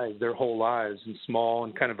undersized their whole lives and small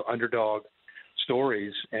and kind of underdog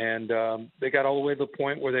stories. And they got all the way to the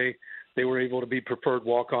point where they were able to be preferred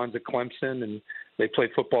walk-ons at Clemson, and they played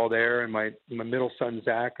football there. And my middle son,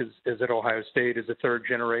 Zach, is at Ohio State as a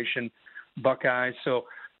third-generation Buckeye. So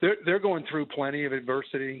they're going through plenty of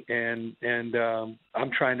adversity, and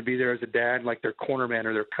I'm trying to be there as a dad, like their corner man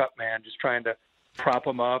or their cut man, just trying to prop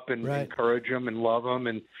them up and encourage them and love them.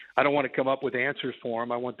 And I don't want to come up with answers for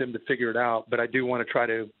them. I want them to figure it out, but I do want to try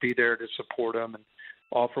to be there to support them and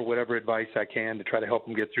offer whatever advice I can to try to help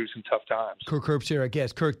them get through some tough times. Kirk Herbst here, I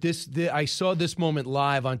guess. Kirk, I saw this moment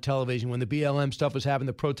live on television when the BLM stuff was happening,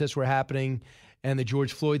 the protests were happening, and the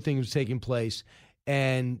George Floyd thing was taking place.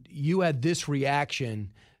 And you had this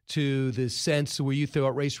reaction to the sense where you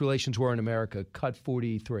thought race relations were in America. Cut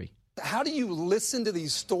 43. How do you listen to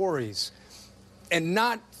these stories and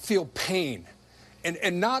not feel pain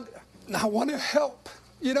and not want to help?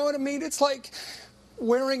 You know what I mean? It's like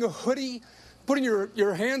wearing a hoodie, putting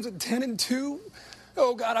your hands at 10 and 2.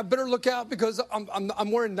 Oh, God, I better look out because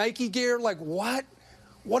I'm wearing Nike gear. Like, what?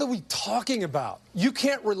 What are we talking about? You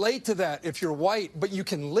can't relate to that if you're white, but you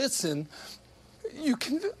can listen. You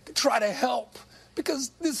can try to help because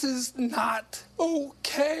this is not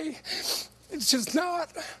okay. It's just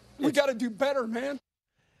not. We got to do better, man.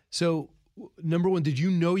 So, number one, did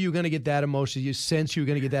you know you were going to get that emotional? Did you sense you were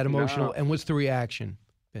going to get that emotional? No. And what's the reaction,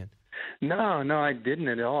 Ben? No, I didn't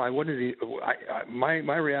at all. I wouldn't.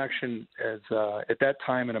 My reaction as at that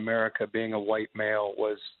time in America, being a white male,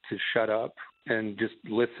 was to shut up and just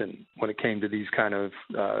listen when it came to these kind of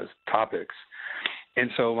topics.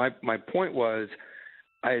 And so my point was,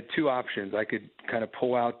 I had two options. I could kind of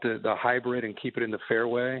pull out the hybrid and keep it in the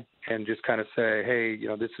fairway and just kind of say, hey,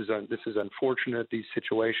 this is unfortunate, these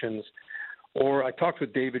situations. Or I talked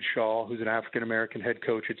with David Shaw, who's an African-American head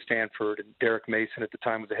coach at Stanford, and Derek Mason at the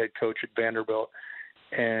time was the head coach at Vanderbilt,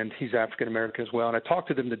 and he's African-American as well. And I talked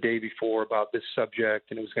to them the day before about this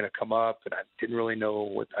subject, and it was going to come up, and I didn't really know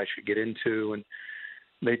what I should get into. And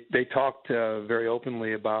they talked very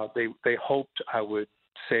openly about they hoped I would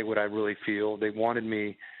say what I really feel. They wanted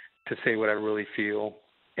me to say what I really feel,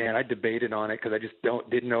 and I debated on it because I just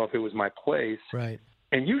didn't know if it was my place. Right.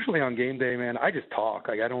 And usually on game day, man, I just talk.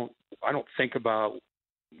 Like I don't think about.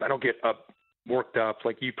 I don't get worked up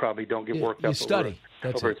like you probably don't get worked up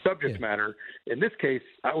over a subject matter. In this case,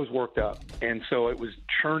 I was worked up, and so it was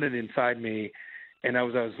churning inside me. And I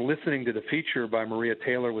was listening to the feature by Maria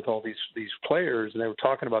Taylor with all these players, and they were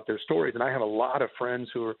talking about their stories. And I have a lot of friends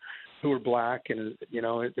who are black, and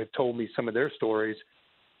they've told me some of their stories.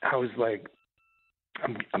 I was like,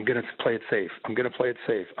 I'm going to play it safe. I'm going to play it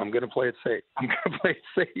safe. I'm going to play it safe. I'm going to play it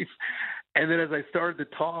safe. And then as I started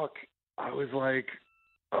to talk, I was like,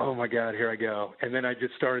 oh my God, here I go. And then I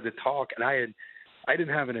just started to talk, and I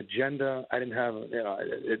didn't have an agenda. I didn't have,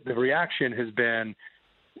 the reaction has been,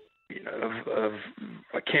 of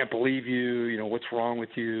I can't believe you, what's wrong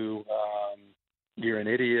with you? You're an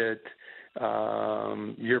idiot.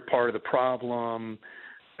 You're part of the problem.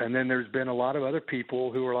 And then there's been a lot of other people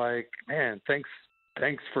who are like, man, thanks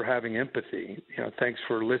for having empathy. Thanks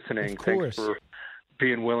for listening. Thanks for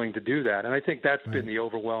being willing to do that. And I think that's been the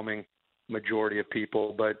overwhelming majority of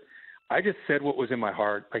people. But I just said what was in my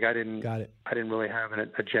heart. Like I didn't really have an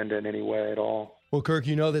agenda in any way at all. Well, Kirk,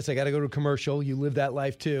 you know this. I got to go to a commercial. You live that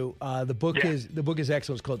life too. The book is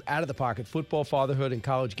excellent. It's called Out of the Pocket: Football, Fatherhood, and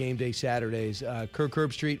College Game Day Saturdays. Kirk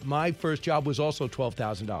Herbstreit. My first job was also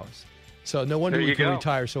 $12,000. So no wonder we can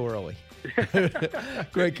retire so early.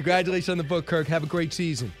 Great. Congratulations on the book, Kirk. Have a great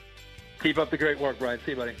season. Keep up the great work, Brian.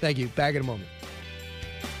 See you, buddy. Thank you. Back in a moment.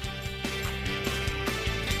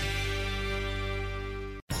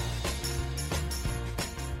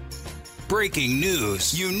 Breaking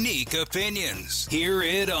news, unique opinions. Hear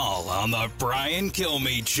it all on the Brian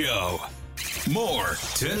Kilmeade Show. More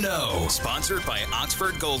to know. Sponsored by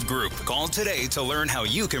Oxford Gold Group. Call today to learn how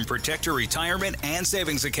you can protect your retirement and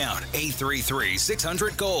savings account.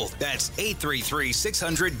 833-600-GOLD. That's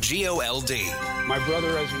 833-600-GOLD. My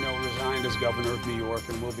brother, as you know, resigned as governor of New York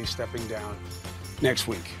and will be stepping down next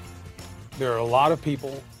week. There are a lot of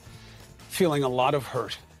people feeling a lot of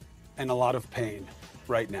hurt and a lot of pain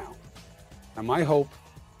right now. And my hope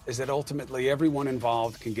is that ultimately everyone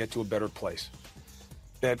involved can get to a better place.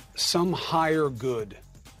 That some higher good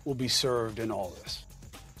will be served in all this.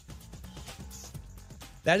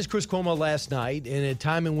 That is Chris Cuomo last night, in a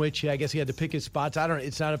time in which I guess he had to pick his spots.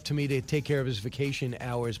 It's not up to me to take care of his vacation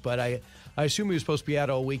hours, but I assume he was supposed to be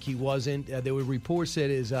out all week. He wasn't. There were reports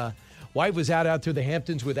that his wife was out through the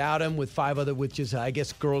Hamptons without him, with 5 other, which is, I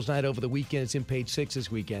guess, girls' night over the weekend. It's in Page 6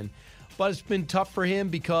 this weekend. But it's been tough for him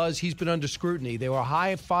because he's been under scrutiny. They were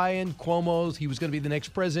high-fiving Cuomo's. He was going to be the next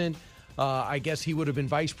president. I guess he would have been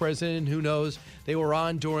vice president. Who knows? They were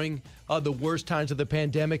on during the worst times of the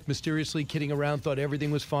pandemic, mysteriously kidding around, thought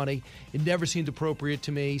everything was funny. It never seemed appropriate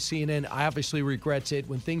to me. CNN obviously regrets it.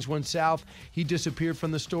 When things went south, he disappeared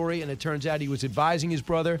from the story, and it turns out he was advising his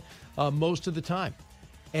brother most of the time.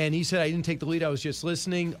 And he said, I didn't take the lead. I was just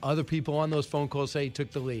listening. Other people on those phone calls say he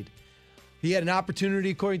took the lead. He had an opportunity,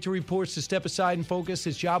 according to reports, to step aside and focus.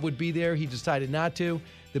 His job would be there. He decided not to.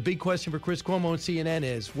 The big question for Chris Cuomo and CNN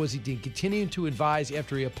is, was he continuing to advise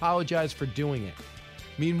after he apologized for doing it?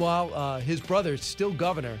 Meanwhile, his brother is still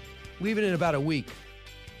governor, leaving in about a week.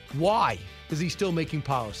 Why is he still making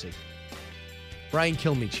policy? Brian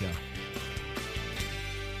Kilmeade Show.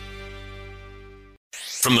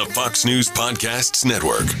 From the Fox News Podcasts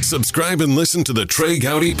Network. Subscribe and listen to the Trey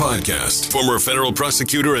Gowdy Podcast. Former federal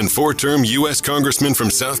prosecutor and 4-term U.S. Congressman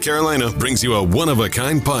from South Carolina brings you a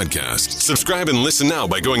one-of-a-kind podcast. Subscribe and listen now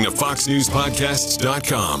by going to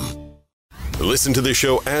foxnewspodcasts.com. Listen to the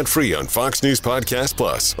show ad-free on Fox News Podcast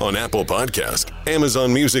Plus, on Apple Podcast,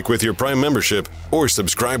 Amazon Music with your Prime membership, or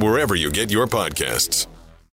subscribe wherever you get your podcasts.